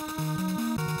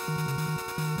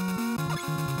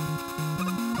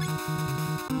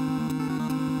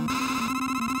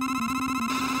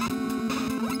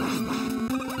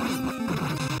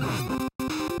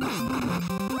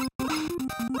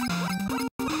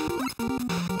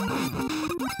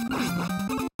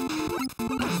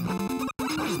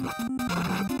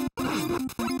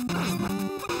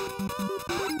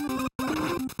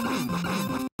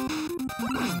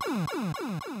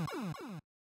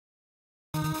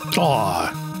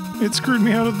 Aw, it screwed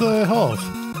me out of the health.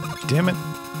 Damn it.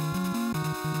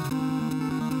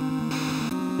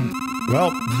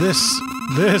 Well, this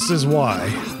is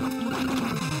why.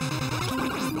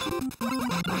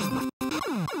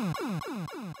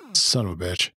 Son of a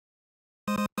bitch.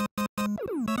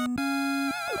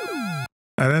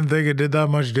 I didn't think it did that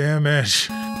much damage.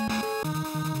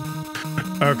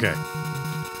 Okay.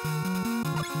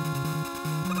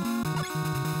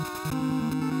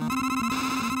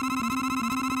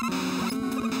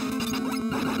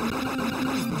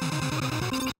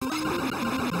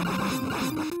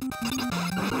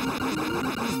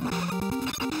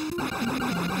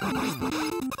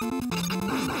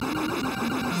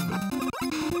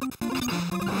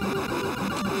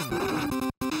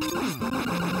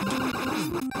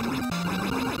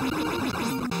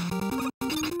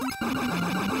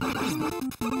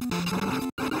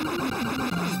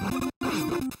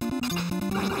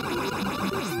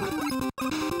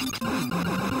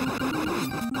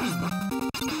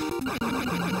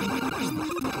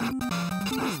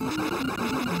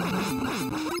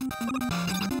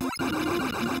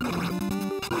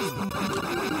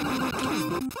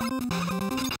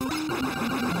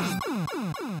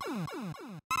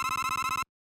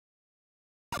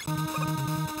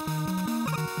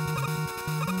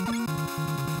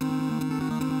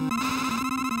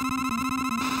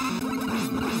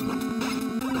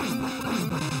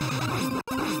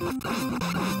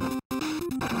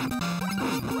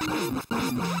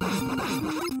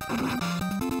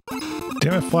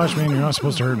 Damn it, Flashman, you're not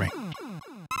supposed to hurt me.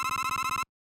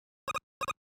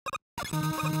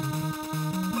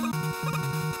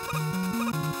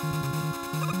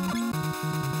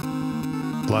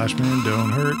 Flashman, don't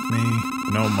hurt me.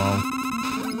 No mo.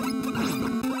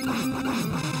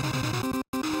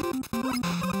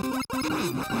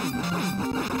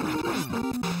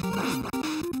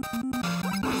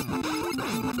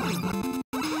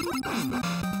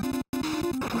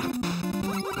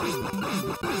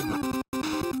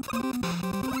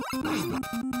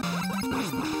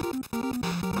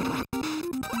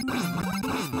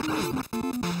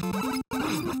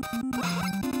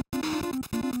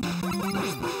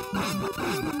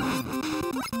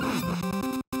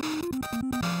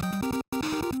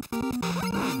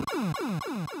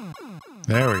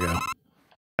 There we go.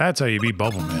 That's how you beat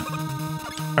Bubble Man.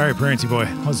 Alright, Prancy Boy,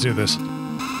 let's do this.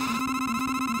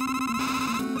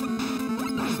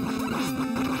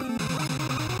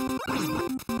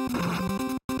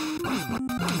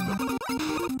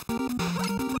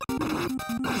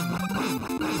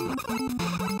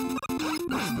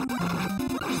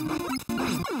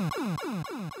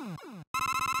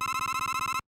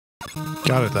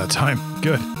 Got it that time.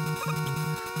 Good.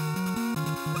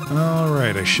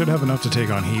 Alright, I should have enough to take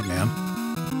on Heat Man.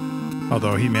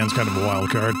 Although Heat Man's kind of a wild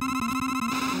card.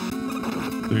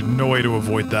 There's no way to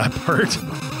avoid that part.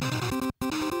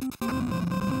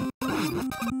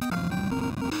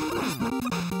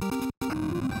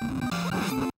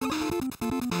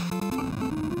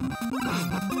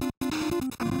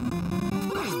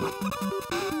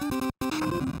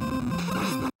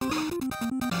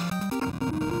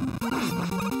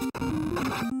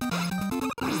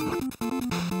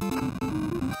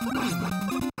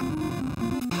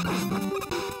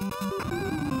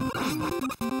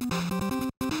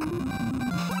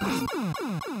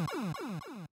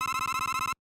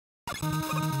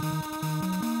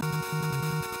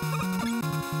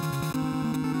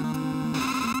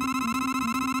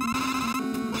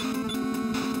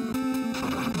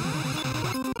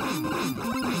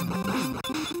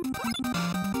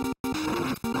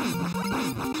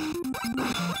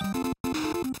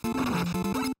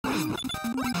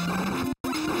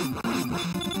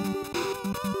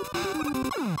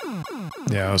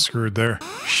 Yeah, I was screwed there.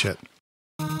 Shit.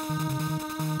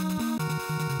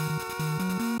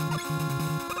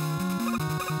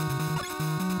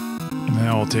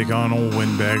 Now I'll take on old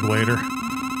Windbag later.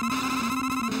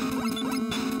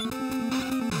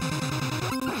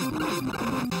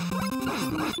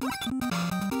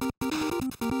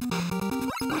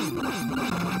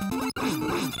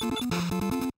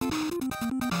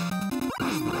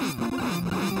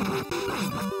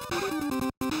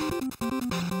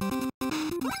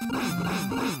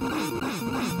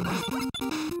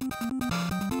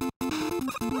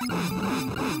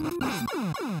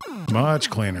 Much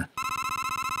cleaner.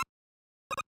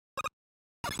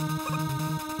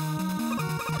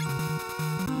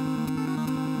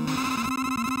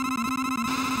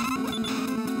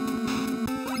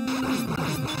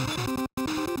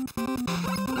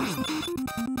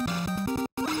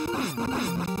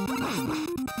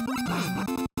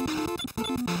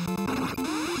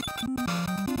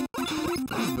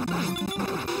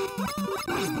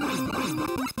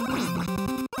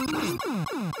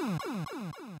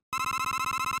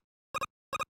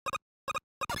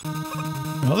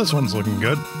 Well, this one's looking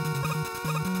good.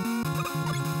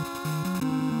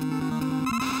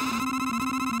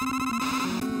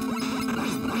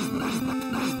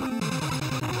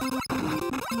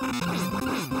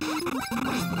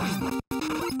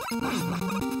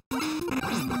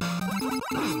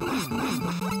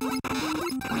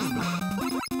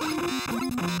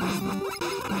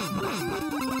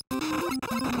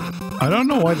 I don't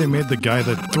know why they made the guy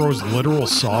that throws literal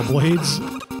saw blades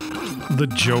the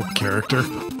joke character.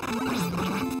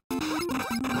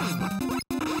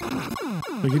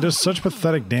 Like, he does such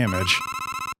pathetic damage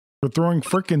for throwing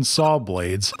frickin' saw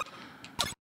blades,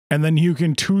 and then you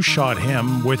can two-shot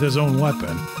him with his own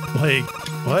weapon. Like,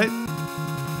 what?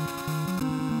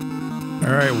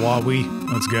 Alright, Wily,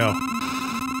 let's go.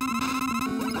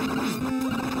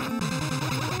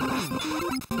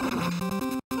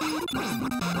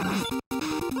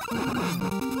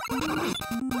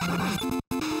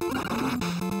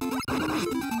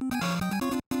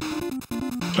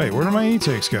 Wait, where do my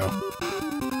e-takes go?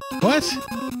 What?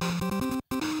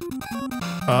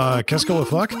 Qu'est-ce que le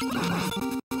fuck?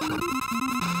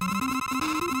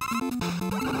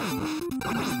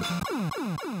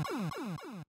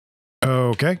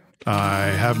 Okay, I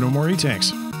have no more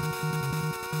e-tanks.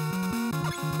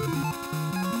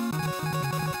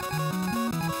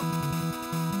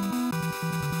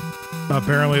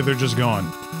 Apparently they're just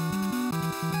gone.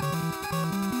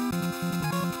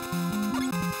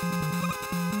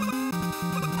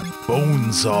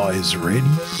 Bonesaw is ready.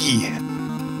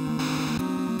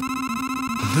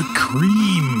 The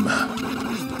cream.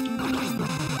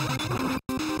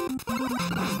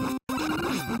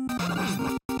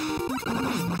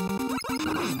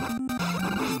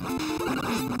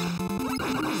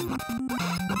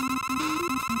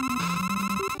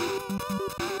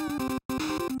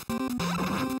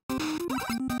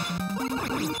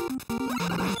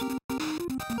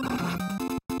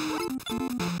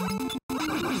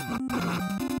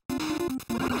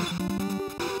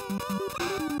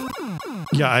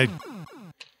 Yeah, it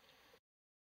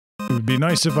would be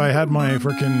nice if I had my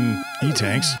frickin'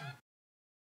 e-tanks.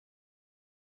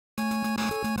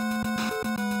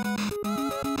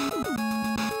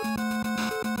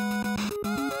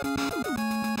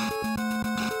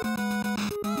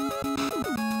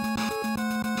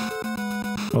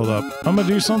 Hold up. I'm gonna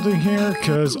do something here,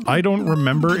 because I don't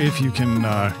remember if you can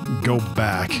go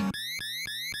back.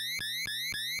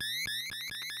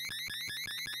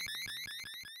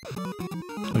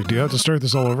 Like, do you have to start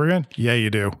this all over again? Yeah, you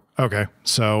do. Okay,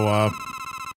 so,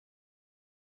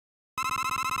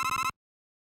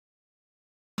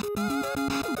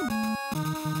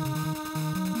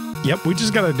 yep, we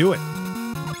just gotta do it.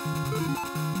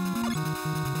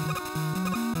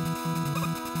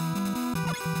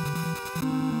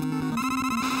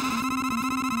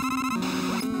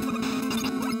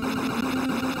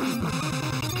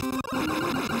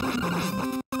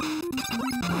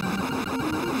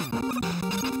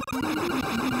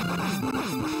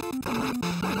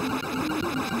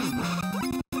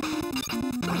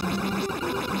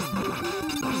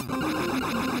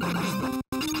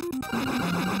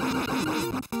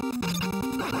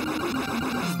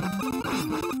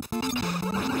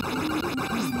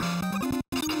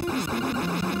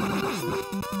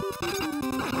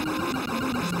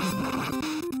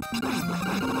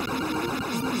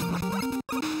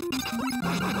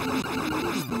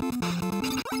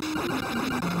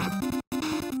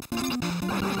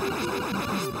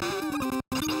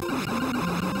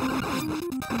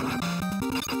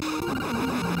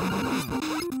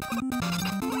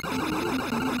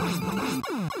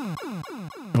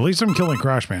 At least I'm killing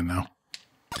Crashman now.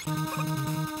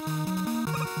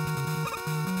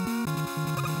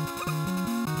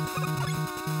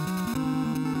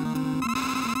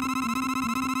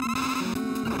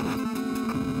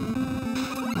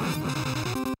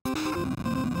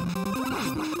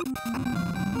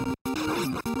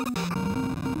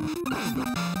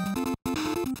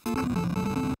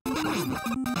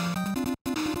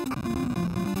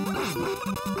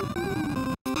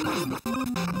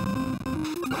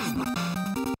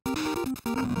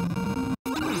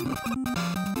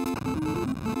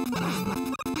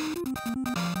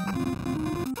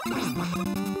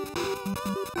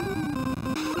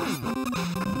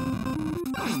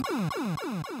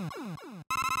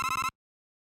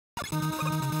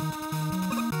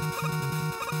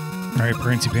 All right,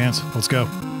 Prancy Pants, let's go.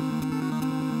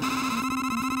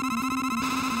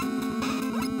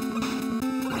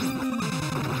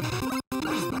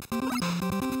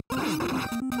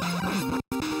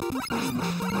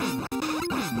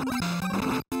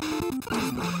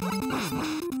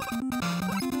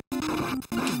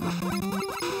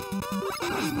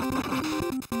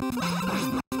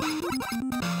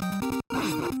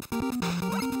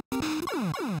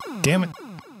 Damn it.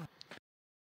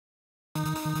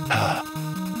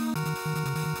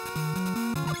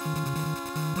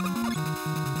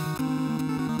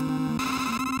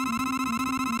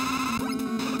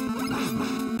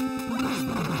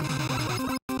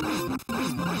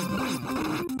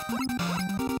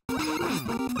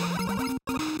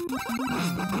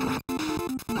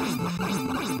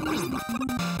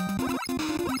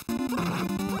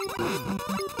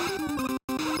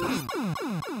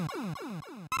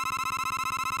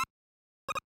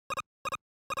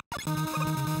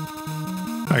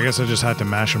 I guess I just had to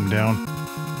mash them down.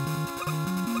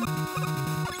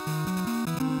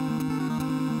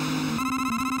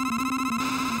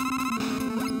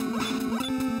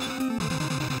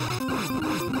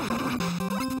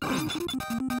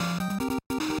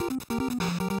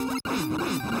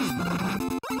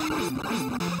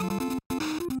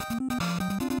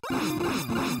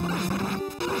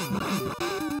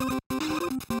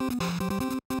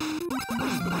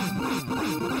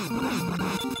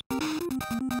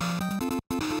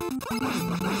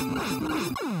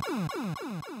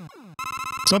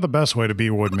 It's not the best way to be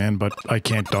Woodman, but I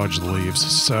can't dodge the leaves,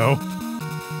 so...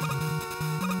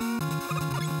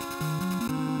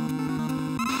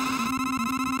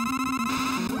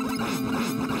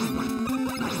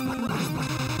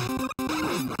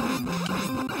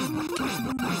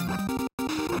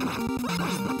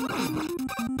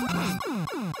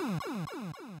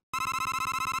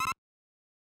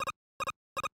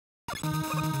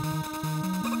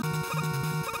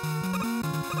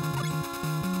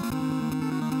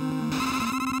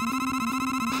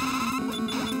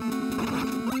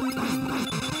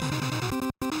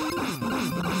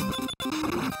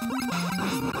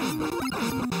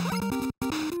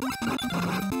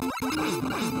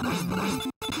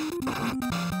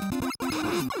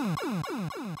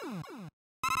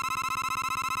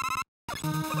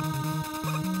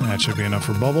 That should be enough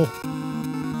for Bubble.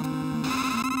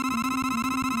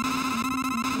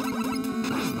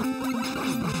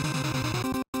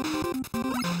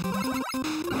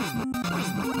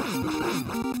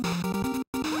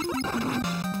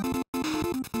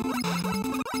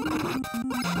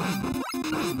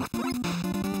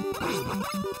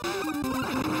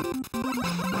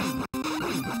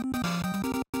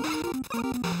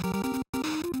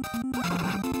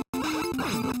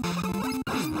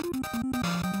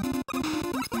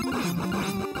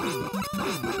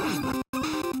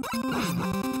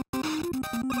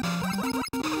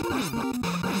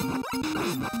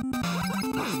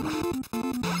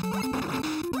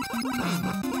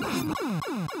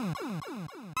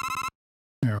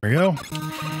 There we go.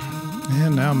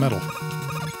 And now metal.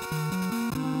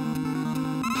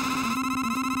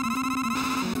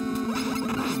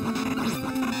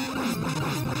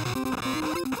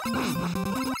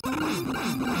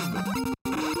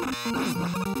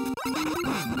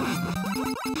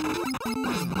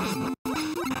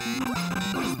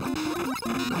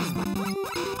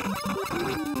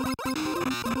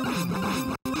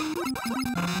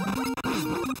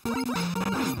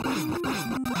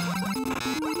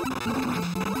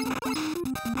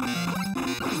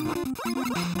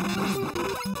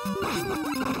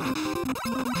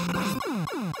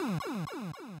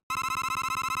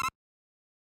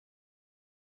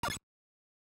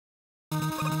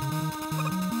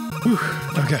 Whew.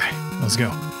 Okay, let's go.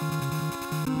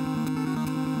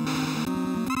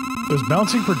 Those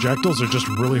bouncing projectiles are just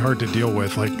really hard to deal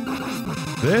with. Like,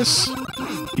 this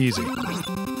Easy.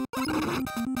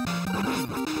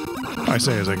 I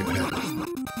say as I get hit.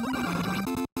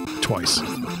 Twice.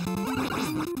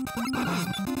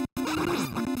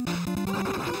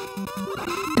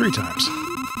 Three times.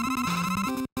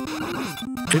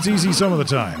 It's easy some of the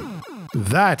time.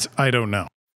 That, I don't know.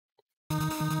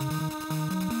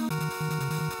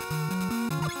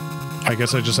 I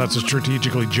guess I just have to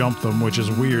strategically jump them, which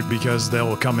is weird because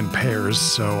they'll come in pairs,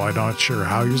 so I'm not sure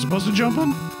how you're supposed to jump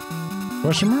them?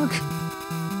 Question mark?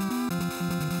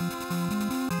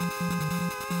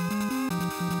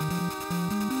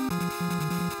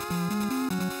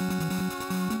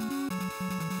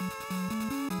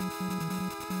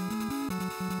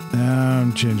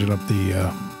 I'm changing up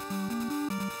the,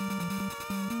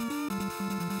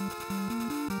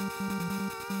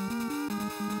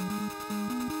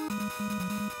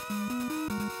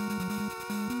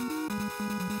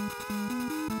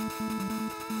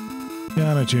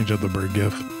 Gotta change up the bird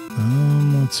gif.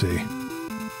 Let's see.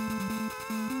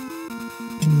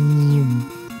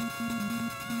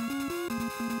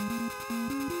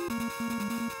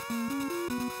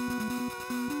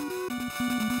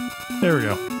 There we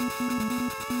go.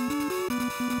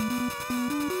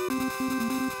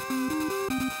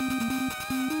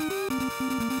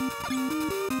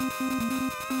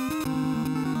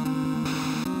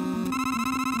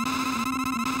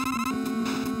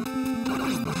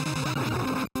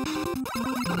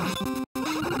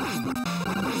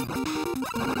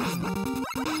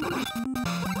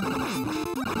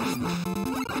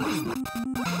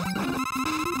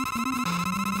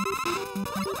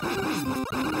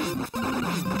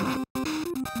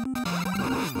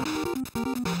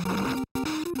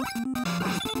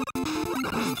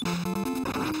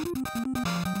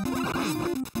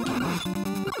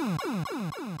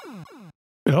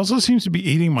 It also seems to be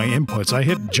eating my inputs. I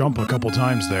hit jump a couple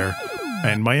times there,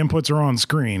 and my inputs are on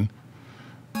screen.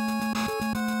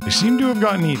 They seem to have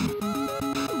gotten eaten.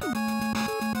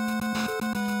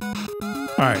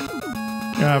 Alright.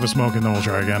 Gonna have a smoke and then we'll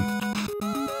try again.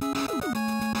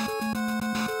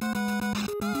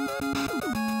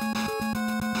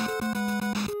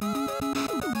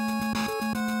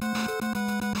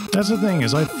 That's the thing,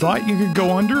 is I thought you could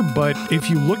go under, but if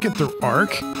you look at their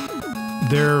arc,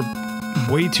 they're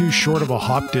way too short of a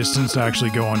hop distance to actually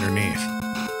go underneath.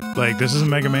 Like, this is a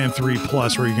Mega Man 3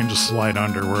 Plus where you can just slide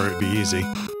under where it'd be easy.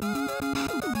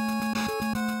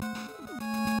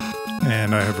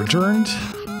 And I have returned.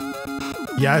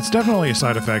 Yeah, it's definitely a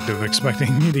side effect of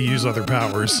expecting me to use other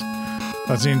powers.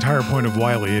 That's the entire point of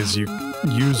Wily, is you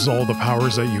use all the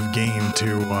powers that you've gained to,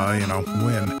 you know,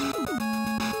 win.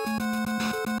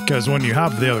 Because when you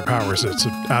have the other powers, it's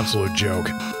an absolute joke.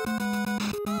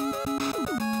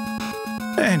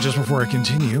 And just before I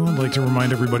continue, I'd like to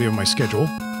remind everybody of my schedule.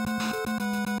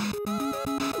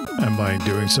 And by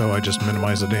doing so, I just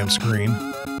minimize the damn screen.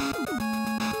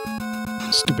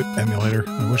 Stupid emulator.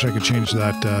 I wish I could change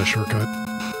that shortcut.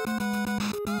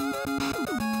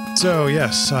 So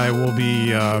yes, I will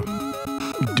be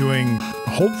doing,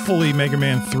 hopefully, Mega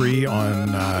Man 3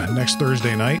 on next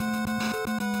Thursday night.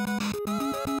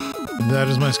 That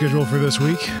is my schedule for this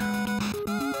week.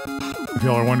 If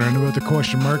y'all are wondering about the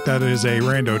question mark, that is a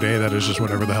rando day. That is just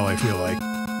whatever the hell I feel like.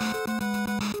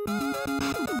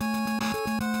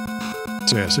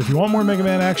 So yes, if you want more Mega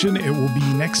Man action, it will be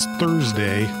next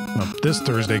Thursday, well, this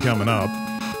Thursday coming up,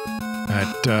 at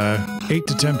 8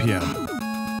 to 10 p.m.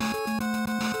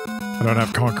 I don't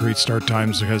have concrete start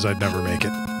times because I'd never make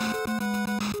it.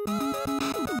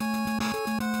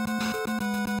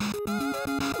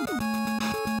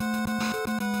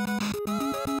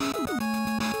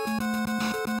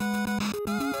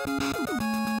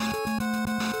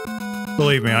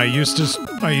 Believe me, I used to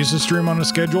stream on a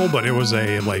schedule, but it was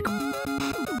a, like...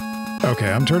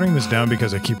 Okay, I'm turning this down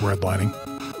because I keep redlining.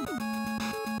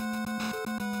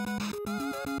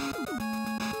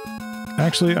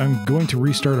 Actually, I'm going to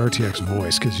restart RTX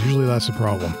voice, because usually that's the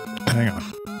problem. Hang on.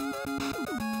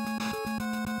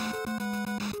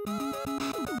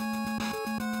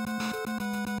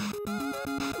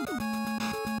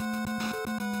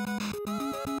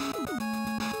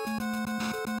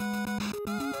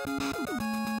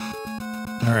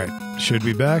 Alright, should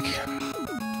be back.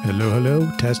 Hello, hello,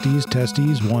 testes,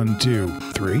 testes, 1, 2,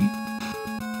 3.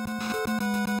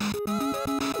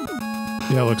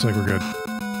 Yeah, looks like we're good.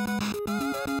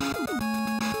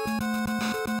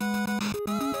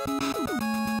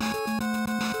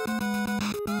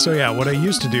 So yeah, what I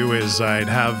used to do is I'd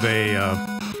have a,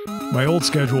 my old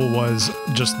schedule was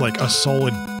just like a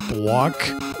solid block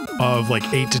of like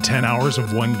 8 to 10 hours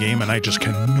of one game, and I just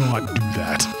cannot do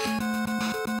that.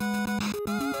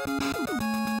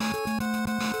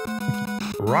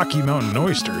 Rocky Mountain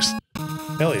oysters.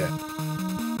 Hell yeah.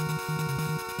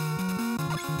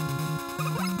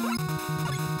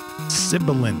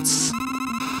 Sibilance.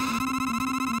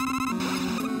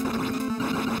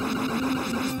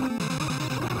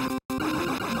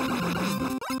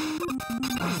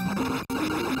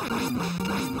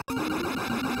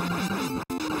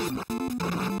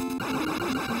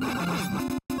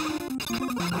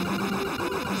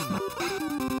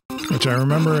 Which I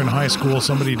remember in high school,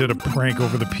 somebody did a prank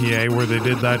over the PA where they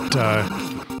did that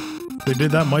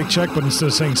mic check, but instead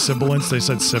of saying sibilance, they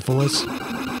said syphilis.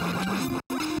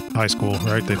 High school,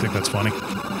 right? They think that's funny.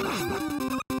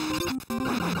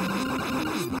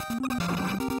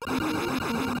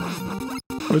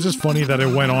 It was just funny that it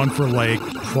went on for like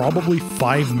probably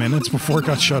 5 minutes before it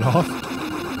got shut off.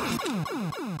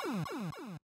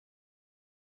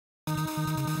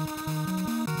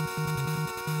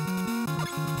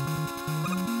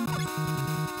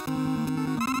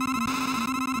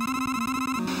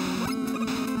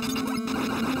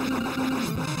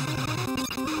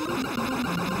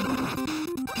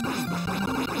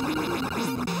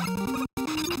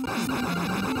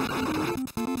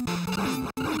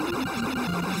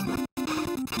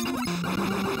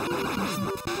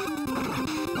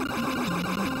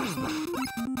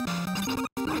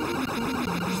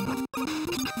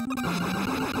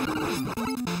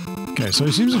 Okay, so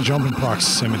he seems to jump in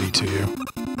proximity to you.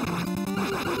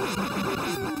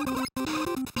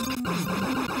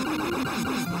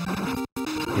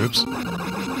 Oops.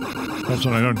 Helps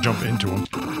when I don't jump into him.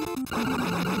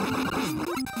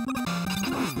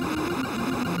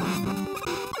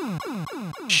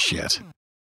 Shit.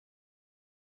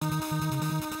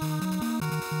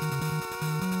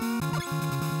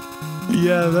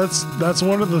 Yeah, that's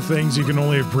one of the things you can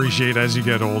only appreciate as you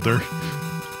get older.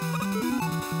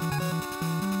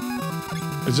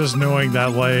 It's just knowing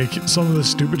that, like, some of the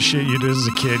stupid shit you did as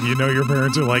a kid, you know your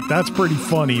parents are like, that's pretty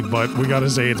funny, but we gotta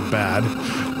say it's bad.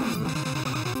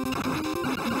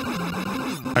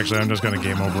 Actually, I'm just gonna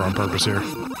game over on purpose here.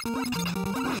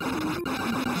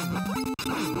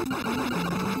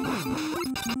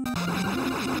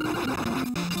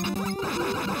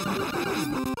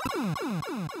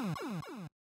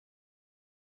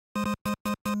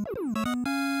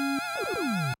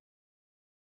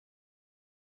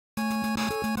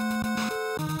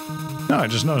 No, I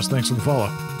just noticed. Thanks for the follow.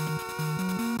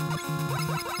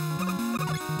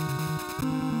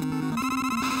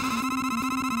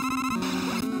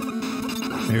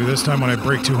 Maybe this time when I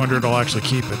break 200, I'll actually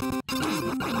keep it.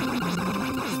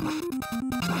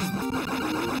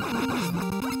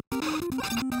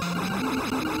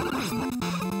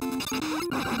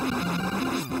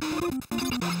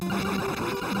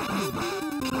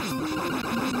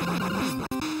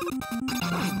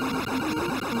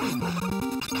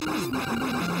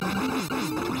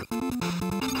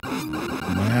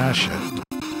 Ah, shit.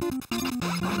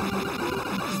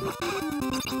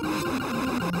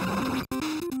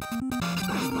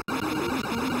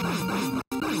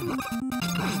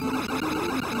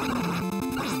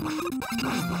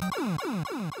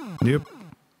 Yep.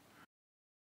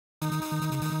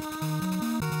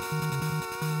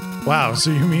 Wow, so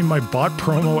you mean my bot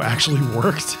promo actually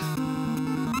worked?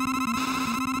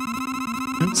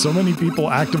 So many people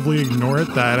actively ignore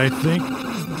it that I think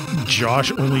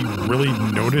Josh only really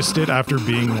noticed it after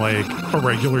being like a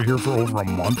regular here for over a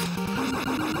month.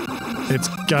 It's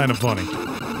kind of funny.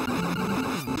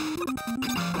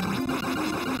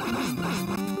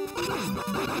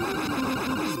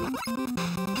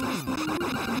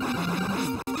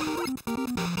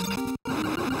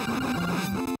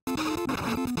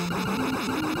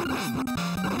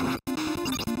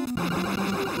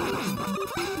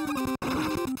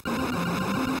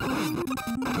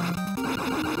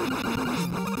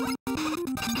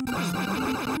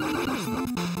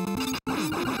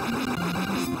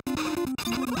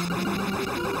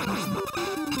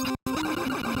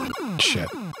 Shit.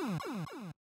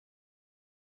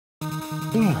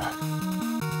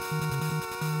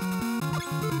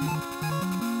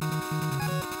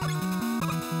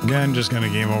 Again, just gonna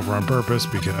game over on purpose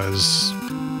because...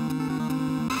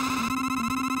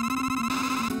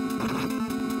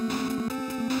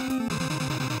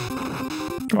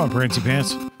 Come on, Prancy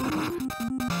Pants.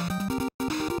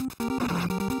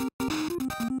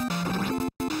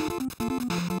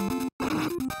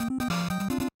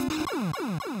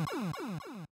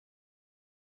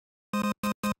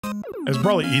 It's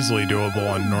probably easily doable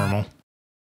on normal.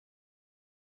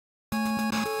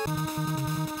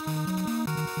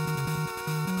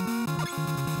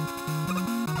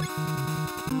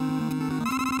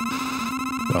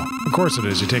 Well, of course it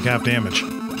is. You take half damage.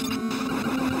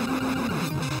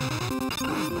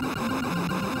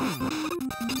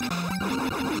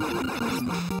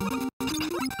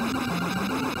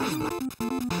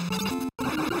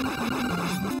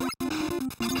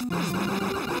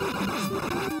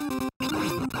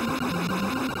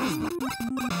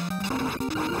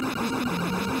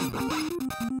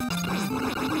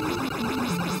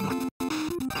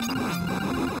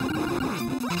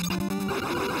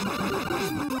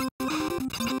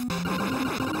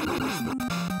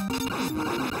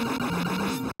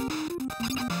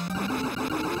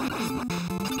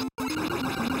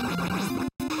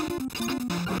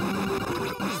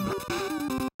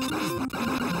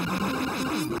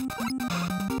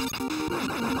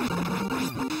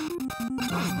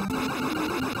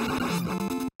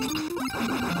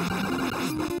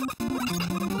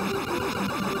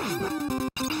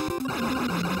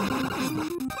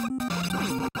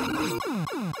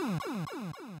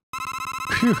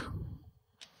 Phew.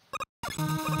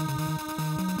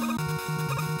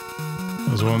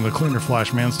 That was one of the cleaner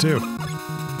Flashmans, too.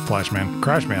 Flashman.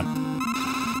 Crashman.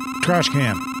 Trash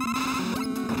can.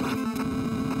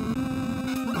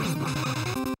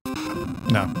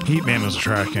 No, Heatman is a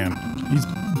trash can.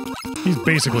 He's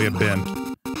basically a bin.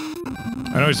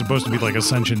 I know he's supposed to be like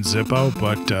Ascension Zippo,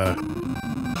 but,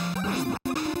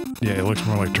 yeah, he looks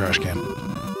more like a trash can.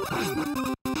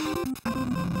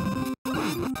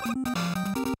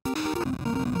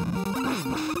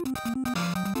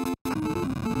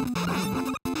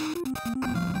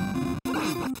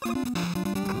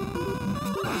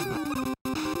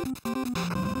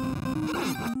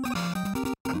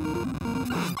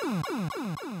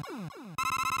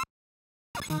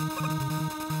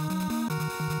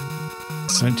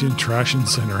 Sentient trash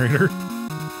incinerator.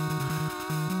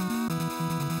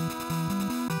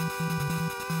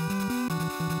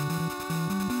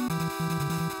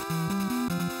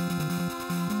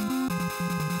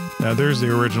 Now there's the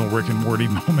original Rick and Morty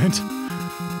moment.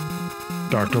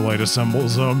 Dr. Light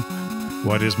assembles them.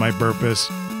 What is my purpose?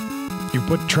 You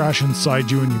put trash inside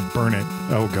you and you burn it.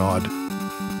 Oh God.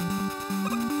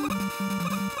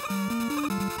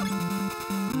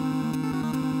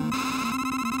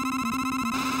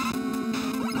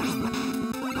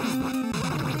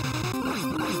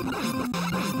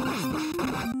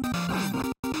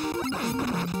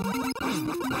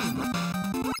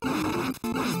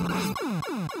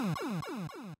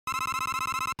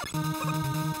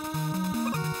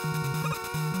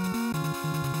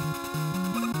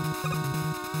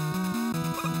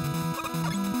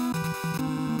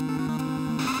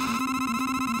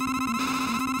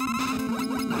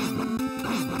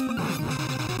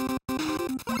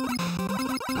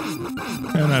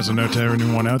 And as a note to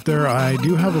everyone out there, I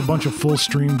do have a bunch of full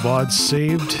stream VODs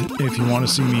saved if you want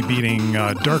to see me beating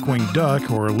Darkwing Duck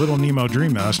or Little Nemo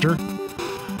Dream Master.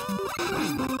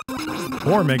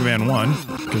 Or Mega Man 1,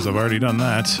 because I've already done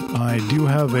that. I do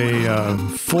have a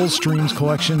full streams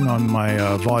collection on my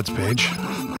VODs page.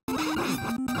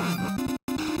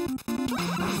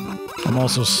 I'm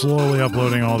also slowly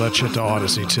uploading all that shit to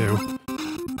Odyssey too.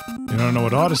 You don't know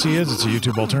what Odyssey is? It's a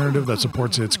YouTube alternative that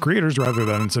supports its creators rather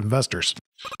than its investors.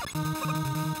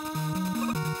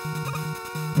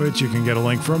 Which you can get a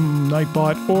link from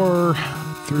Nightbot or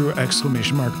through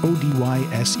 !ODYSEE.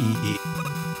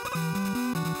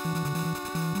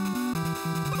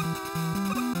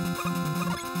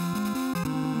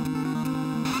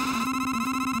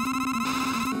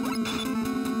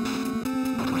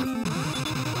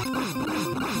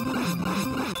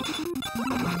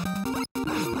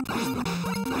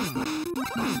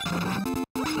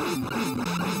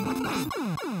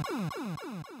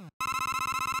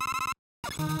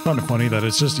 Kind of funny that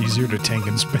it's just easier to tank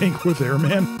and spank with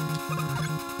Airman.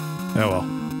 Oh well.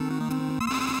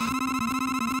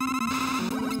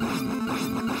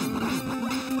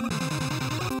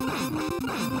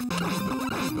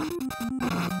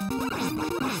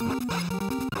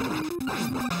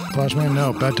 Flashman,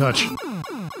 no, bad touch.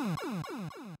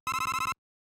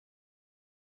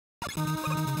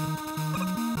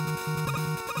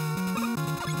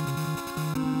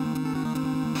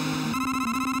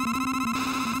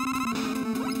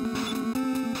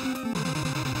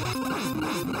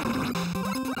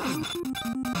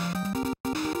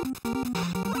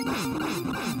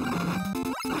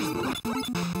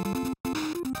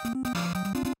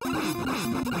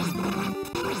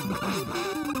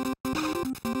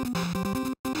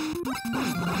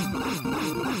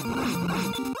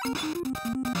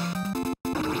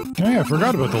 Hey, I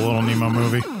forgot about the Little Nemo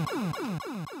movie.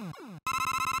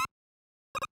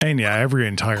 And yeah, every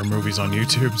entire movie's on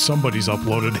YouTube. Somebody's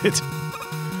uploaded it.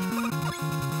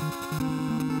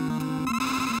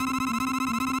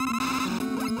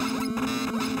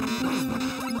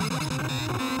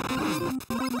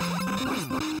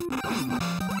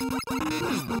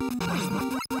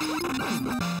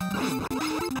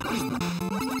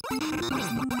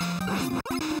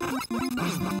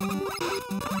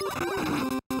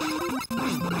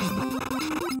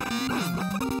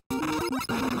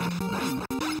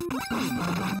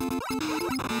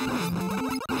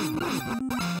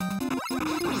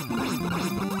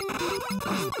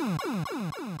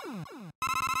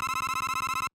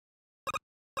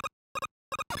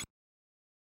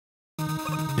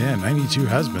 Yeah, 92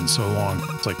 has been so long.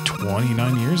 It's like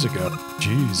 29 years ago.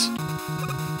 Jeez.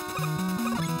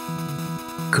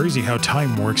 Crazy how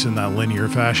time works in that linear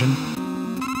fashion.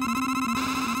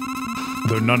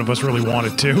 Though none of us really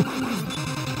wanted to.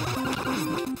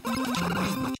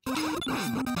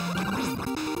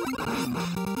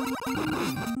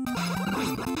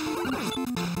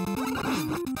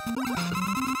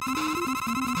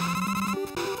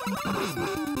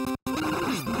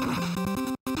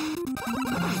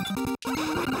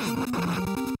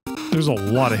 There's a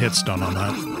lot of hits done on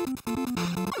that.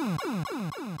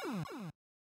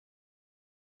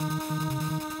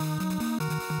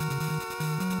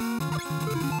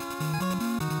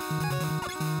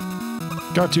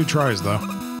 Got 2 tries, though.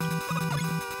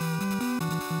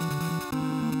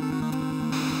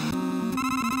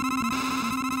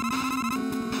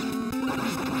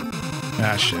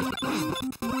 Ah, shit.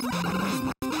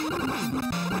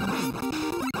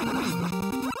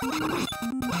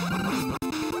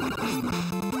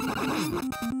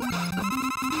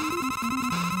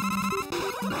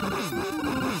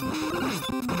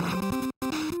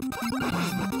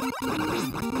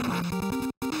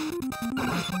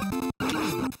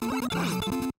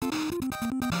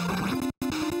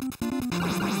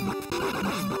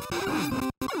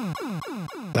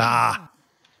 Ah.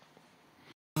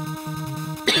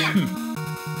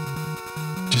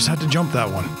 Just had to jump that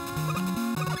one.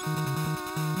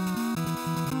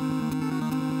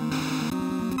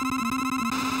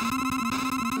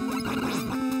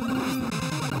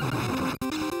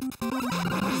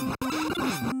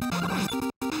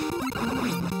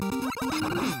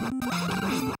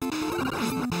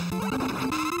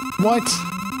 What?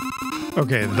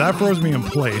 Okay, that froze me in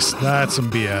place. That's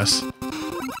some BS.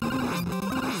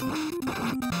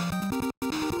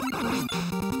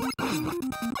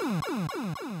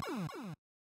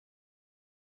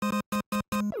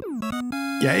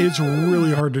 Yeah, it's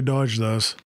really hard to dodge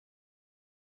those.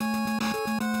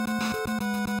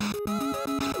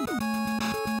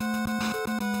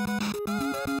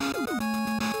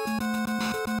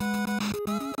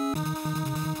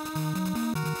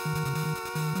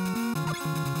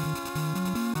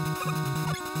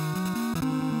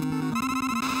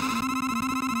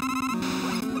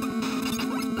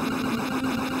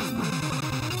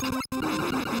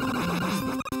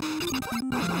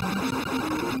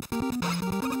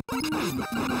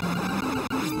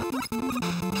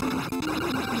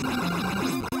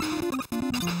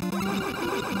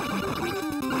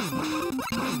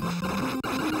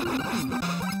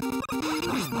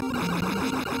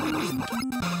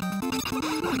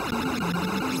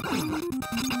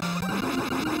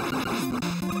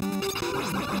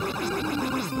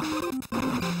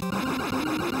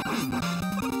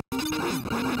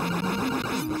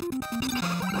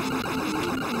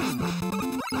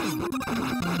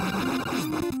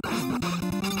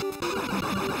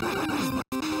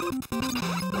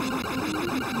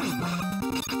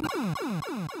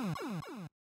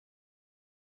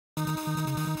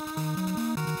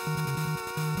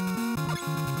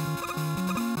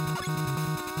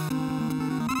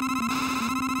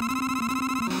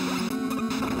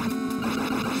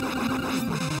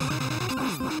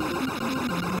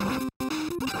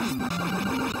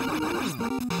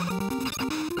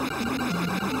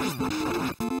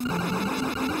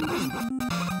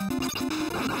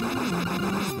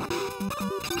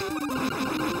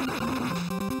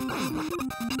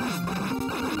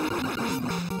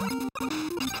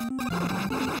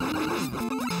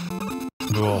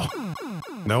 Ugh.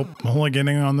 Nope, only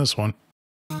getting on this one.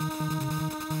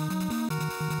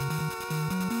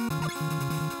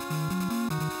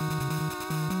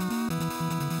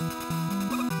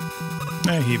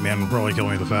 Heat Man will probably kill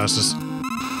me the fastest.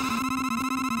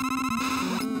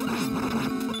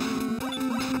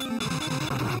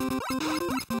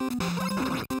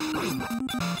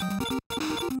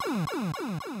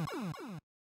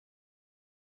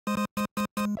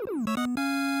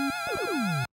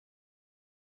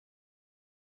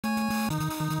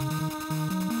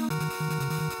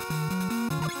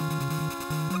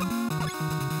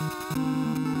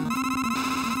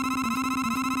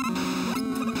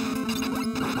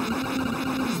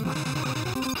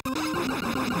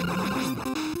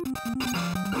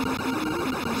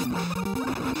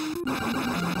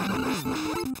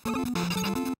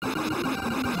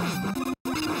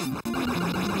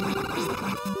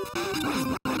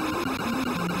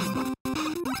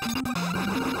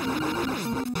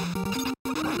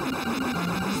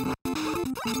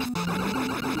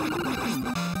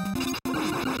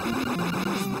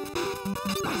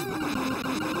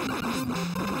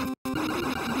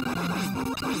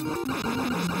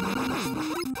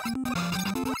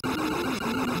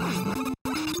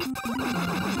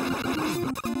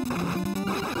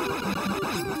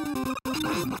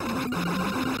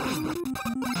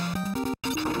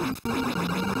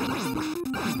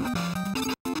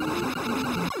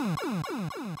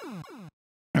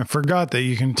 I forgot that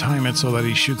you can time it so that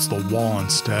he shoots the wall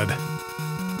instead.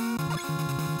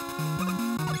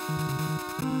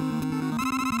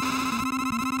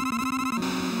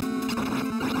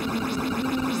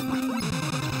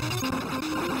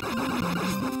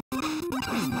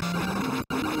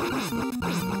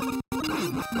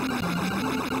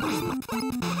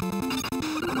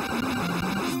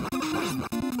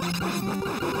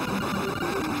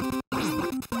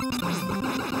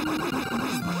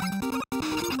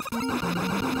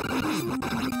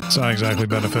 It's not exactly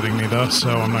benefiting me though, so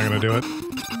I'm not going to do it.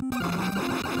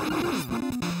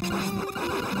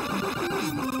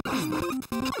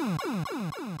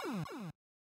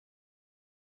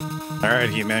 Alright,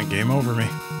 He-Man, game over me.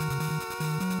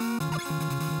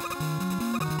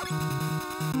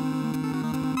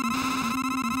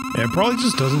 Yeah, it probably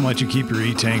just doesn't let you keep your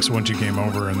E-tanks once you game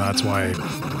over, and that's why I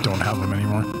don't have them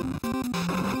anymore.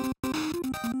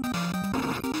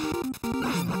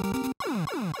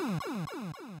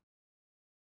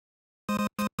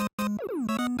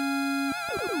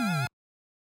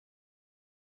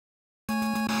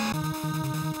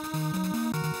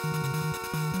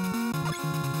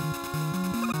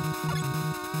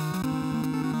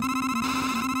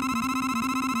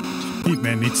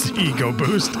 Man needs the ego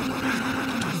boost.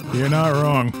 You're not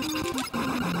wrong.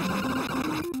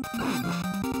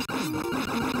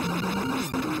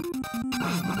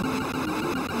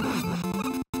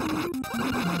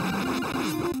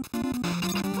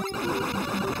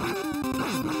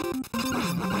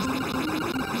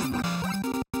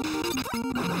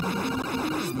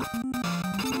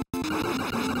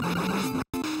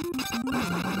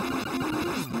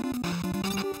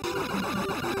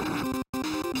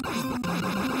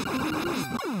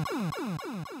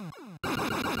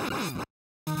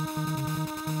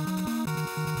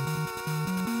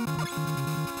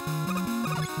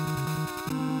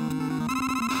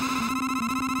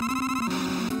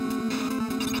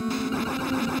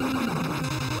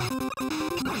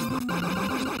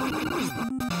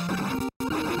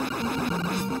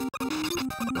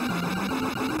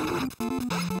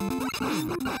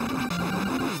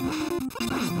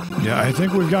 Yeah, I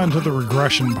think we've gotten to the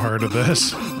regression part of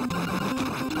this.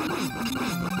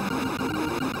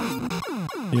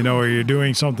 You know, where you're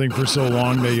doing something for so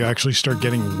long that you actually start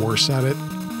getting worse at it.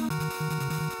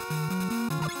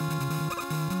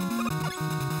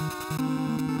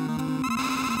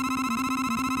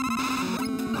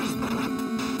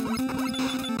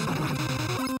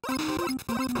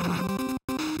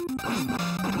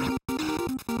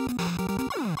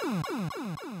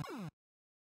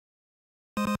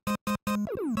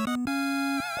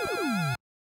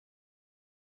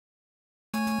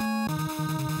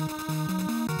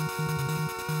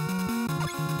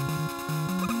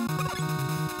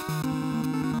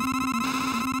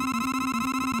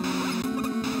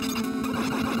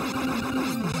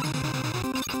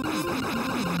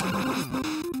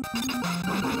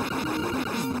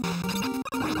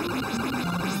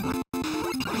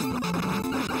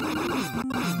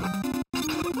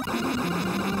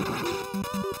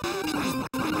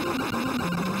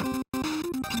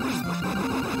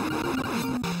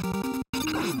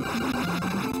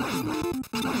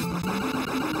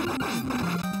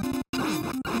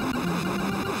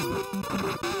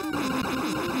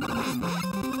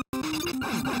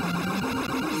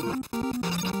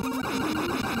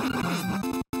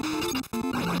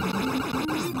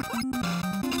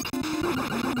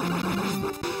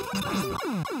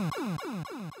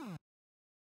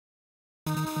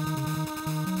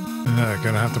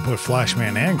 Gonna have to put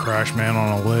Flashman and Crashman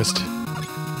on a list.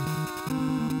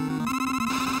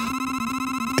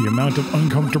 The amount of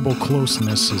uncomfortable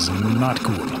closeness is not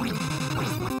cool.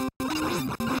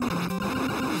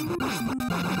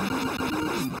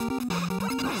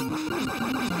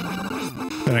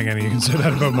 Then again, you can say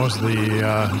that about most of the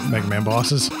Mega Man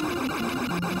bosses.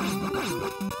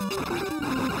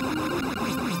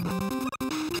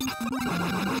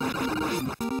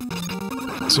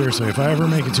 Seriously, if I ever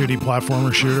make a 2D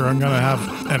platformer shooter, I'm gonna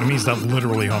have enemies that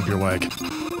literally hump your leg.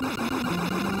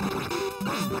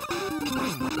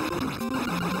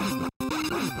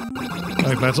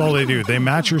 Like, that's all they do. They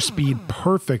match your speed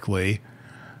perfectly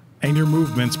and your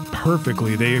movements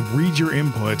perfectly. They read your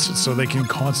inputs so they can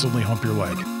constantly hump your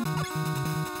leg.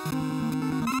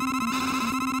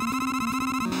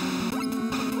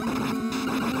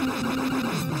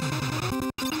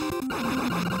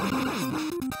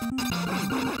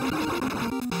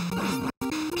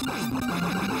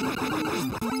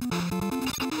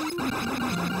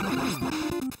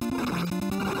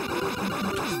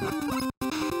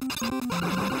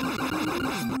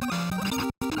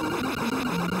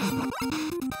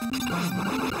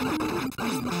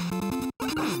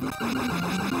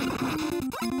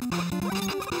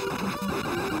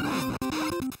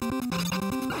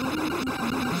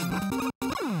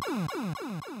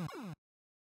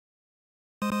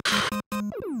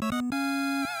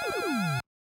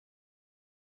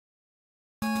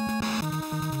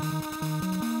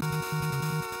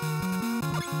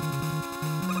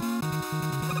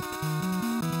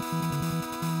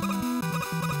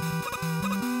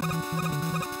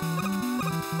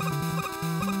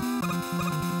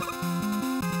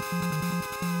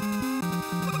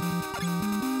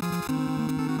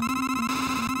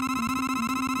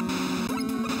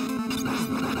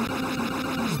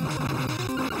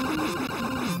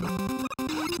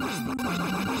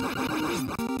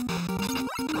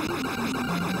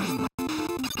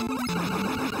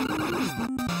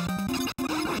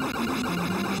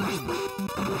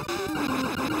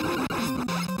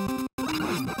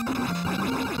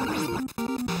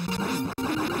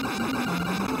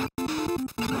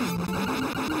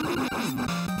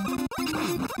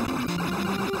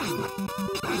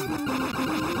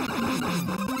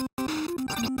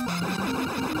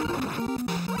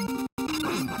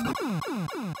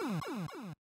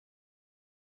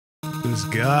 This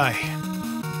guy.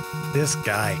 This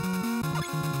guy.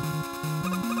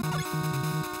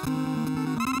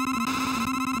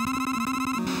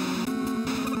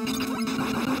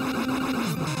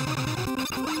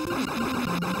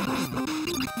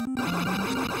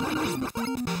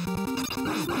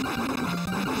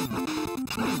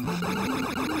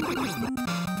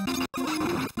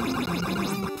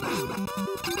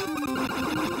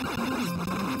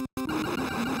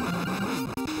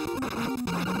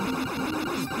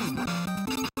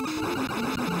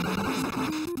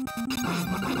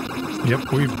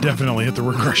 Yep, we've definitely hit the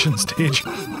regression stage.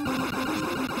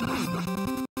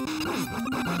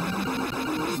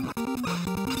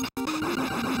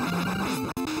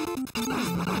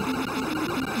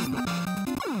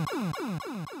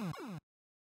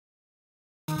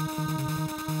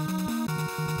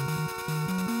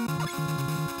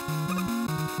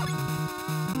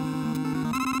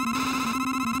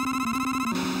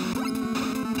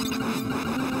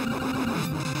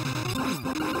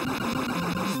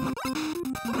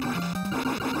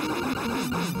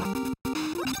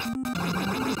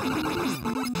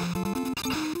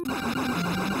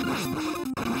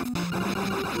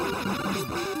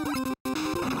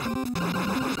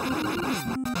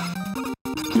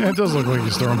 Yeah, it does look like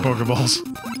he's throwing Pokeballs.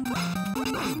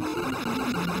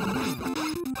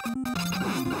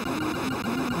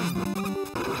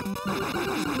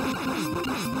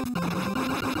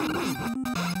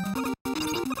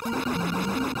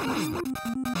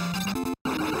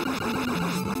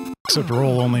 Except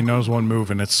Roll only knows one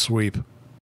move, and it's Sweep.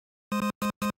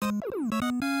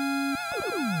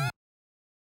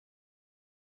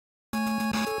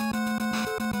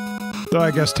 Though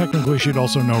I guess technically she'd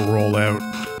also know Roll Out.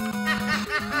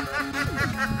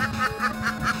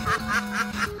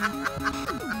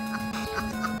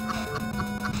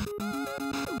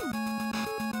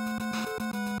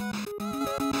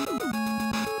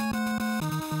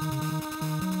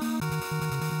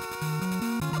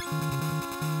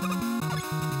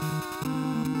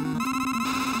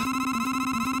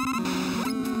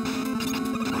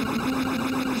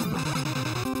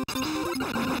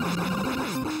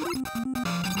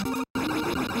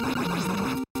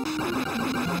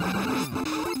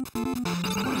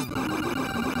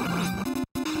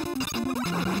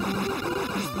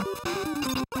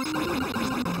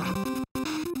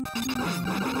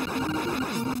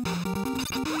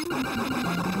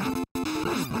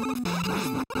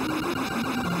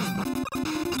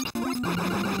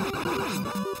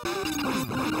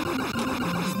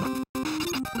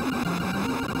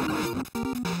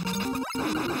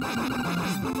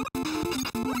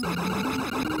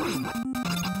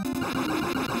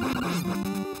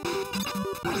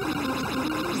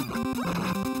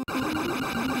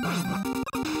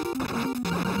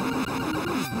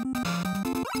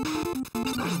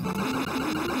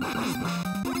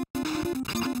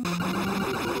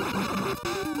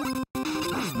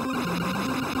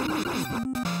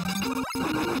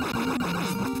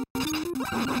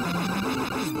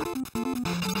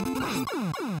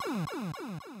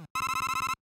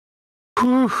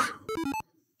 Whew.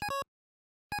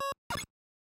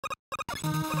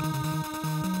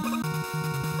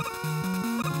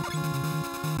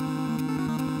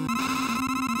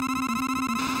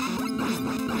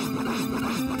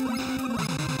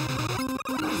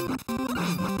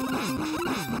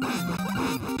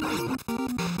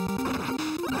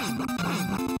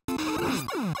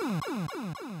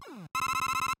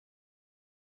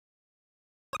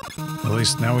 At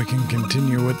least now we can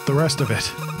continue with the rest of it.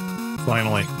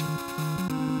 Finally.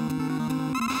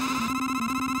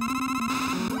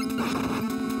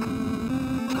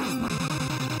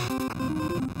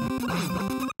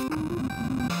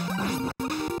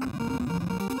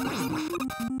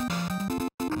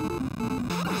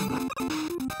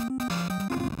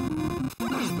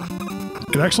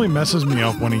 It actually messes me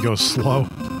up when he goes slow.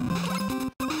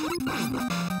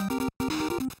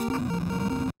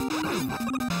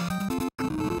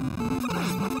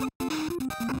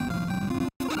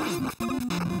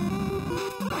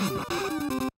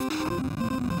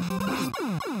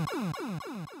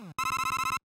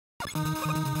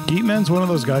 Geatman's one of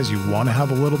those guys you want to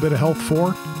have a little bit of health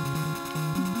for,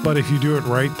 but if you do it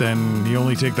right, then you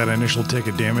only take that initial tick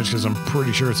of damage because I'm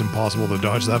pretty sure it's impossible to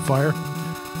dodge that fire.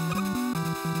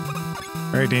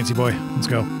 Alright, Dancy boy, let's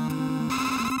go.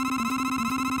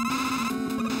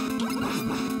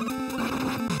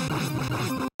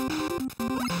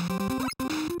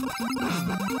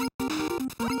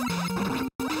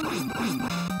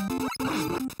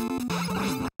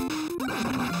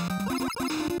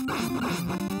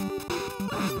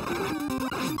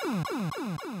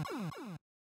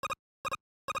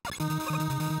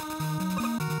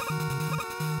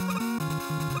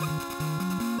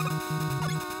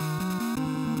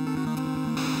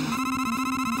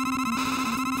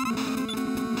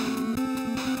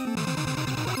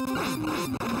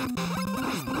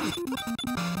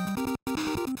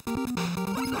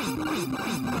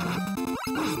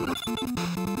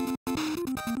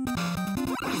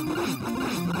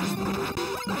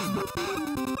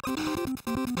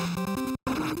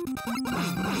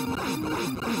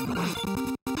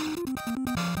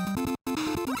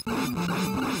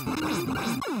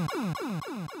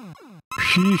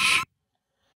 Sheesh.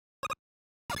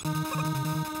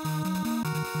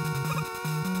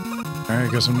 Alright, I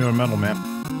guess I'm doing Metal Man.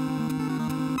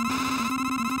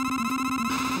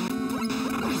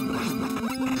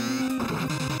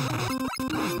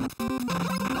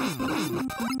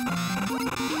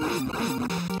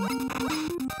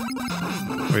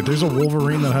 Wait, there's a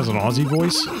Wolverine that has an Aussie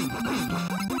voice?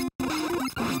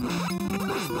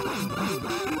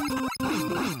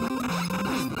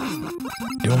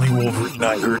 The only Wolverine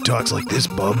I heard talks like this,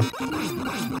 bub.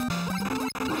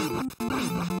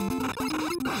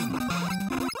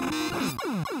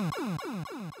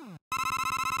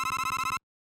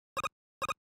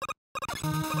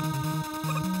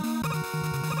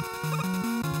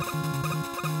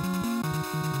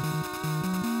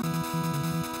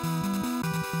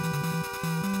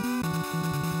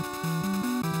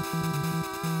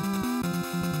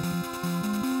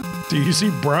 Do you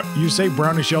see you say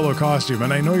brownish yellow costume,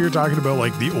 and I know you're talking about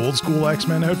like the old school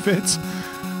X-Men outfits,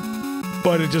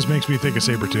 but it just makes me think of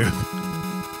Sabretooth.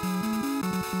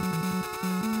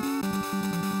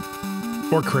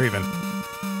 Or Kraven.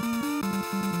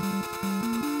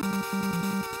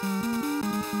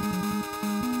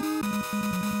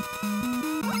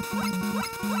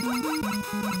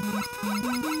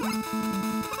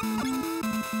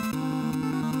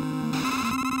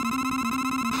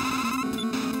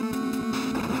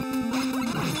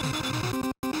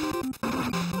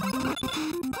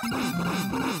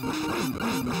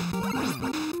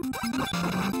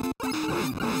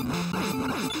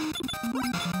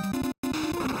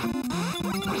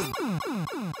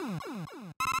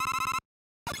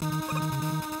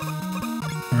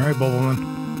 Alright, Bubbleman.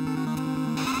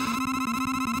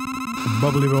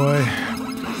 Bubbly boy.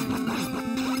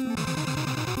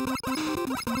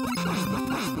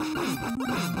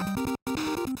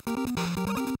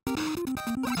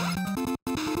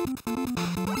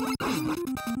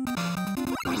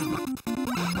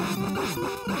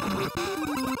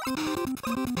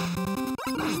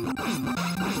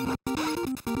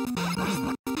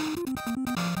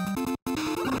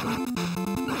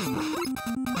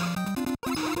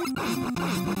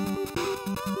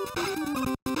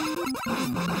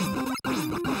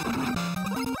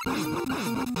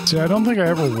 See, I don't think I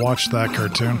ever watched that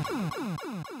cartoon.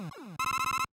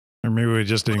 Or maybe we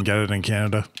just didn't get it in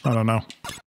Canada. I don't know.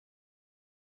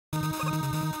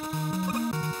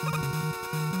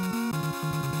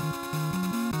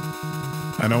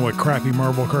 I know what crappy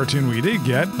Marvel cartoon we did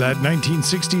get, that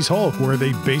 1960s Hulk, where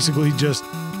they basically just,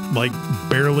 like,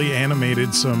 barely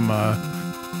animated some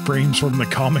frames from the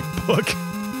comic book.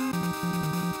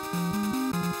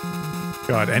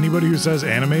 God, anybody who says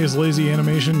anime is lazy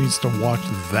animation needs to watch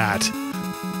that.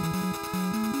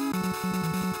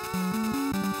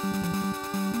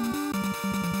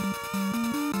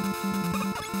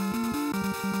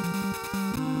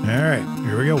 Alright,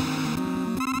 here we go.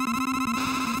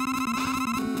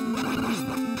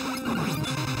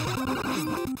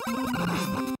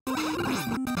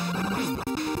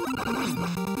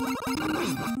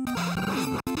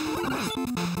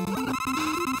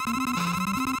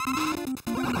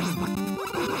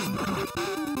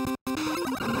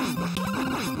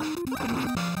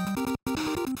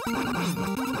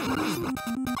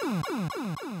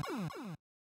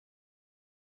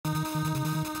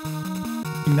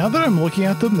 Now that I'm looking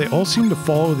at them, they all seem to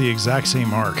follow the exact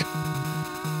same arc.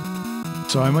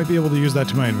 So I might be able to use that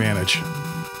to my advantage.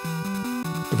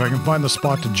 If I can find the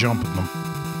spot to jump at them.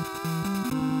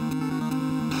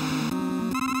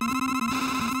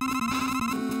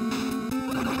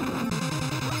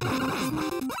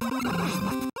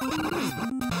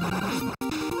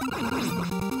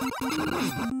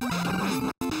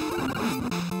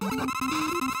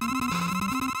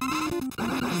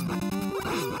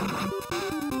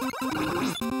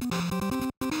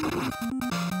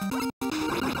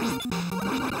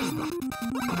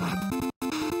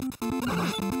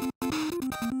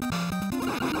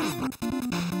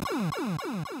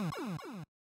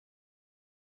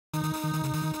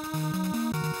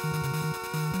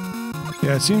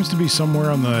 Yeah, it seems to be somewhere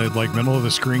on the, like, middle of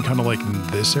the screen, kind of like in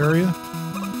this area.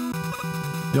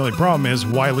 The only problem is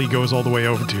Wily goes all the way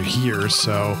over to here,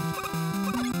 so...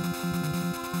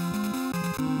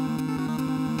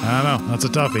 I don't know, that's a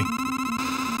toughie.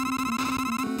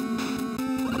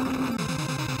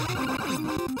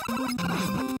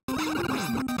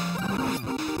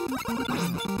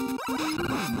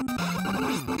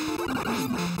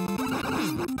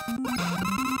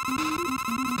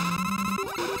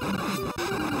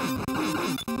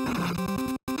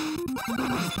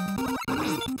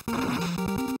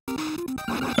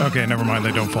 Okay, never mind,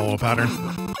 they don't follow a pattern.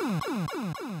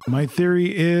 My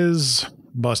theory is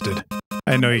busted.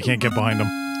 I know you can't get behind them.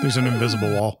 There's an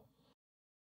invisible wall.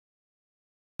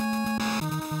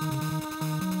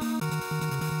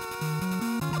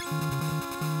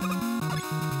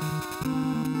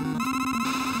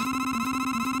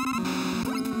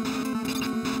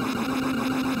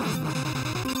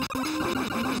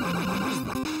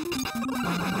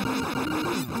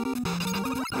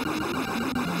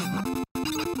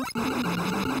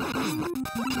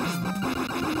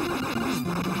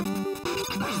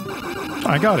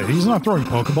 I got it. He's not throwing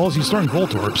Pokeballs, he's throwing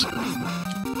Voltorbs.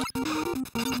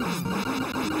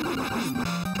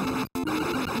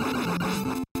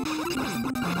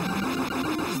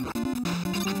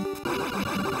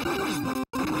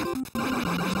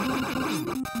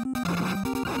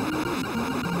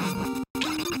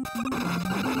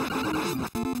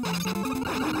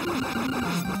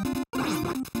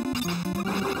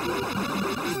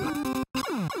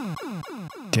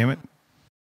 Damn it.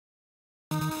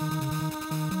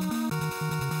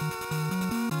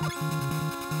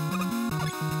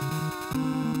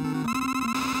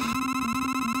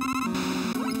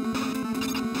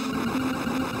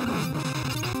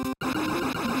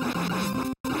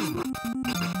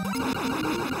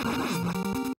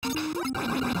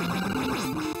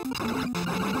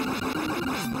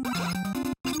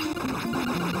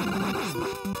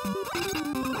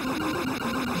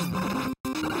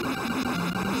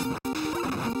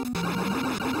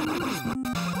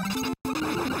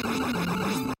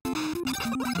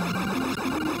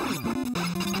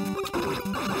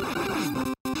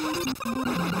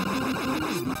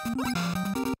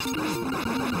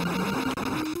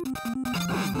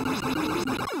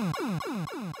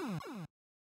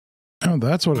 Oh,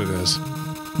 that's what it is.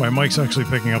 My mic's actually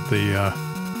picking up the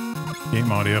game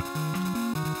audio.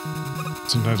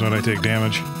 Sometimes when I take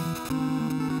damage.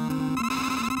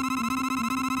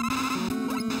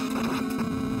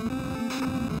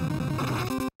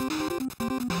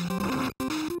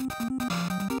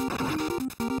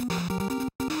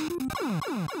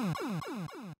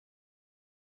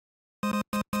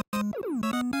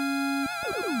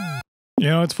 You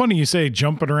know, it's funny you say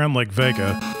jumping around like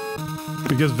Vega,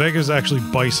 because Vega's actually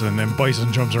Bison, and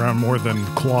Bison jumps around more than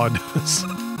Claw does.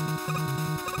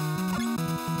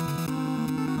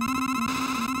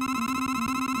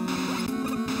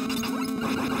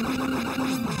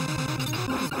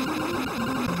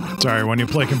 Sorry, when you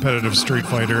play competitive Street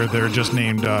Fighter, they're just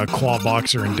named Claw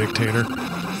Boxer and Dictator,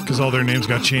 because all their names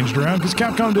got changed around, because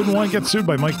Capcom didn't want to get sued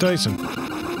by Mike Tyson.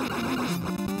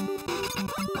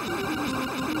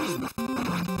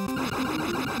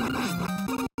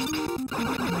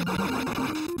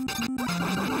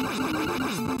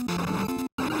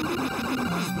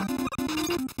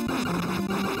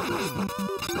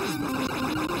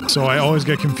 So I always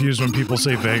get confused when people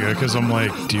say Vega, because I'm like,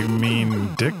 do you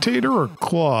mean Dictator or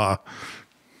Claw?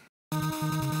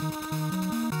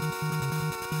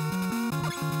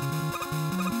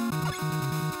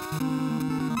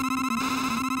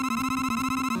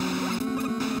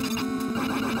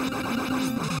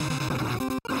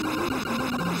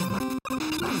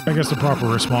 I guess the proper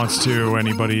response to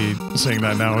anybody saying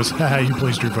that now is, haha, you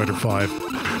play Street Fighter V.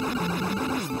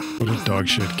 What a dog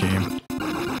shit game.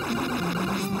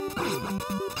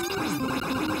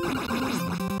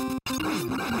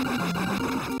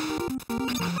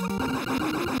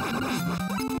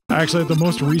 Actually, at the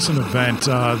most recent event,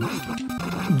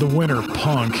 the winner,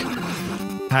 Punk,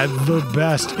 had the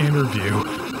best interview.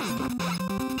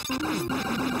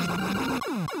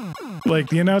 Like,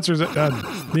 the announcers,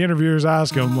 the interviewers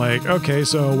ask him, like, okay,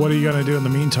 so what are you going to do in the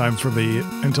meantime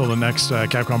until the next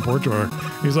Capcom Port Tour?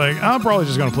 He's like, I'm probably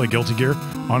just going to play Guilty Gear.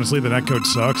 Honestly, the netcode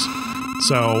sucks.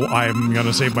 So I'm going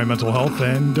to save my mental health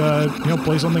and,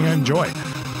 play something I enjoy.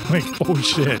 Like, oh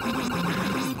shit.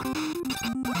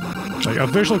 Like,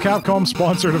 official Capcom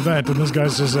sponsored event, and this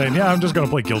guy's just saying, yeah, I'm just gonna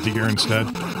play Guilty Gear instead.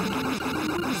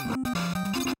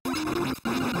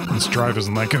 This drive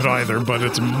isn't that good either, but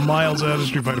it's miles ahead of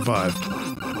Street Fighter V.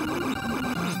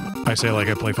 I say like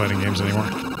I play fighting games anymore.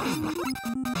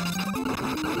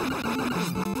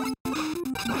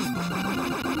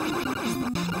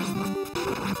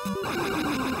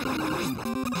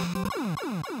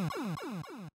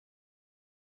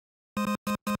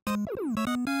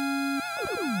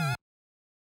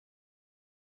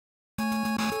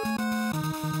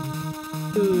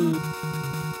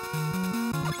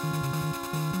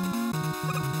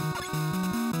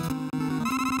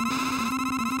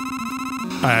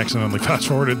 I accidentally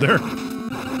fast-forwarded there.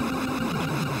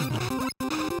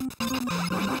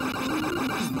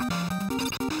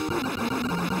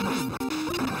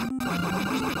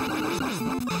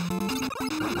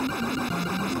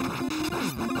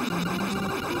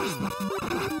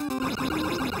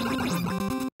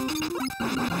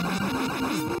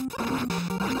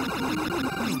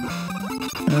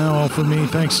 Well, for me,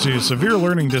 thanks to severe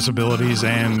learning disabilities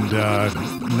and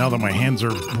now that my hands are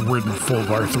ridden full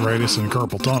of arthritis and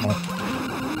carpal tunnel,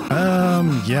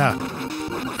 yeah,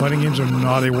 fighting games are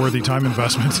not a worthy time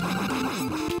investment.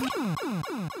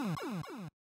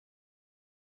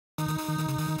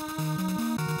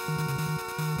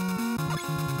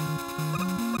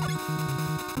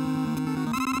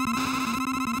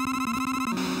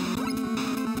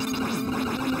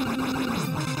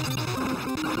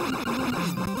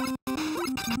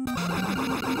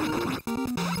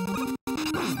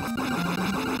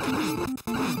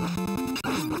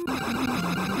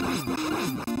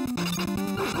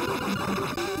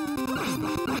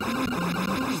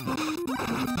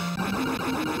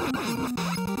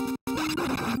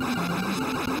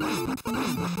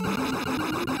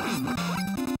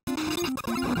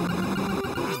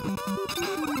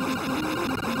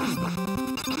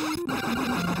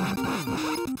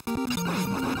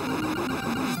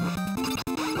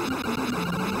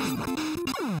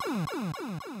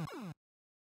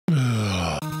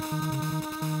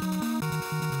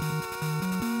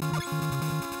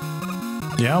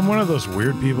 Yeah, I'm one of those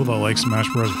weird people that like Smash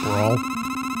Bros. Brawl.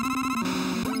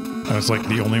 And it's like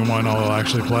the only one I'll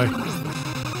actually play.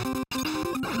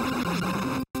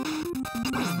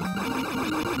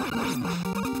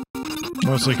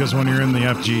 Mostly because when you're in the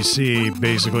FGC,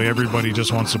 basically everybody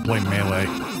just wants to play Melee.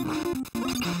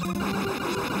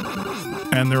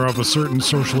 And they're of a certain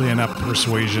socially inept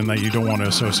persuasion that you don't want to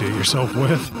associate yourself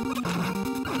with.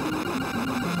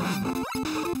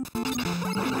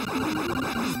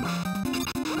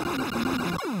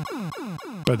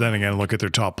 But then again, look at their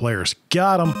top players.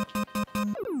 Got them.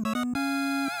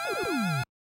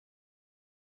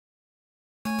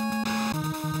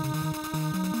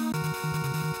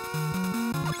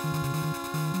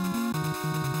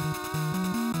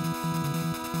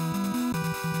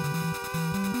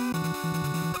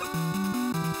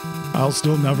 I'll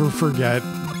still never forget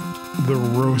the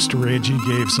roast rage he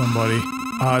gave somebody.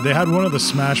 They had one of the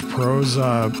Smash Pros,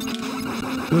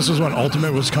 this was when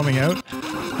Ultimate was coming out.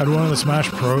 Had one of the Smash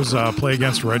Pros play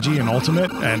against Reggie in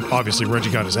Ultimate, and obviously Reggie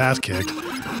got his ass kicked.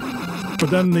 But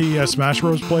then the Smash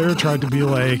Bros player tried to be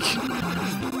like,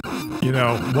 you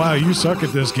know, wow, you suck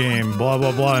at this game, blah,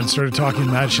 blah, blah, and started talking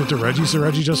mad shit to Reggie, so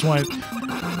Reggie just went,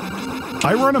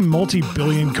 I run a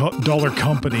multi-billion dollar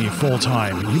company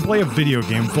full-time. You play a video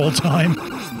game full-time?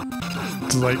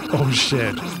 It's like, oh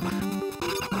shit.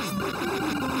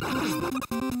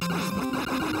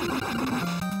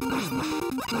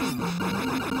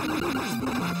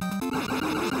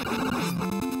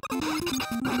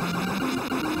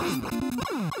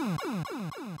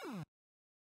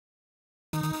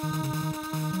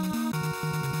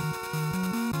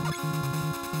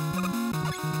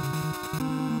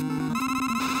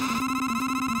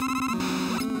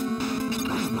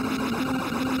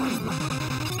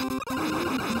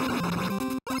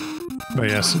 But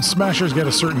yes, Smashers get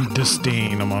a certain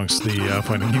disdain amongst the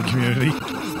fighting game community.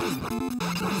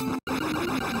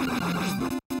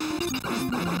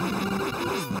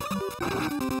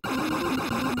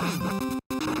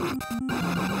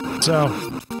 So,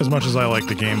 as much as I like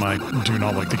the game, I do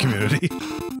not like the community.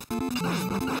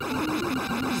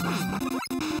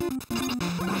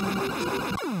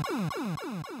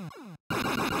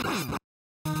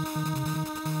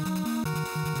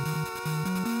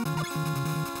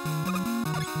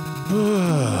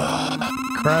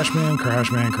 Crashman,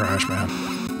 Crashman, Crashman.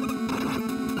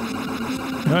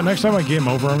 You know, next time I game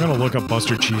over, I'm gonna look up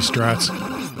Buster Cheese strats.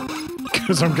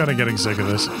 Because I'm kinda getting sick of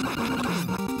this.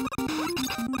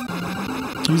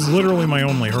 He's literally my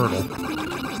only hurdle.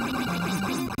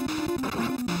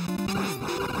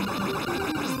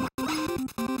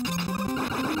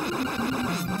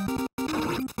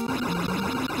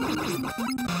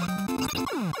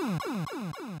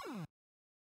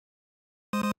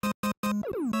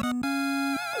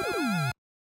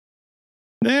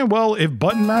 Yeah, well, if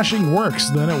button mashing works,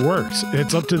 then it works.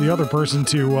 It's up to the other person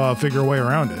to figure a way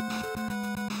around it.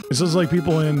 This is like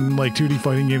people in like 2D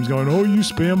fighting games going, oh, you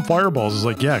spam fireballs. It's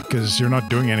like, yeah, because you're not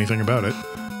doing anything about it.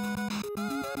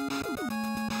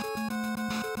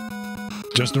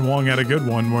 Justin Wong had a good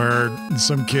one where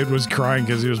some kid was crying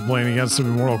because he was playing against him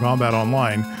in Mortal Kombat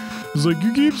Online. It was like,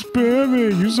 you keep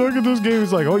spamming, you suck at this game.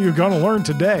 He's like, oh, you're gonna learn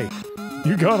today.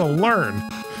 You gotta learn.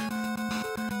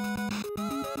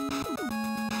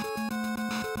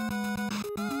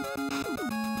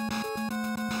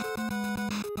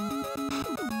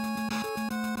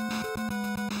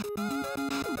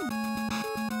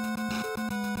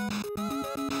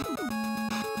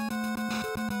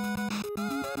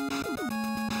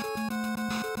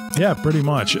 Yeah, pretty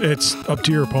much. It's up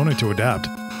to your opponent to adapt.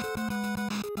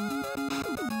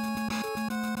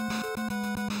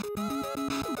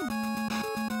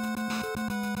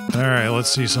 Alright, let's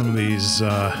see some of these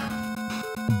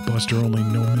Buster only,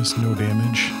 no miss, no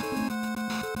damage.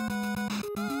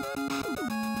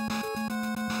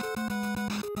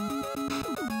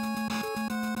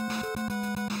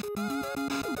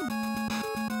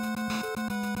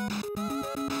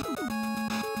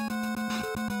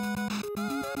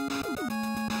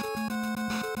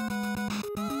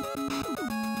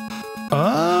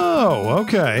 Oh,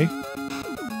 okay.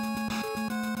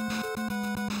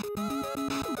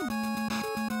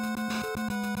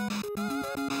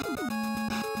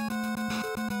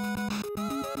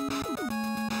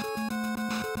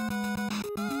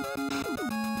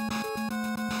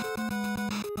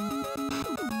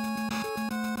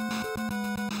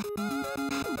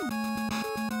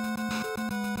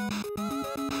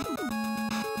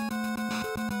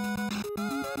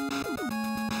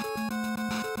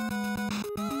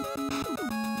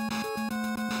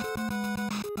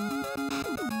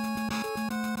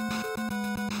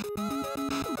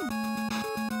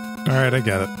 All right, I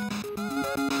get it.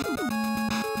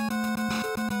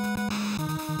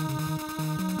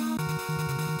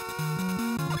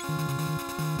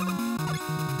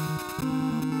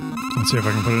 Let's see if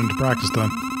I can put it into practice then.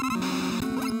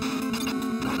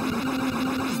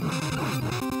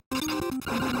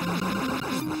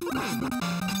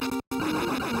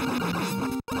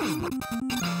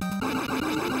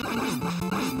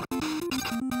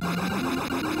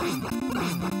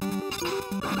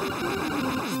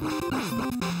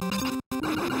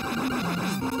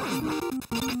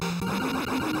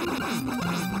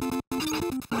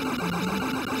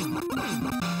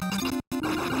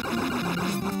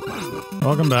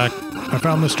 Welcome back. I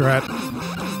found the strat.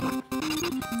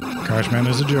 Crashman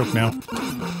is a joke now.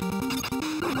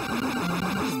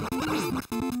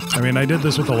 I mean, I did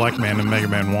this with Electman in Mega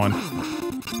Man 1.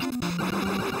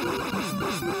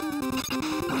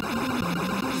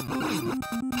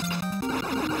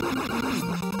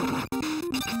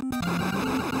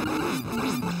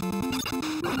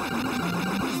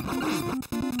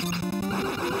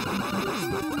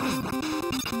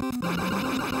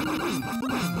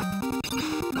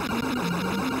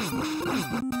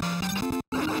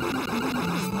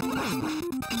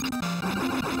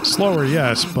 Slower,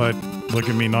 yes, but look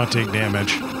at me not take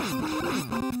damage.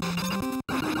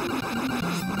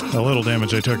 The little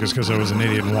damage I took is because I was an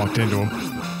idiot and walked into him.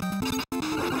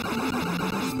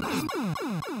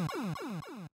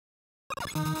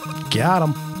 Got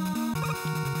him.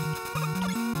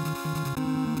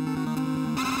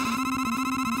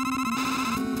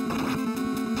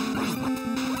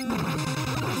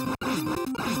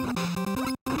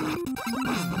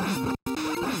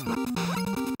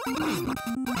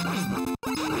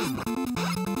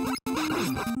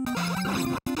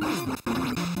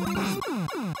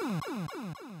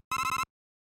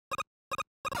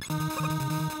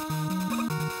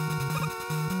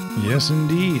 Yes,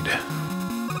 indeed. Yeah,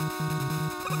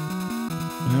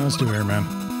 let's do Airman.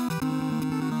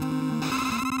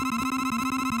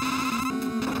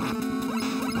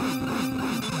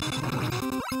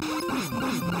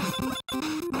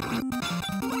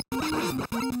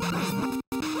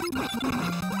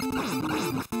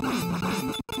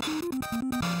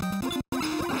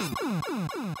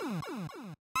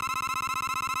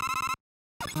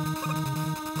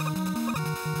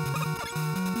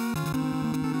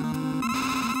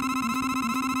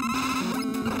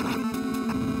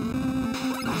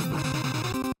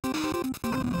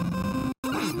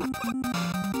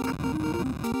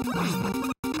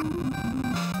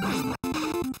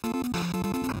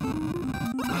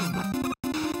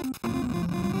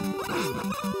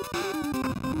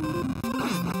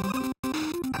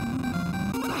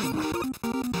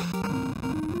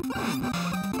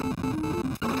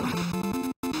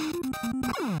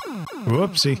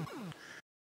 Whoopsie.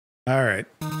 Alright,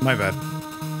 my bad.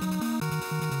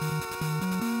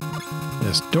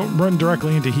 Yes, don't run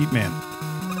directly into Heatman.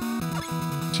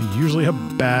 It's usually a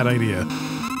bad idea.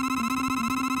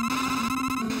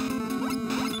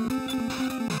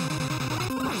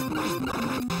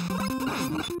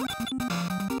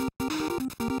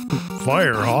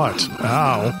 Fire hot.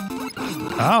 Ow.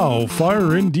 Ow,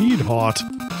 fire indeed hot.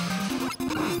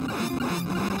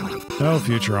 Oh,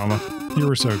 Futurama. You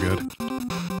were so good.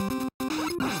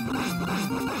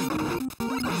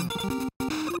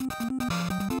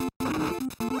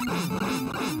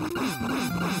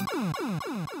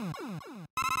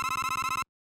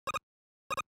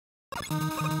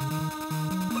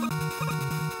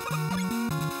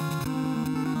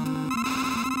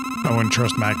 I wouldn't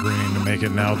trust Matt Groening to make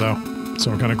it now, though.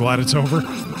 So I'm kind of glad it's over.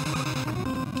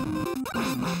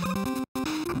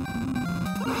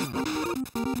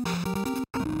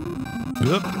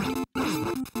 Yep.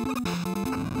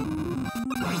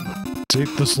 See,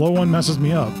 the slow one messes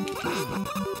me up.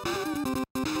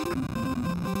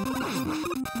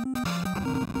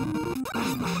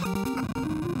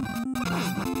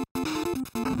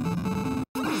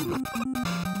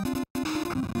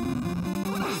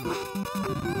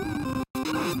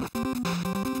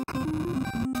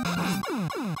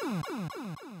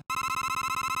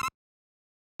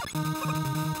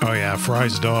 Oh yeah,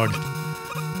 Fry's dog.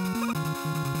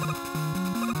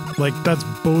 Like, that's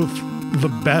both the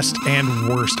best and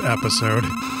worst episode.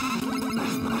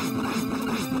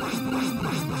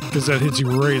 Because that hits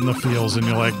you right in the feels and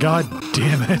you're like, God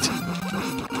damn it.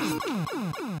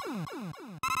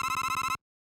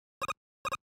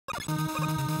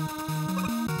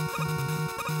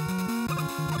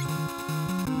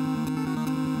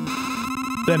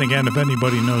 Then again, if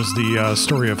anybody knows the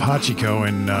story of Hachiko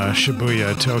in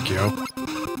Shibuya, Tokyo,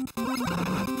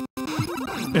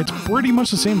 it's pretty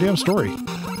much the same damn story.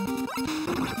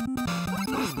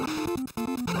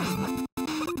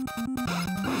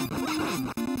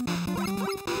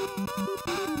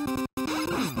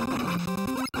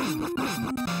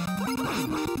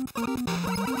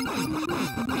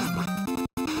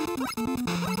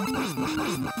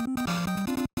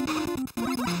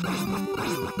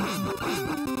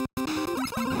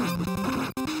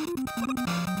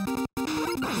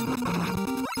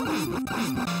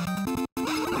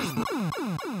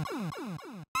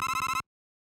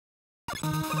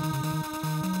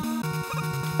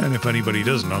 And if anybody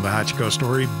doesn't know the Hachiko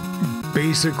story,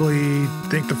 basically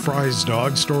think the Fry's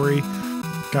dog story,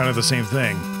 kind of the same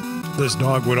thing. This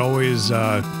dog would always,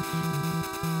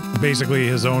 basically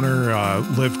his owner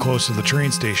lived close to the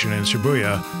train station in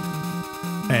Shibuya,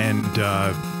 and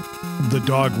the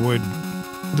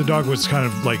dog was kind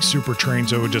of like super trained,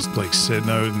 so it would just like sit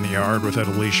out in the yard without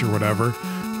a leash or whatever,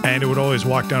 and it would always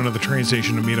walk down to the train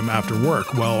station to meet him after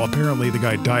work. Well, apparently the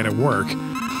guy died at work,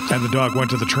 and the dog went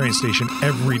to the train station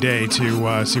every day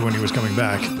to see when he was coming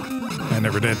back, and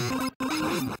never did.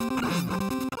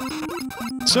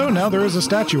 So now there is a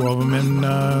statue of him in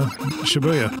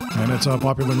Shibuya, and it's a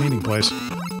popular meeting place.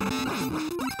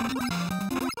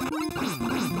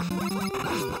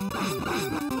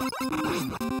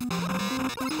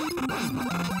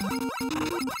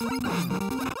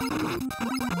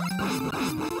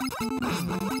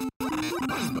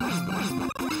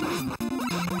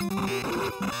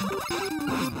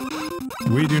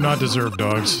 We do not deserve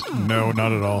dogs. No,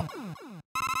 not at all.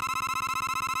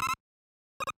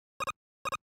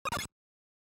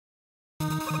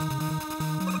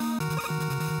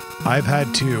 I've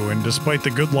had two, and despite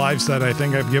the good lives that I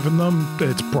think I've given them,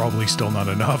 it's probably still not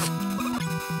enough.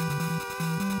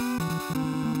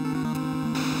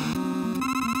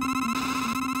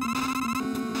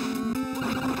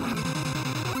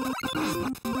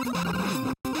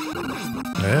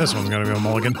 Yeah, this one's gonna be a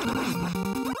mulligan.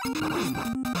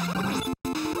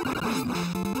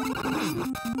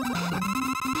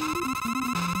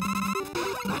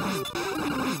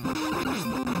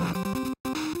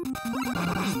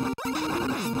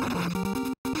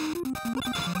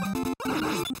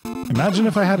 Imagine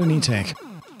if I had an E-tank.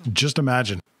 Just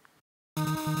imagine. It'd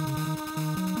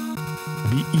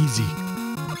be easy.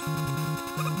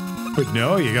 But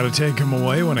no, you gotta take him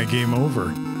away when I game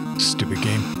over. Stupid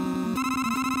game.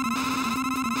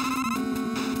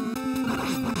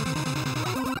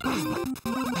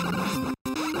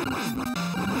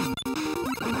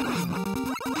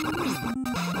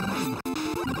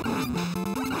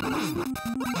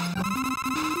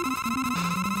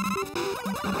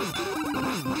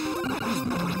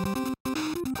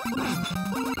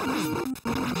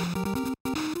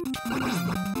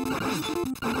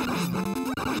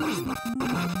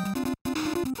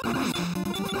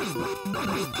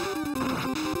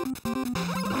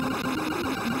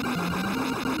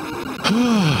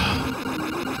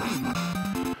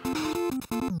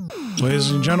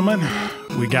 Ladies and gentlemen,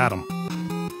 we got him.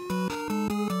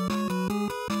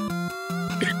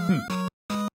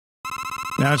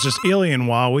 Now it's just Alien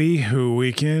Wily who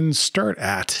we can start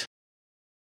at.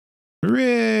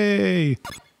 Hooray!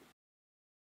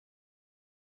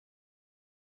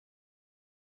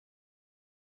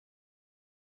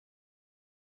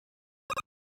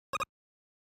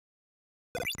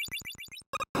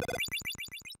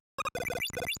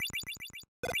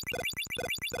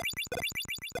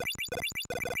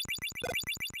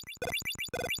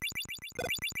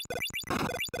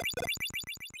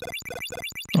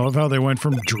 I love how they went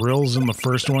from drills in the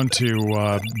first one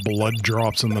to blood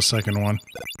drops in the second one.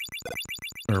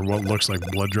 Or what looks like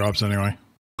blood drops anyway.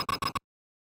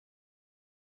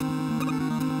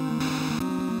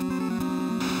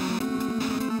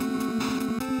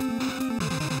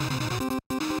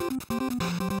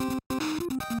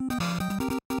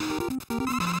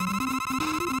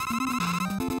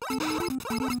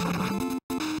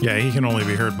 Yeah, he can only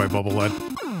be hurt by bubble lead.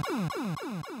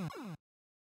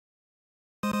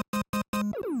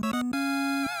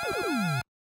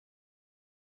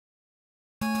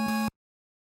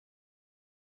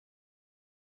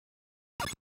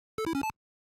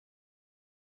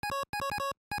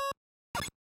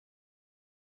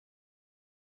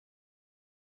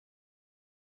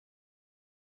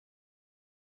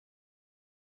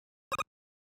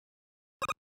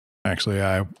 Actually,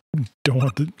 I don't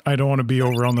want to be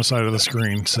over on the side of the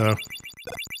screen, so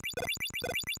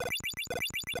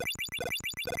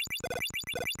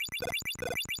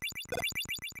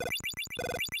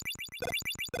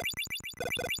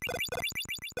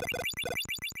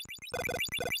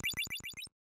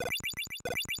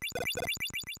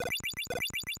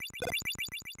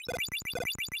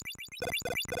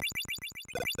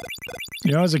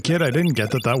you know, as a kid, I didn't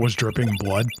get that was dripping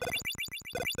blood.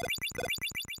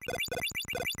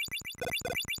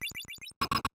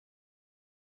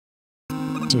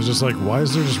 So it's just like, why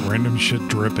is there just random shit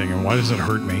dripping, and why does it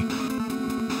hurt me?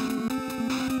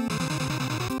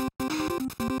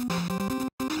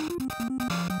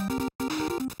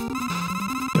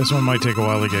 This one might take a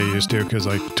while to get used to, because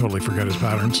I totally forget his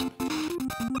patterns.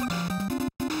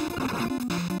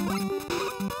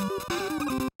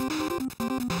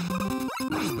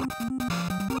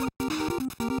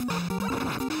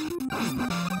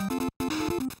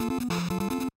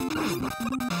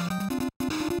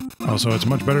 Also, it's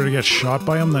much better to get shot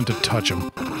by him than to touch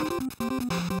him.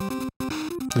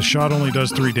 The shot only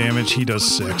does 3 damage, he does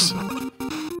 6.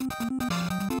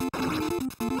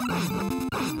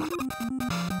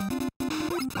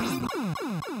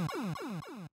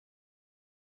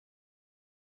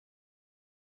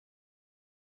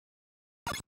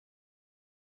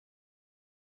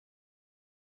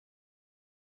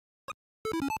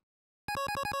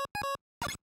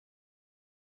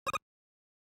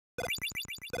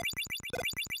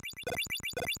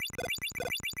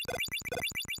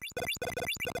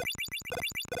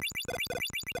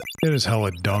 It is hella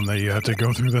dumb that you have to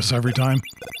go through this every time.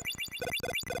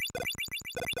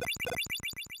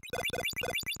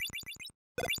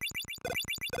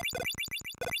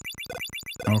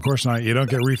 Oh, of course not. You don't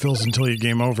get refills until you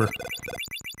game over.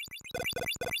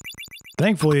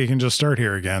 Thankfully, you can just start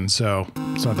here again, so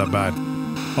it's not that bad.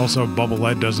 Also, bubble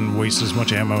lead doesn't waste as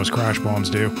much ammo as crash bombs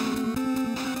do.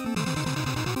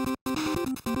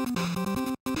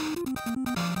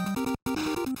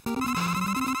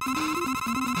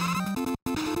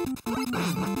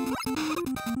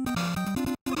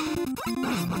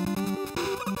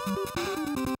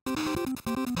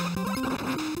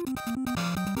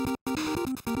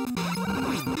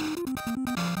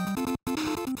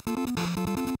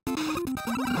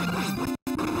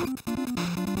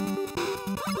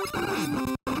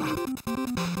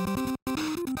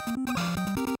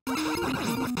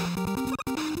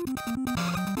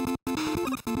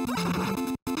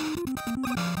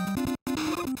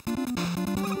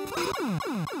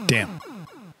 Damn.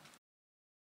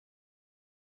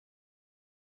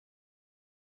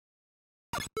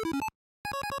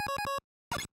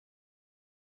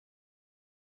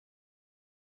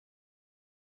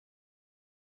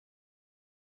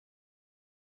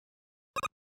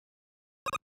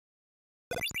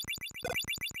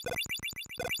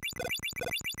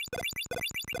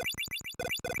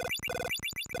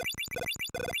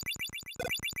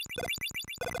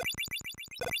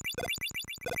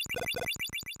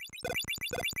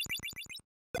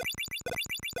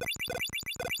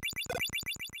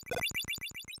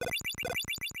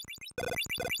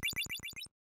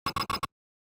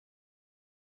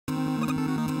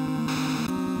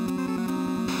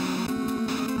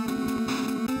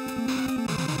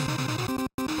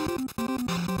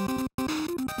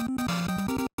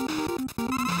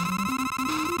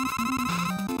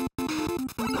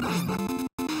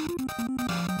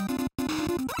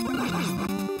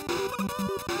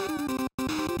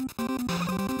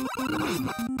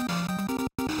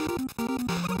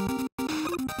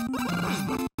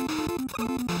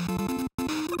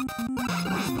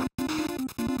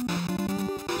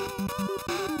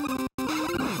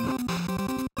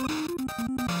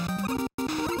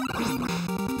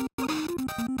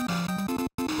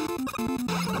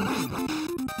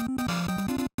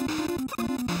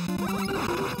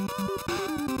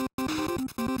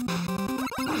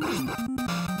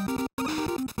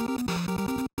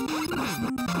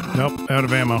 Nope, out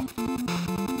of ammo.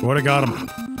 Would've got him.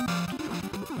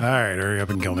 Alright, hurry up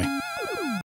and kill me.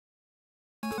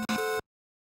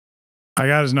 I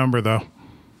got his number, though.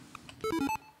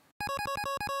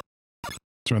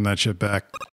 Let's run that shit back.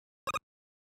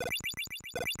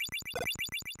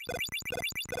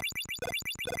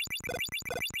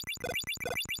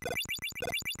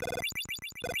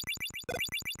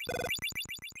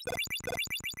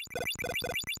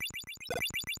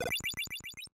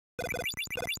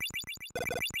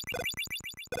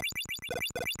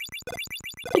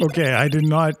 Okay, I did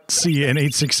not see an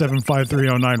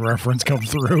 8675309 reference come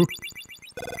through.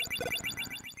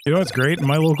 You know what's great? In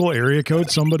my local area code,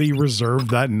 somebody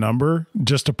reserved that number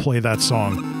just to play that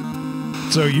song.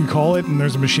 So you call it and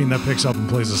there's a machine that picks up and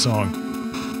plays the song.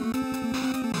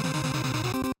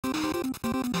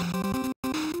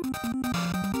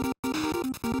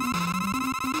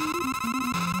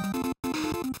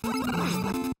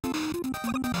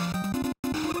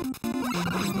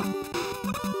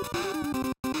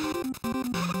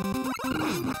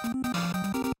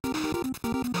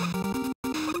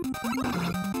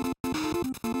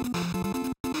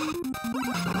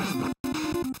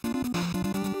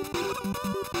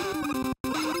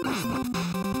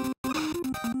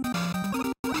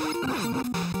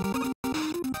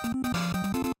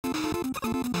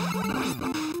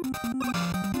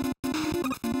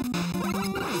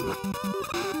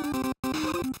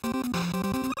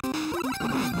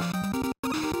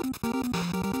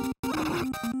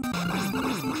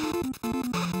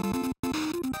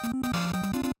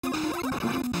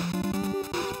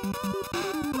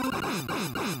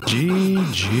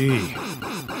 GG.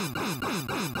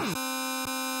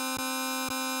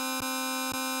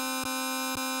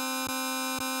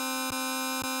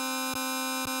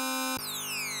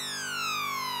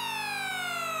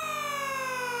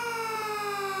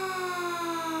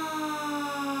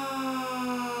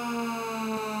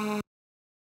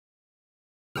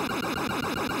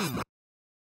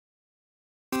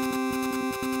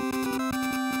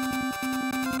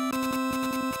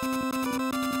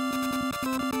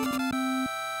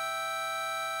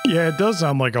 Yeah, it does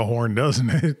sound like a horn, doesn't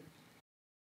it?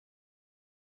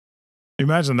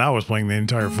 Imagine that was playing the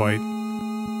entire fight.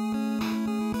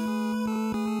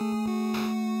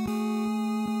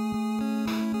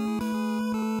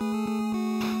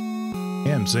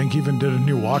 Damn, Zink even did a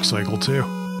new walk cycle too.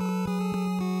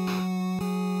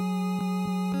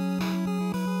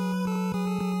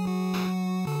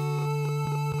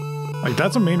 Like,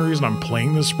 that's the main reason I'm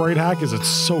playing this Sprite hack, is it's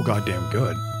so goddamn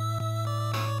good.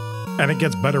 And it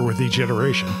gets better with each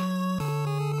iteration.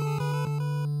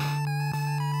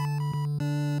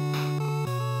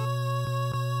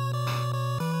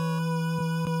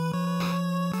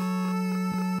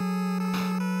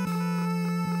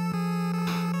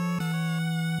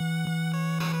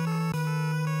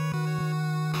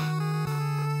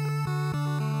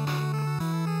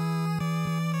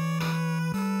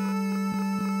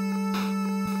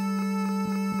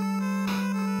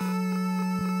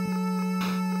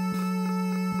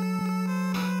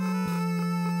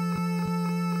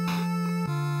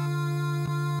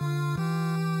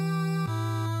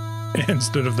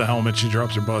 Instead of the helmet, she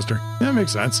drops her buster. That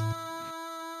makes sense.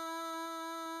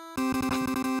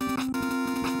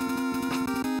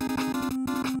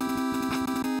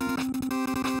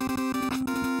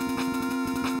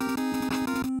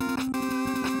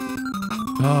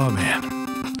 Oh man,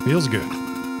 feels good.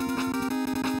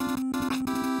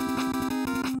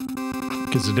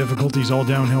 Because the difficulty's all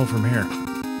downhill from here.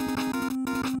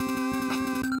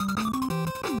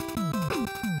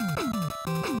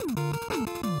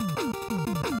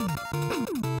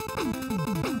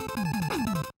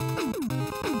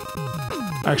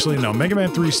 Actually, no, Mega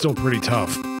Man 3 is still pretty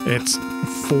tough. It's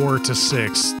 4 to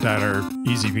 6 that are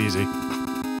easy peasy.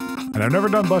 And I've never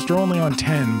done Buster only on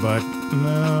 10, but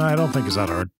I don't think it's that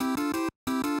hard.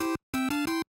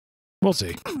 We'll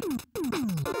see.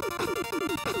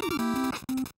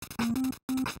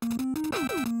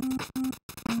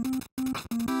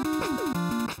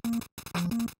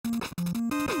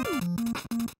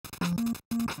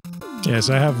 Yes,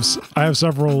 I have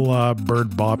several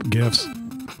Bird Bop gifts.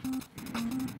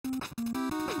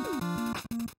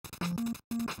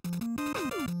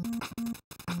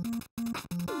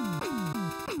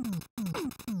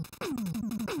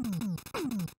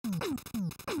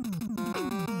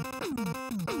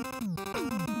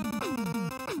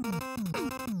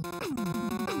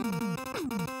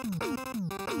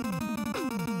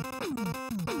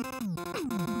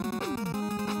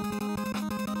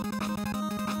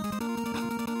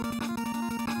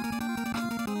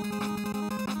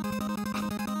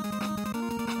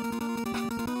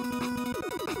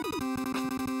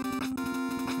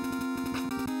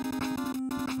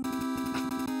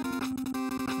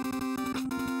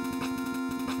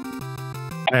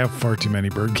 I have far too many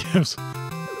bird gifts.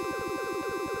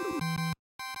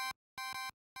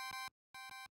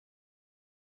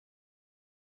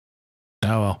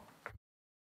 Oh well.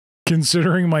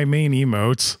 Considering my main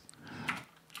emotes,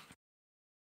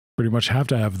 pretty much have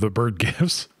to have the bird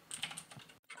gifts.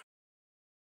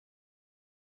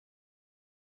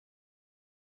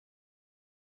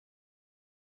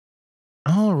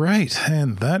 All right,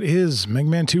 and that is Mega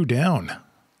Man 2 down.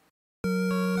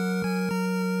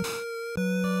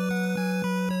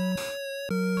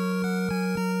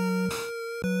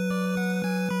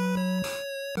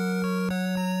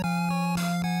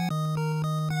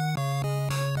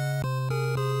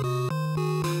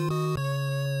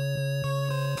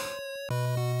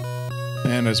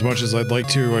 And as much as I'd like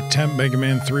to attempt Mega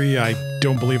Man 3, I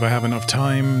don't believe I have enough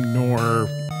time, nor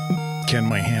can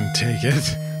my hand take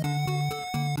it.